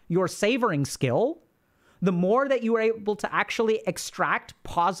up your savoring skill, the more that you are able to actually extract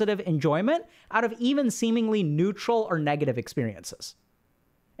positive enjoyment out of even seemingly neutral or negative experiences.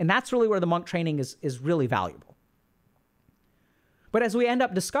 And that's really where the monk training is really valuable. But as we end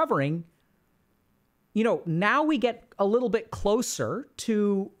up discovering, now we get a little bit closer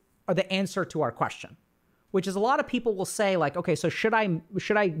to the answer to our question, which is a lot of people will say like, okay, so should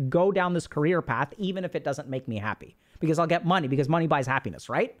I go down this career path even if it doesn't make me happy? Because I'll get money, because money buys happiness,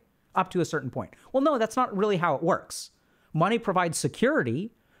 right? Up to a certain point. Well, no, that's not really how it works. Money provides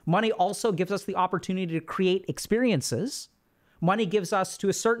security. Money also gives us the opportunity to create experiences. Money gives us, to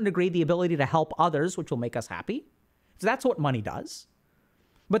a certain degree, the ability to help others, which will make us happy. So that's what money does.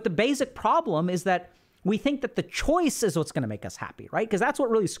 But the basic problem is that we think that the choice is what's going to make us happy, right? Because that's what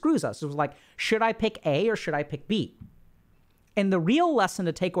really screws us. It was like, should I pick A or should I pick B? And the real lesson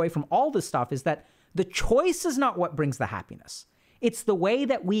to take away from all this stuff is that the choice is not what brings the happiness. It's the way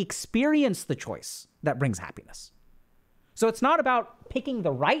that we experience the choice that brings happiness. So it's not about picking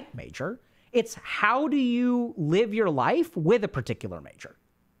the right major. It's how do you live your life with a particular major,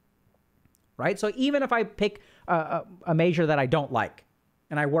 right? So even if I pick a major that I don't like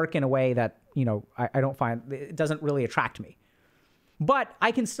and I work in a way that, I don't find, it doesn't really attract me, but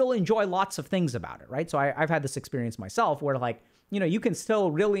I can still enjoy lots of things about it, right? So I've had this experience myself where like, you can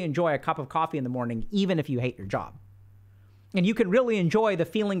still really enjoy a cup of coffee in the morning, even if you hate your job. And you can really enjoy the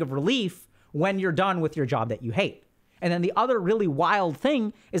feeling of relief when you're done with your job that you hate. And then the other really wild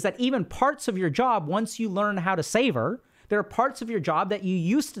thing is that even parts of your job, once you learn how to savor, there are parts of your job that you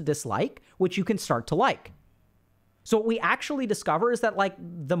used to dislike, which you can start to like. So what we actually discover is that like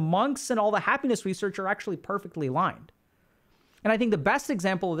the monks and all the happiness research are actually perfectly aligned. And I think the best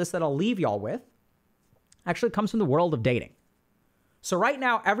example of this that I'll leave y'all with actually comes from the world of dating. So right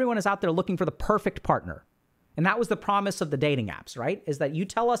now, everyone is out there looking for the perfect partner. And that was the promise of the dating apps, right? Is that you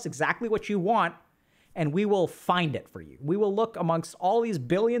tell us exactly what you want and we will find it for you. We will look amongst all these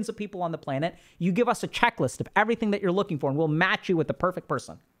billions of people on the planet. You give us a checklist of everything that you're looking for and we'll match you with the perfect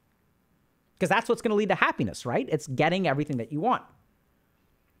person. Because that's what's going to lead to happiness, right? It's getting everything that you want.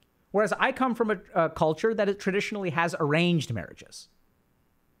 Whereas I come from a culture that it traditionally has arranged marriages.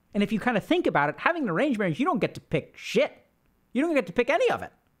 And if you kind of think about it, having an arranged marriage, you don't get to pick shit. You don't get to pick any of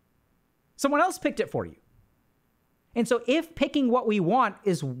it. Someone else picked it for you. And so if picking what we want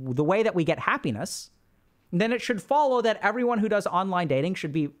is the way that we get happiness, then it should follow that everyone who does online dating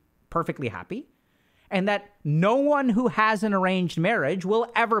should be perfectly happy, and that no one who has an arranged marriage will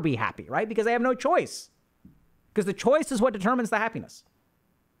ever be happy, right? Because they have no choice. Because the choice is what determines the happiness.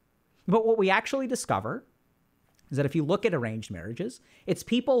 But what we actually discover is that if you look at arranged marriages, it's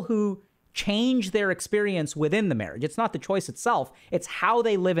people who change their experience within the marriage. It's not the choice itself. It's how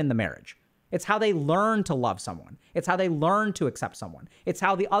they live in the marriage. It's how they learn to love someone. It's how they learn to accept someone. It's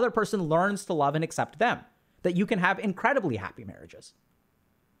how the other person learns to love and accept them. That you can have incredibly happy marriages.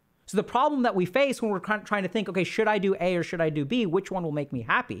 So the problem that we face when we're trying to think, okay, should I do A or should I do B? Which one will make me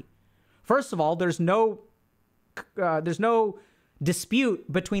happy? First of all, there's no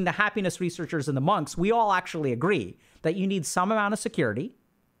dispute between the happiness researchers and the monks. We all actually agree that you need some amount of security,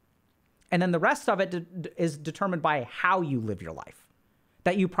 and then the rest of it is determined by how you live your life,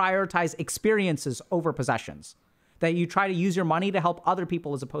 that you prioritize experiences over possessions, that you try to use your money to help other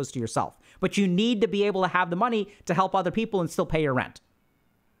people as opposed to yourself. But you need to be able to have the money to help other people and still pay your rent.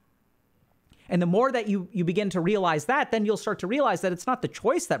 And the more that you begin to realize that, then you'll start to realize that it's not the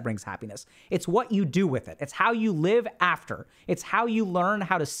choice that brings happiness. It's what you do with it. It's how you live after. It's how you learn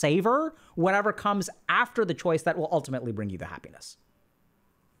how to savor whatever comes after the choice that will ultimately bring you the happiness.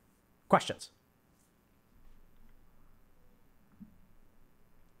 Questions?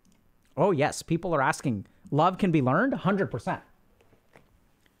 Oh, yes. People are asking, love can be learned? 100%.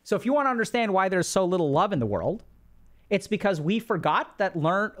 So if you want to understand why there's so little love in the world, it's because we forgot that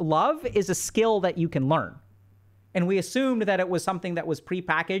love is a skill that you can learn. And we assumed that it was something that was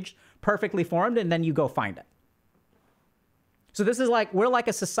prepackaged, perfectly formed, and then you go find it. So this is like, we're like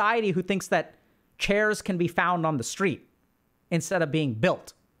a society who thinks that chairs can be found on the street instead of being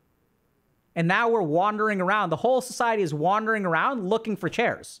built. And now we're wandering around. The whole society is wandering around looking for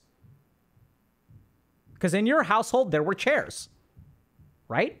chairs. Because in your household, there were chairs,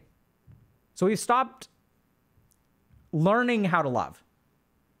 right? So we've stopped learning how to love.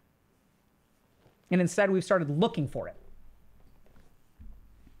 And instead, we've started looking for it.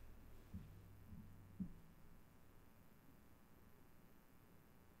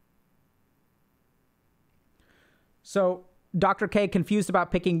 So, Dr. K, confused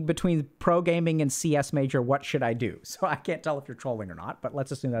about picking between pro gaming and CS major, what should I do? So I can't tell if you're trolling or not, but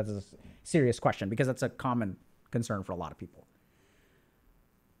let's assume that's a serious question because that's a common concern for a lot of people.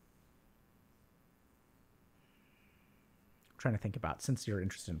 Trying to think about, since you're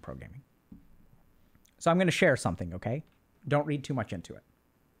interested in pro gaming. So I'm going to share something, okay? Don't read too much into it.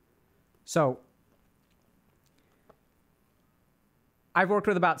 So I've worked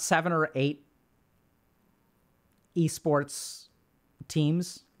with about 7 or 8 esports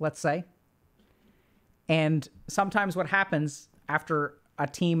teams, let's say. And sometimes what happens after a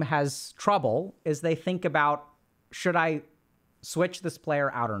team has trouble is they think about, should I switch this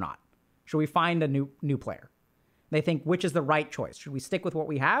player out or not? Should we find a new player? They think, which is the right choice? Should we stick with what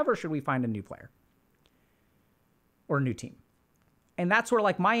we have or should we find a new player or a new team? And that's where,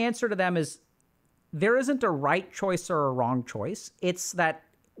 like, my answer to them is there isn't a right choice or a wrong choice. It's that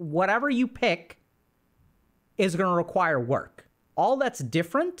whatever you pick is going to require work. All that's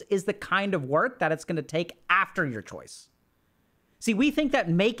different is the kind of work that it's going to take after your choice. See, we think that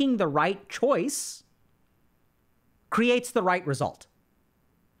making the right choice creates the right result.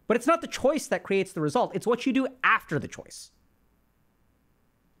 But it's not the choice that creates the result. It's what you do after the choice.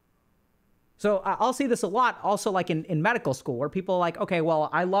 So I'll see this a lot also like in medical school where people are like, okay, well,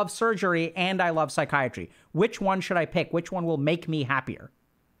 I love surgery and I love psychiatry. Which one should I pick? Which one will make me happier?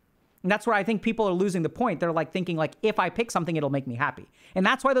 And that's where I think people are losing the point. They're like thinking like, if I pick something, it'll make me happy. And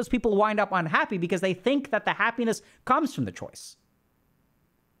that's why those people wind up unhappy because they think that the happiness comes from the choice.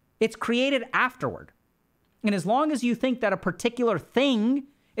 It's created afterward. And as long as you think that a particular thing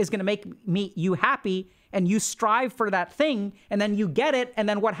is going to make you happy and you strive for that thing and then you get it and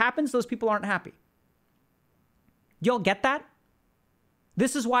then what happens? Those people aren't happy. You'll get that?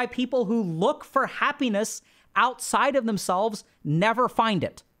 This is why people who look for happiness outside of themselves never find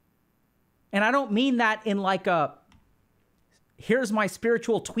it. And I don't mean that in like a, here's my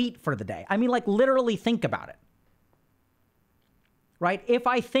spiritual tweet for the day. I mean like literally think about it. Right? If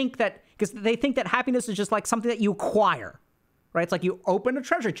I think that, because they think that happiness is just like something that you acquire. Right? It's like you open a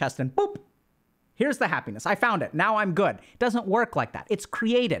treasure chest and boop, here's the happiness. I found it. Now I'm good. It doesn't work like that. It's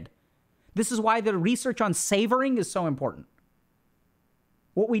created. This is why the research on savoring is so important.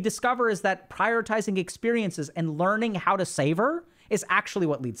 What we discover is that prioritizing experiences and learning how to savor is actually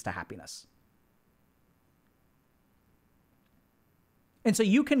what leads to happiness. And so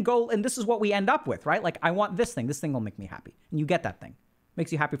you can go, and this is what we end up with, right? Like, I want this thing. This thing will make me happy. And you get that thing.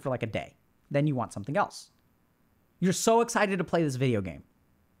 Makes you happy for like a day. Then you want something else. You're so excited to play this video game.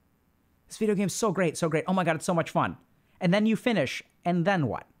 This video game is so great, so great. Oh my God, it's so much fun. And then you finish, and then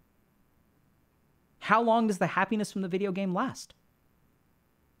what? How long does the happiness from the video game last?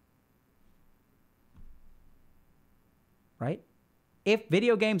 Right? If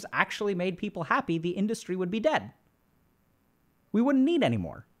video games actually made people happy, the industry would be dead. We wouldn't need any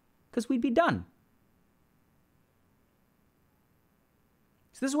more because we'd be done.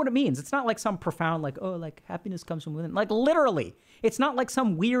 So this is what it means. It's not like some profound, like, oh, like happiness comes from within. Like literally, it's not like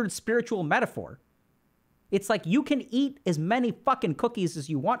some weird spiritual metaphor. It's like you can eat as many fucking cookies as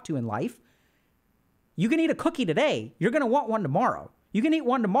you want to in life. You can eat a cookie today. You're going to want one tomorrow. You can eat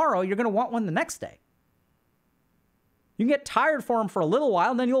one tomorrow. You're going to want one the next day. You can get tired for them for a little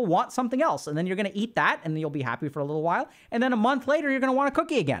while, and then you'll want something else. And then you're going to eat that, and then you'll be happy for a little while. And then a month later, you're going to want a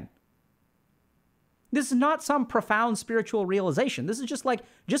cookie again. This is not some profound spiritual realization. This is just like,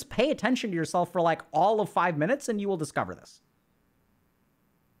 just pay attention to yourself for like all of 5 minutes, and you will discover this.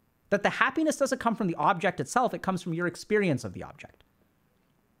 That the happiness doesn't come from the object itself. It comes from your experience of the object.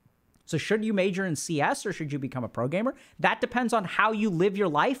 So should you major in CS or should you become a pro gamer? That depends on how you live your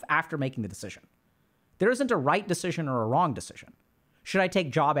life after making the decision. There isn't a right decision or a wrong decision. Should I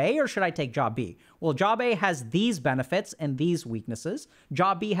take job A or should I take job B? Well, job A has these benefits and these weaknesses.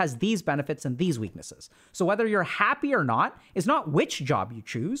 Job B has these benefits and these weaknesses. So whether you're happy or not is not which job you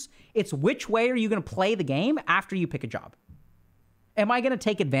choose. It's which way are you going to play the game after you pick a job. Am I going to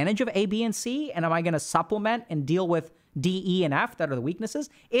take advantage of A, B, and C? And am I going to supplement and deal with D, E, and F that are the weaknesses?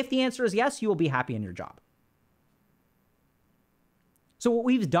 If the answer is yes, you will be happy in your job. So what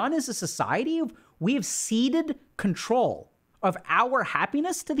we've done as a society, we have ceded control of our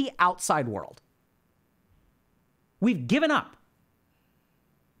happiness to the outside world. We've given up.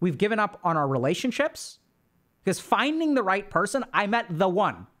 We've given up on our relationships because finding the right person, I met the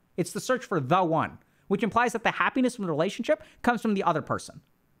one. It's the search for the one, which implies that the happiness from the relationship comes from the other person.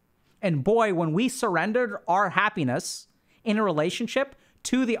 And boy, when we surrendered our happiness in a relationship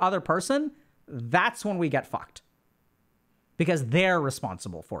to the other person, that's when we get fucked. Because they're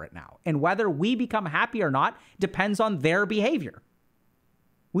responsible for it now. And whether we become happy or not depends on their behavior.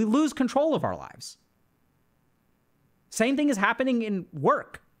 We lose control of our lives. Same thing is happening in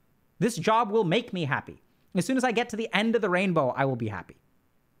work. This job will make me happy. As soon as I get to the end of the rainbow, I will be happy.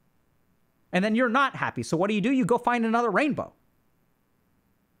 And then you're not happy. So what do? You go find another rainbow.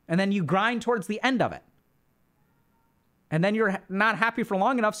 And then you grind towards the end of it. And then you're not happy for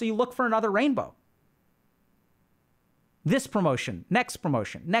long enough, so you look for another rainbow. This promotion, next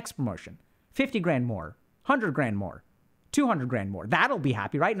promotion, next promotion. 50 grand more, 100 grand more, 200 grand more. That'll be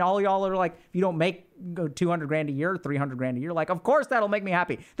happy, right? And all y'all are like, if you don't make 200 grand a year, 300 grand a year, like, of course that'll make me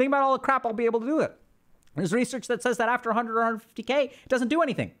happy. Think about all the crap I'll be able to do with it. There's research that says that after 100 or 150K, it doesn't do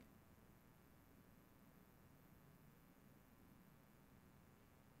anything.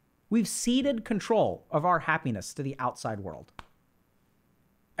 We've ceded control of our happiness to the outside world.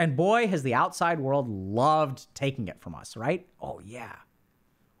 And boy, has the outside world loved taking it from us, right? Oh, yeah.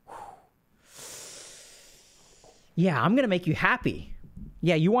 Whew. Yeah, I'm going to make you happy.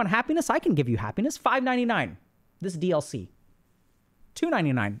 Yeah, you want happiness? I can give you happiness. $5.99, this DLC.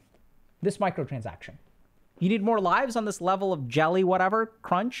 $2.99, this microtransaction. You need more lives on this level of jelly whatever,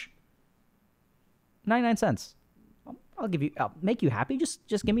 crunch? 99 cents. I'll make you happy. Just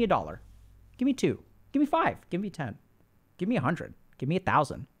give me $1. Give me $2. Give me $5. Give me $10. Give me $100. Give me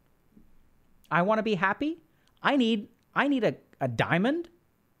 $1,000. I want to be happy. I need a diamond.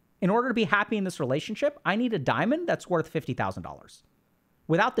 In order to be happy in this relationship, I need a diamond that's worth $50,000.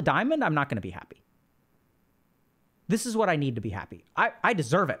 Without the diamond, I'm not going to be happy. This is what I need to be happy. I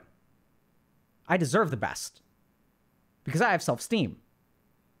deserve it. I deserve the best because I have self-esteem.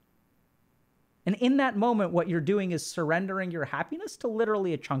 And in that moment, what you're doing is surrendering your happiness to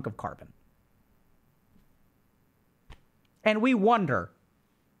literally a chunk of carbon. And we wonder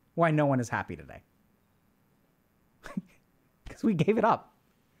why no one is happy today. Because we gave it up.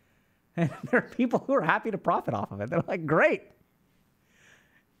 And there are people who are happy to profit off of it. They're like, great.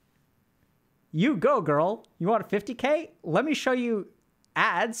 You go, girl. You want 50K? Let me show you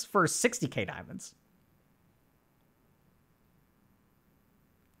ads for 60K diamonds.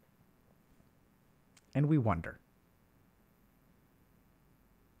 And we wonder.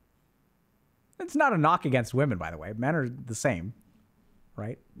 It's not a knock against women, by the way. Men are the same,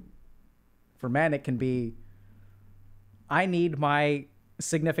 right? For men, it can be, I need my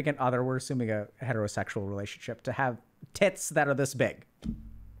significant other, we're assuming a heterosexual relationship, to have tits that are this big.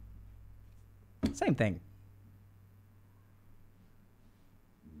 Same thing.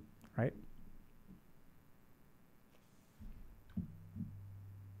 Right?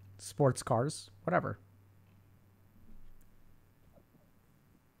 Sports cars, whatever.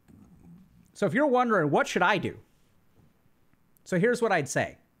 So if you're wondering, what should I do? So here's what I'd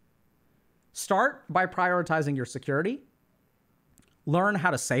say. Start by prioritizing your security. Learn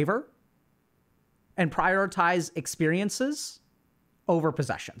how to savor. And prioritize experiences over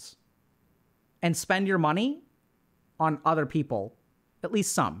possessions. And spend your money on other people, at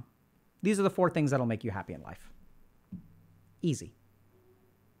least some. These are the 4 things that'll make you happy in life. Easy.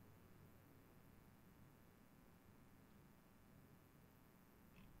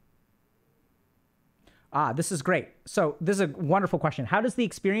 This is great. So this is a wonderful question. How does the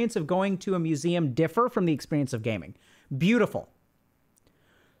experience of going to a museum differ from the experience of gaming? Beautiful.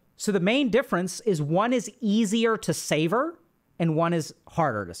 So the main difference is one is easier to savor and one is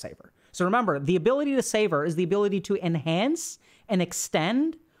harder to savor. So remember, the ability to savor is the ability to enhance and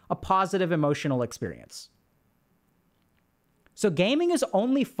extend a positive emotional experience. So gaming is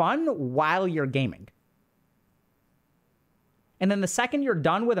only fun while you're gaming. And then the second you're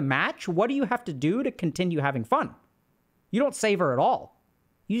done with a match, what do you have to do to continue having fun? You don't savor at all.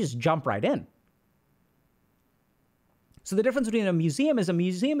 You just jump right in. So the difference between a museum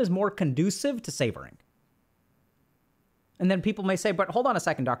is more conducive to savoring. And then people may say, but hold on a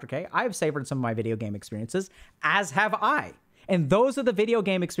second, Dr. K, I've savored some of my video game experiences, as have I. And those are the video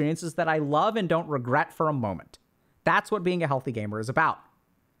game experiences that I love and don't regret for a moment. That's what being a healthy gamer is about.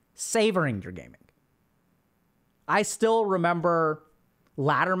 Savoring your gaming. I still remember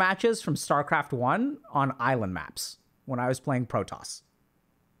ladder matches from StarCraft 1 on island maps when I was playing Protoss.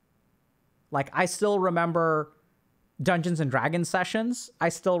 Like, I still remember Dungeons and Dragons sessions. I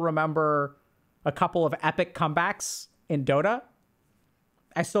still remember a couple of epic comebacks in Dota.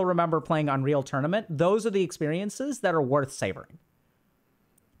 I still remember playing Unreal Tournament. Those are the experiences that are worth savoring.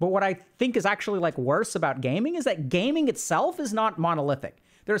 But what I think is actually like worse about gaming is that gaming itself is not monolithic.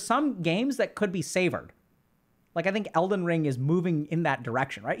 There are some games that could be savored. Like, I think Elden Ring is moving in that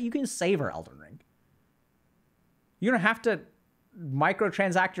direction, right? You can savor Elden Ring. You don't have to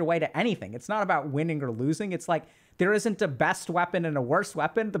microtransact your way to anything. It's not about winning or losing. It's like, there isn't a best weapon and a worst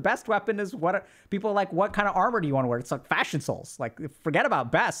weapon. The best weapon is what people are like, what kind of armor do you want to wear? It's like Fashion Souls. Like, forget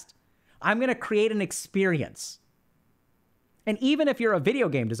about best. I'm going to create an experience. And even if you're a video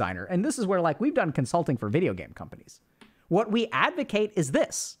game designer, and this is where, like, we've done consulting for video game companies, what we advocate is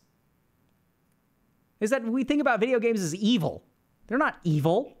this. Is that we think about video games as evil. They're not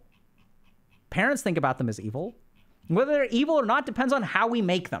evil. Parents think about them as evil. Whether they're evil or not depends on how we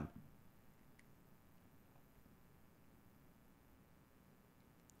make them.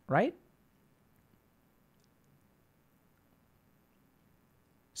 Right?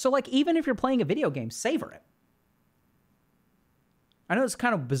 So, like, even if you're playing a video game, savor it. I know it's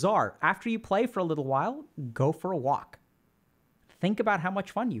kind of bizarre. After you play for a little while, go for a walk. Think about how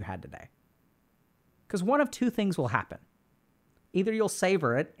much fun you had today. Because one of two things will happen. Either you'll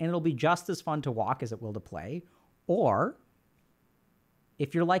savor it and it'll be just as fun to walk as it will to play, or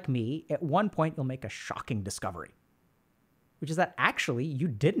if you're like me, at one point you'll make a shocking discovery, which is that actually you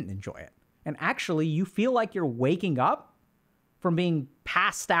didn't enjoy it. And actually you feel like you're waking up from being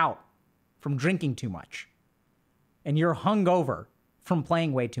passed out from drinking too much. And you're hungover from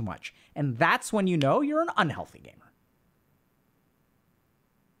playing way too much. And that's when you know you're an unhealthy gamer.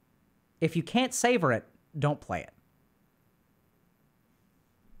 If you can't savor it, don't play it.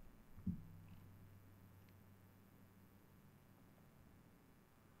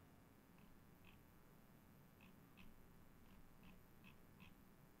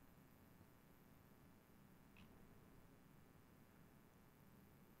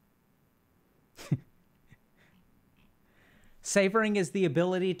 Savoring is the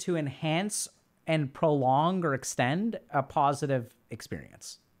ability to enhance and prolong or extend a positive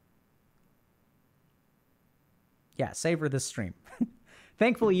experience. Yeah, savor this stream.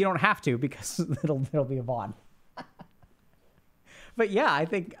 Thankfully, you don't have to because it'll be a VOD. But yeah, I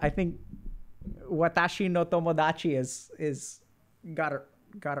think Watashi no Tomodachi is got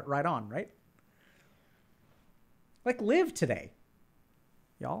it right on, right? Like, live today,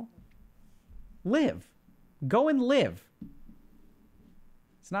 y'all. Live. Go and live.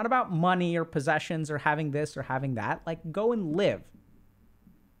 It's not about money or possessions or having this or having that. Like, go and live.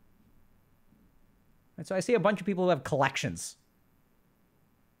 And so I see a bunch of people who have collections.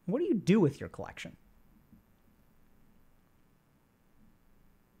 What do you do with your collection?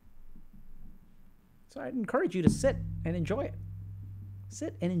 So I'd encourage you to sit and enjoy it.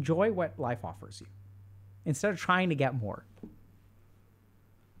 Sit and enjoy what life offers you instead of trying to get more.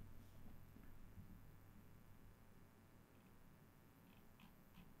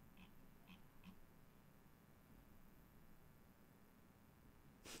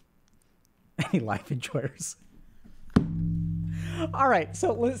 Any life enjoyers? All right,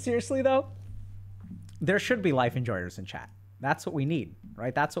 so seriously though, there should be life enjoyers in chat. That's what we need,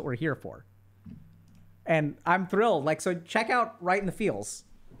 right? That's what we're here for. And I'm thrilled. Like, so check out Right in the Feels,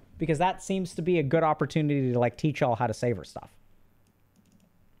 because that seems to be a good opportunity to, like, teach y'all how to savor stuff.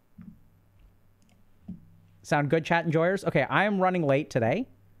 Sound good, chat enjoyers? Okay, I am running late today.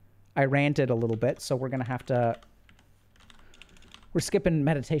 I ranted a little bit, so we're gonna have to. We're skipping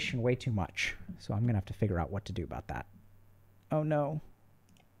meditation way too much, so I'm gonna have to figure out what to do about that. Oh no.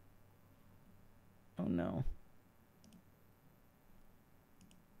 Oh no. know.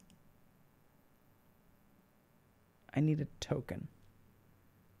 I need a token.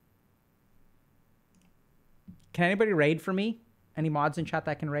 Can anybody raid for me? Any mods in chat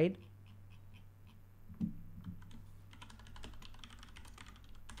that can raid?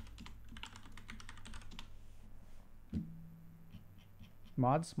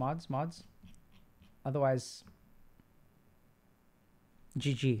 Mods. Otherwise,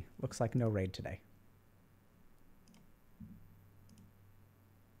 GG. Looks like no raid today.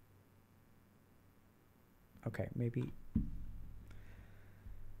 Okay, maybe.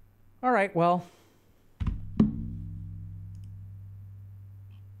 All right, well.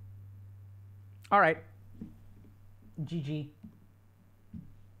 All right. GG.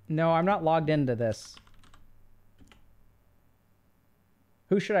 No, I'm not logged into this.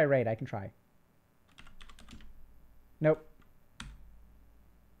 Who should I raid? I can try. Nope.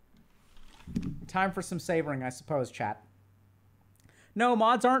 Time for some savoring, I suppose, chat. No,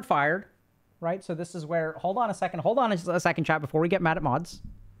 mods aren't fired, right? So this is where... Hold on a second, chat, before we get mad at mods.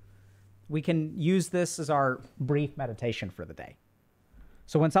 We can use this as our brief meditation for the day.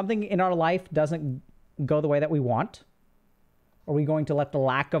 So when something in our life doesn't go the way that we want, are we going to let the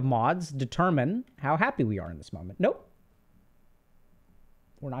lack of mods determine how happy we are in this moment? Nope.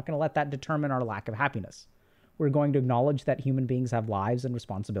 We're not going to let that determine our lack of happiness. We're going to acknowledge that human beings have lives and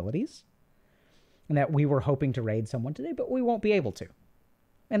responsibilities, and that we were hoping to raid someone today, but we won't be able to.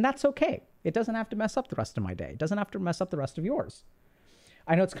 And that's okay. It doesn't have to mess up the rest of my day. It doesn't have to mess up the rest of yours.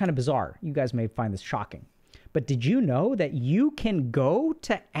 I know it's kind of bizarre. You guys may find this shocking. But did you know that you can go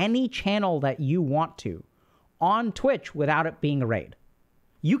to any channel that you want to on Twitch without it being a raid?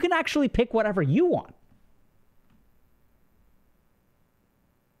 You can actually pick whatever you want.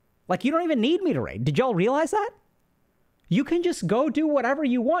 Like, you don't even need me to raid. Did y'all realize that? You can just go do whatever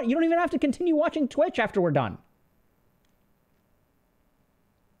you want. You don't even have to continue watching Twitch after we're done.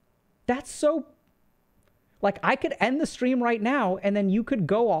 That's so... Like, I could end the stream right now, and then you could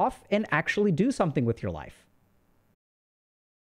go off and actually do something with your life.